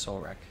he hits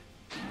Soul Wreck.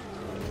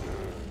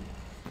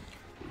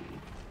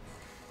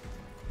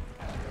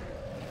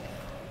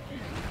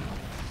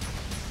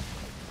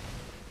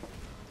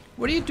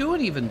 What are you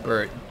doing even,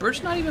 Bert?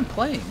 Bert's not even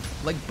playing.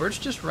 Like, Bert's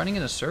just running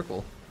in a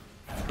circle.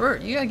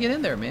 Bert, you gotta get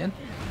in there, man.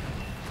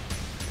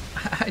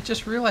 I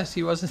just realized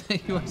he wasn't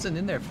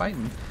in there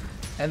fighting.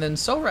 And then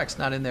Soul Wreck's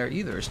not in there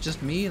either. It's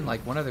just me and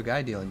like one other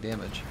guy dealing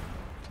damage.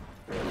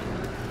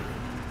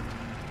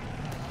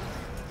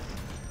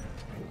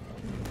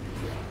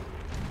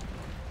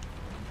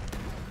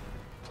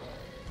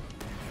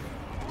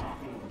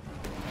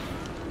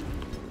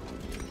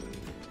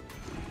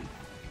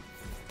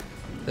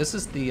 This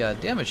is the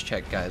damage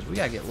check, guys. We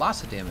gotta get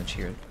lots of damage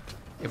here.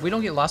 If we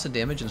don't get lots of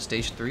damage in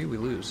stage 3, we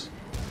lose.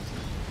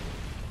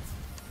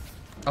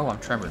 Oh, I'm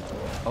tremored.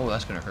 Oh,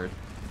 that's gonna hurt.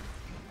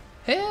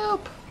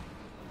 Help!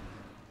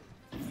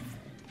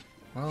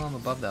 Well, I'm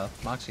above the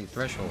Moxie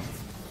threshold.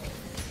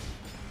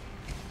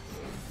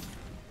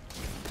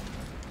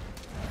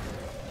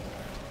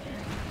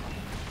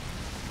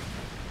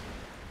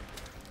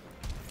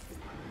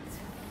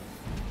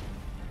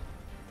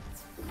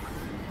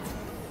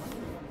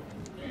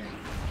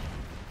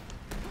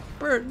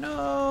 Bert,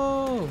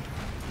 no!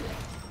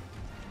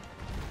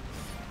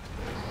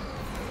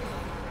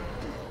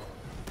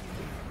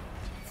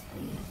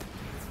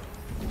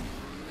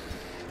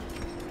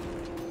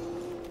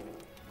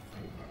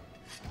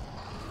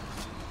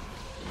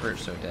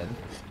 Bert's so dead.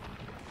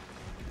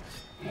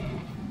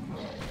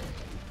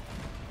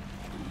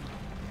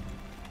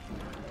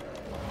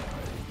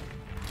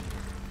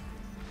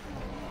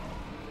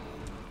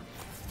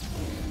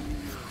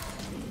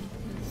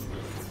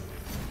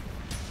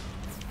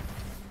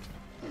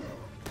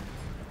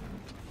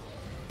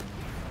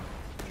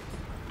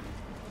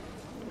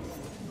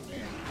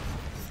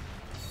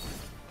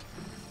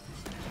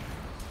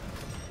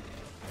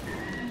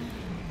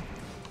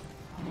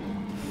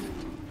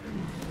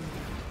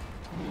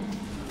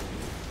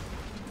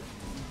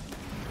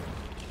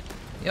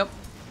 Yep,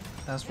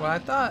 that's what I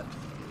thought.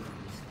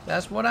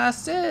 That's what I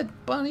said,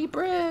 bunny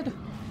bread.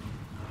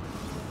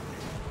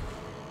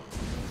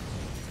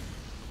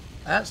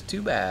 That's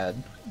too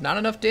bad. Not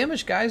enough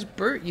damage, guys.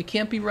 Bert, you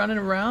can't be running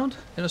around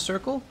in a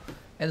circle.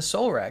 And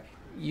Solrak,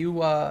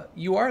 you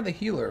are the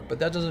healer, but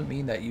that doesn't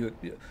mean that you...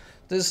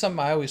 This is something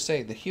I always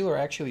say. The healer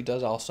actually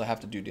does also have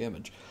to do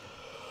damage.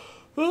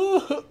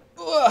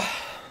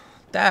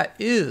 That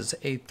is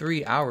a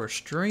 3-hour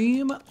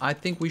stream. I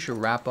think we should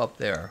wrap up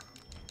there.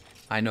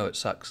 I know it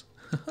sucks.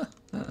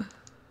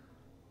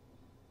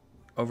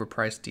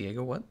 Overpriced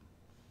Diego, what?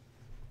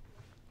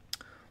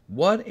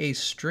 What a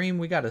stream.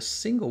 We got a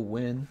single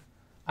win.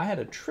 I had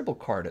a triple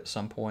card at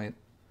some point.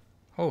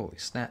 Holy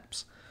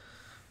snaps.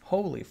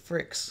 Holy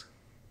fricks.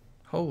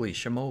 Holy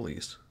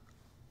shamoles.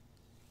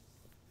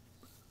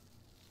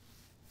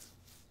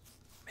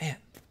 Man.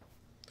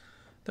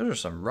 Those are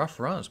some rough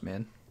runs,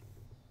 man.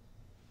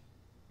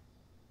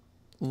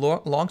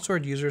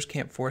 Longsword users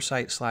can't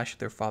foresight slash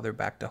their father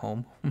back to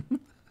home.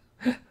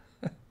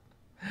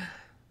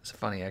 It's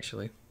funny,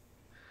 actually.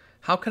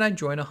 How can I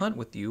join a hunt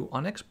with you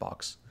on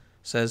Xbox?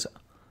 Says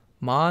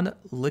Mon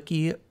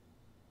Licky.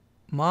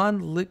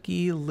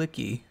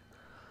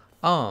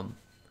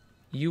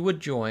 You would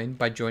join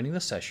by joining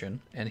the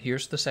session, and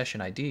here's the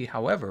session ID.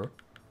 However,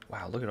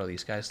 wow, look at all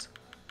these guys.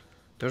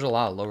 There's a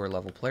lot of lower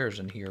level players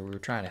in here. We were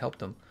trying to help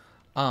them.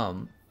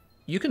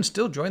 You can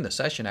still join the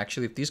session,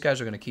 actually. If these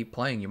guys are going to keep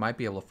playing, you might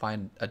be able to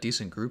find a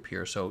decent group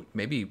here. So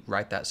maybe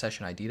write that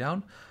session ID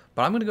down.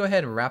 But I'm going to go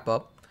ahead and wrap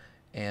up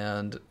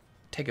and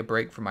take a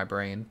break from my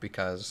brain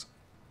because,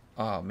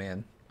 oh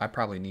man, I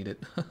probably need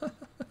it.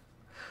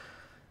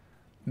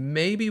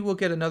 Maybe we'll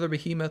get another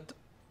Behemoth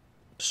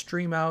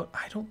stream out.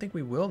 I don't think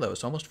we will, though.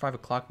 It's almost 5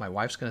 o'clock. My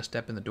wife's going to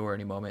step in the door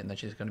any moment, and then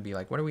she's going to be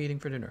like, what are we eating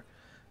for dinner?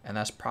 And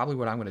that's probably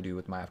what I'm going to do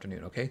with my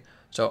afternoon, okay?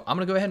 So I'm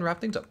going to go ahead and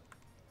wrap things up.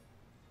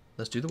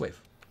 Let's do the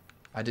wave.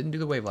 I didn't do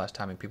the wave last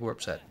time, and people were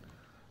upset.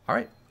 All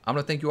right. I'm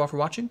going to thank you all for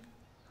watching.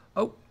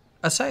 Oh,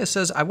 Asaya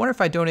says, I wonder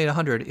if I donate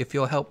 100 if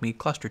you'll help me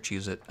cluster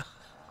cheese it.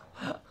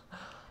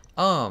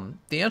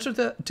 The answer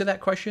to that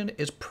question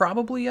is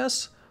probably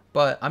yes,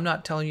 but I'm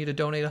not telling you to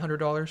donate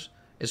 $100.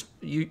 Is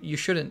you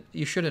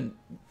shouldn't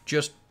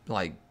just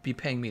like be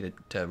paying me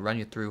to run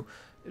you through.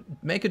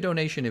 Make a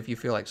donation if you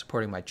feel like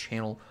supporting my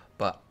channel,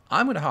 but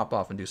I'm going to hop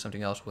off and do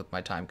something else with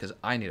my time because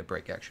I need a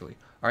break, actually.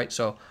 All right,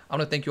 so I'm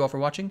going to thank you all for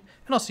watching,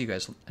 and I'll see you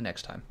guys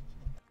next time.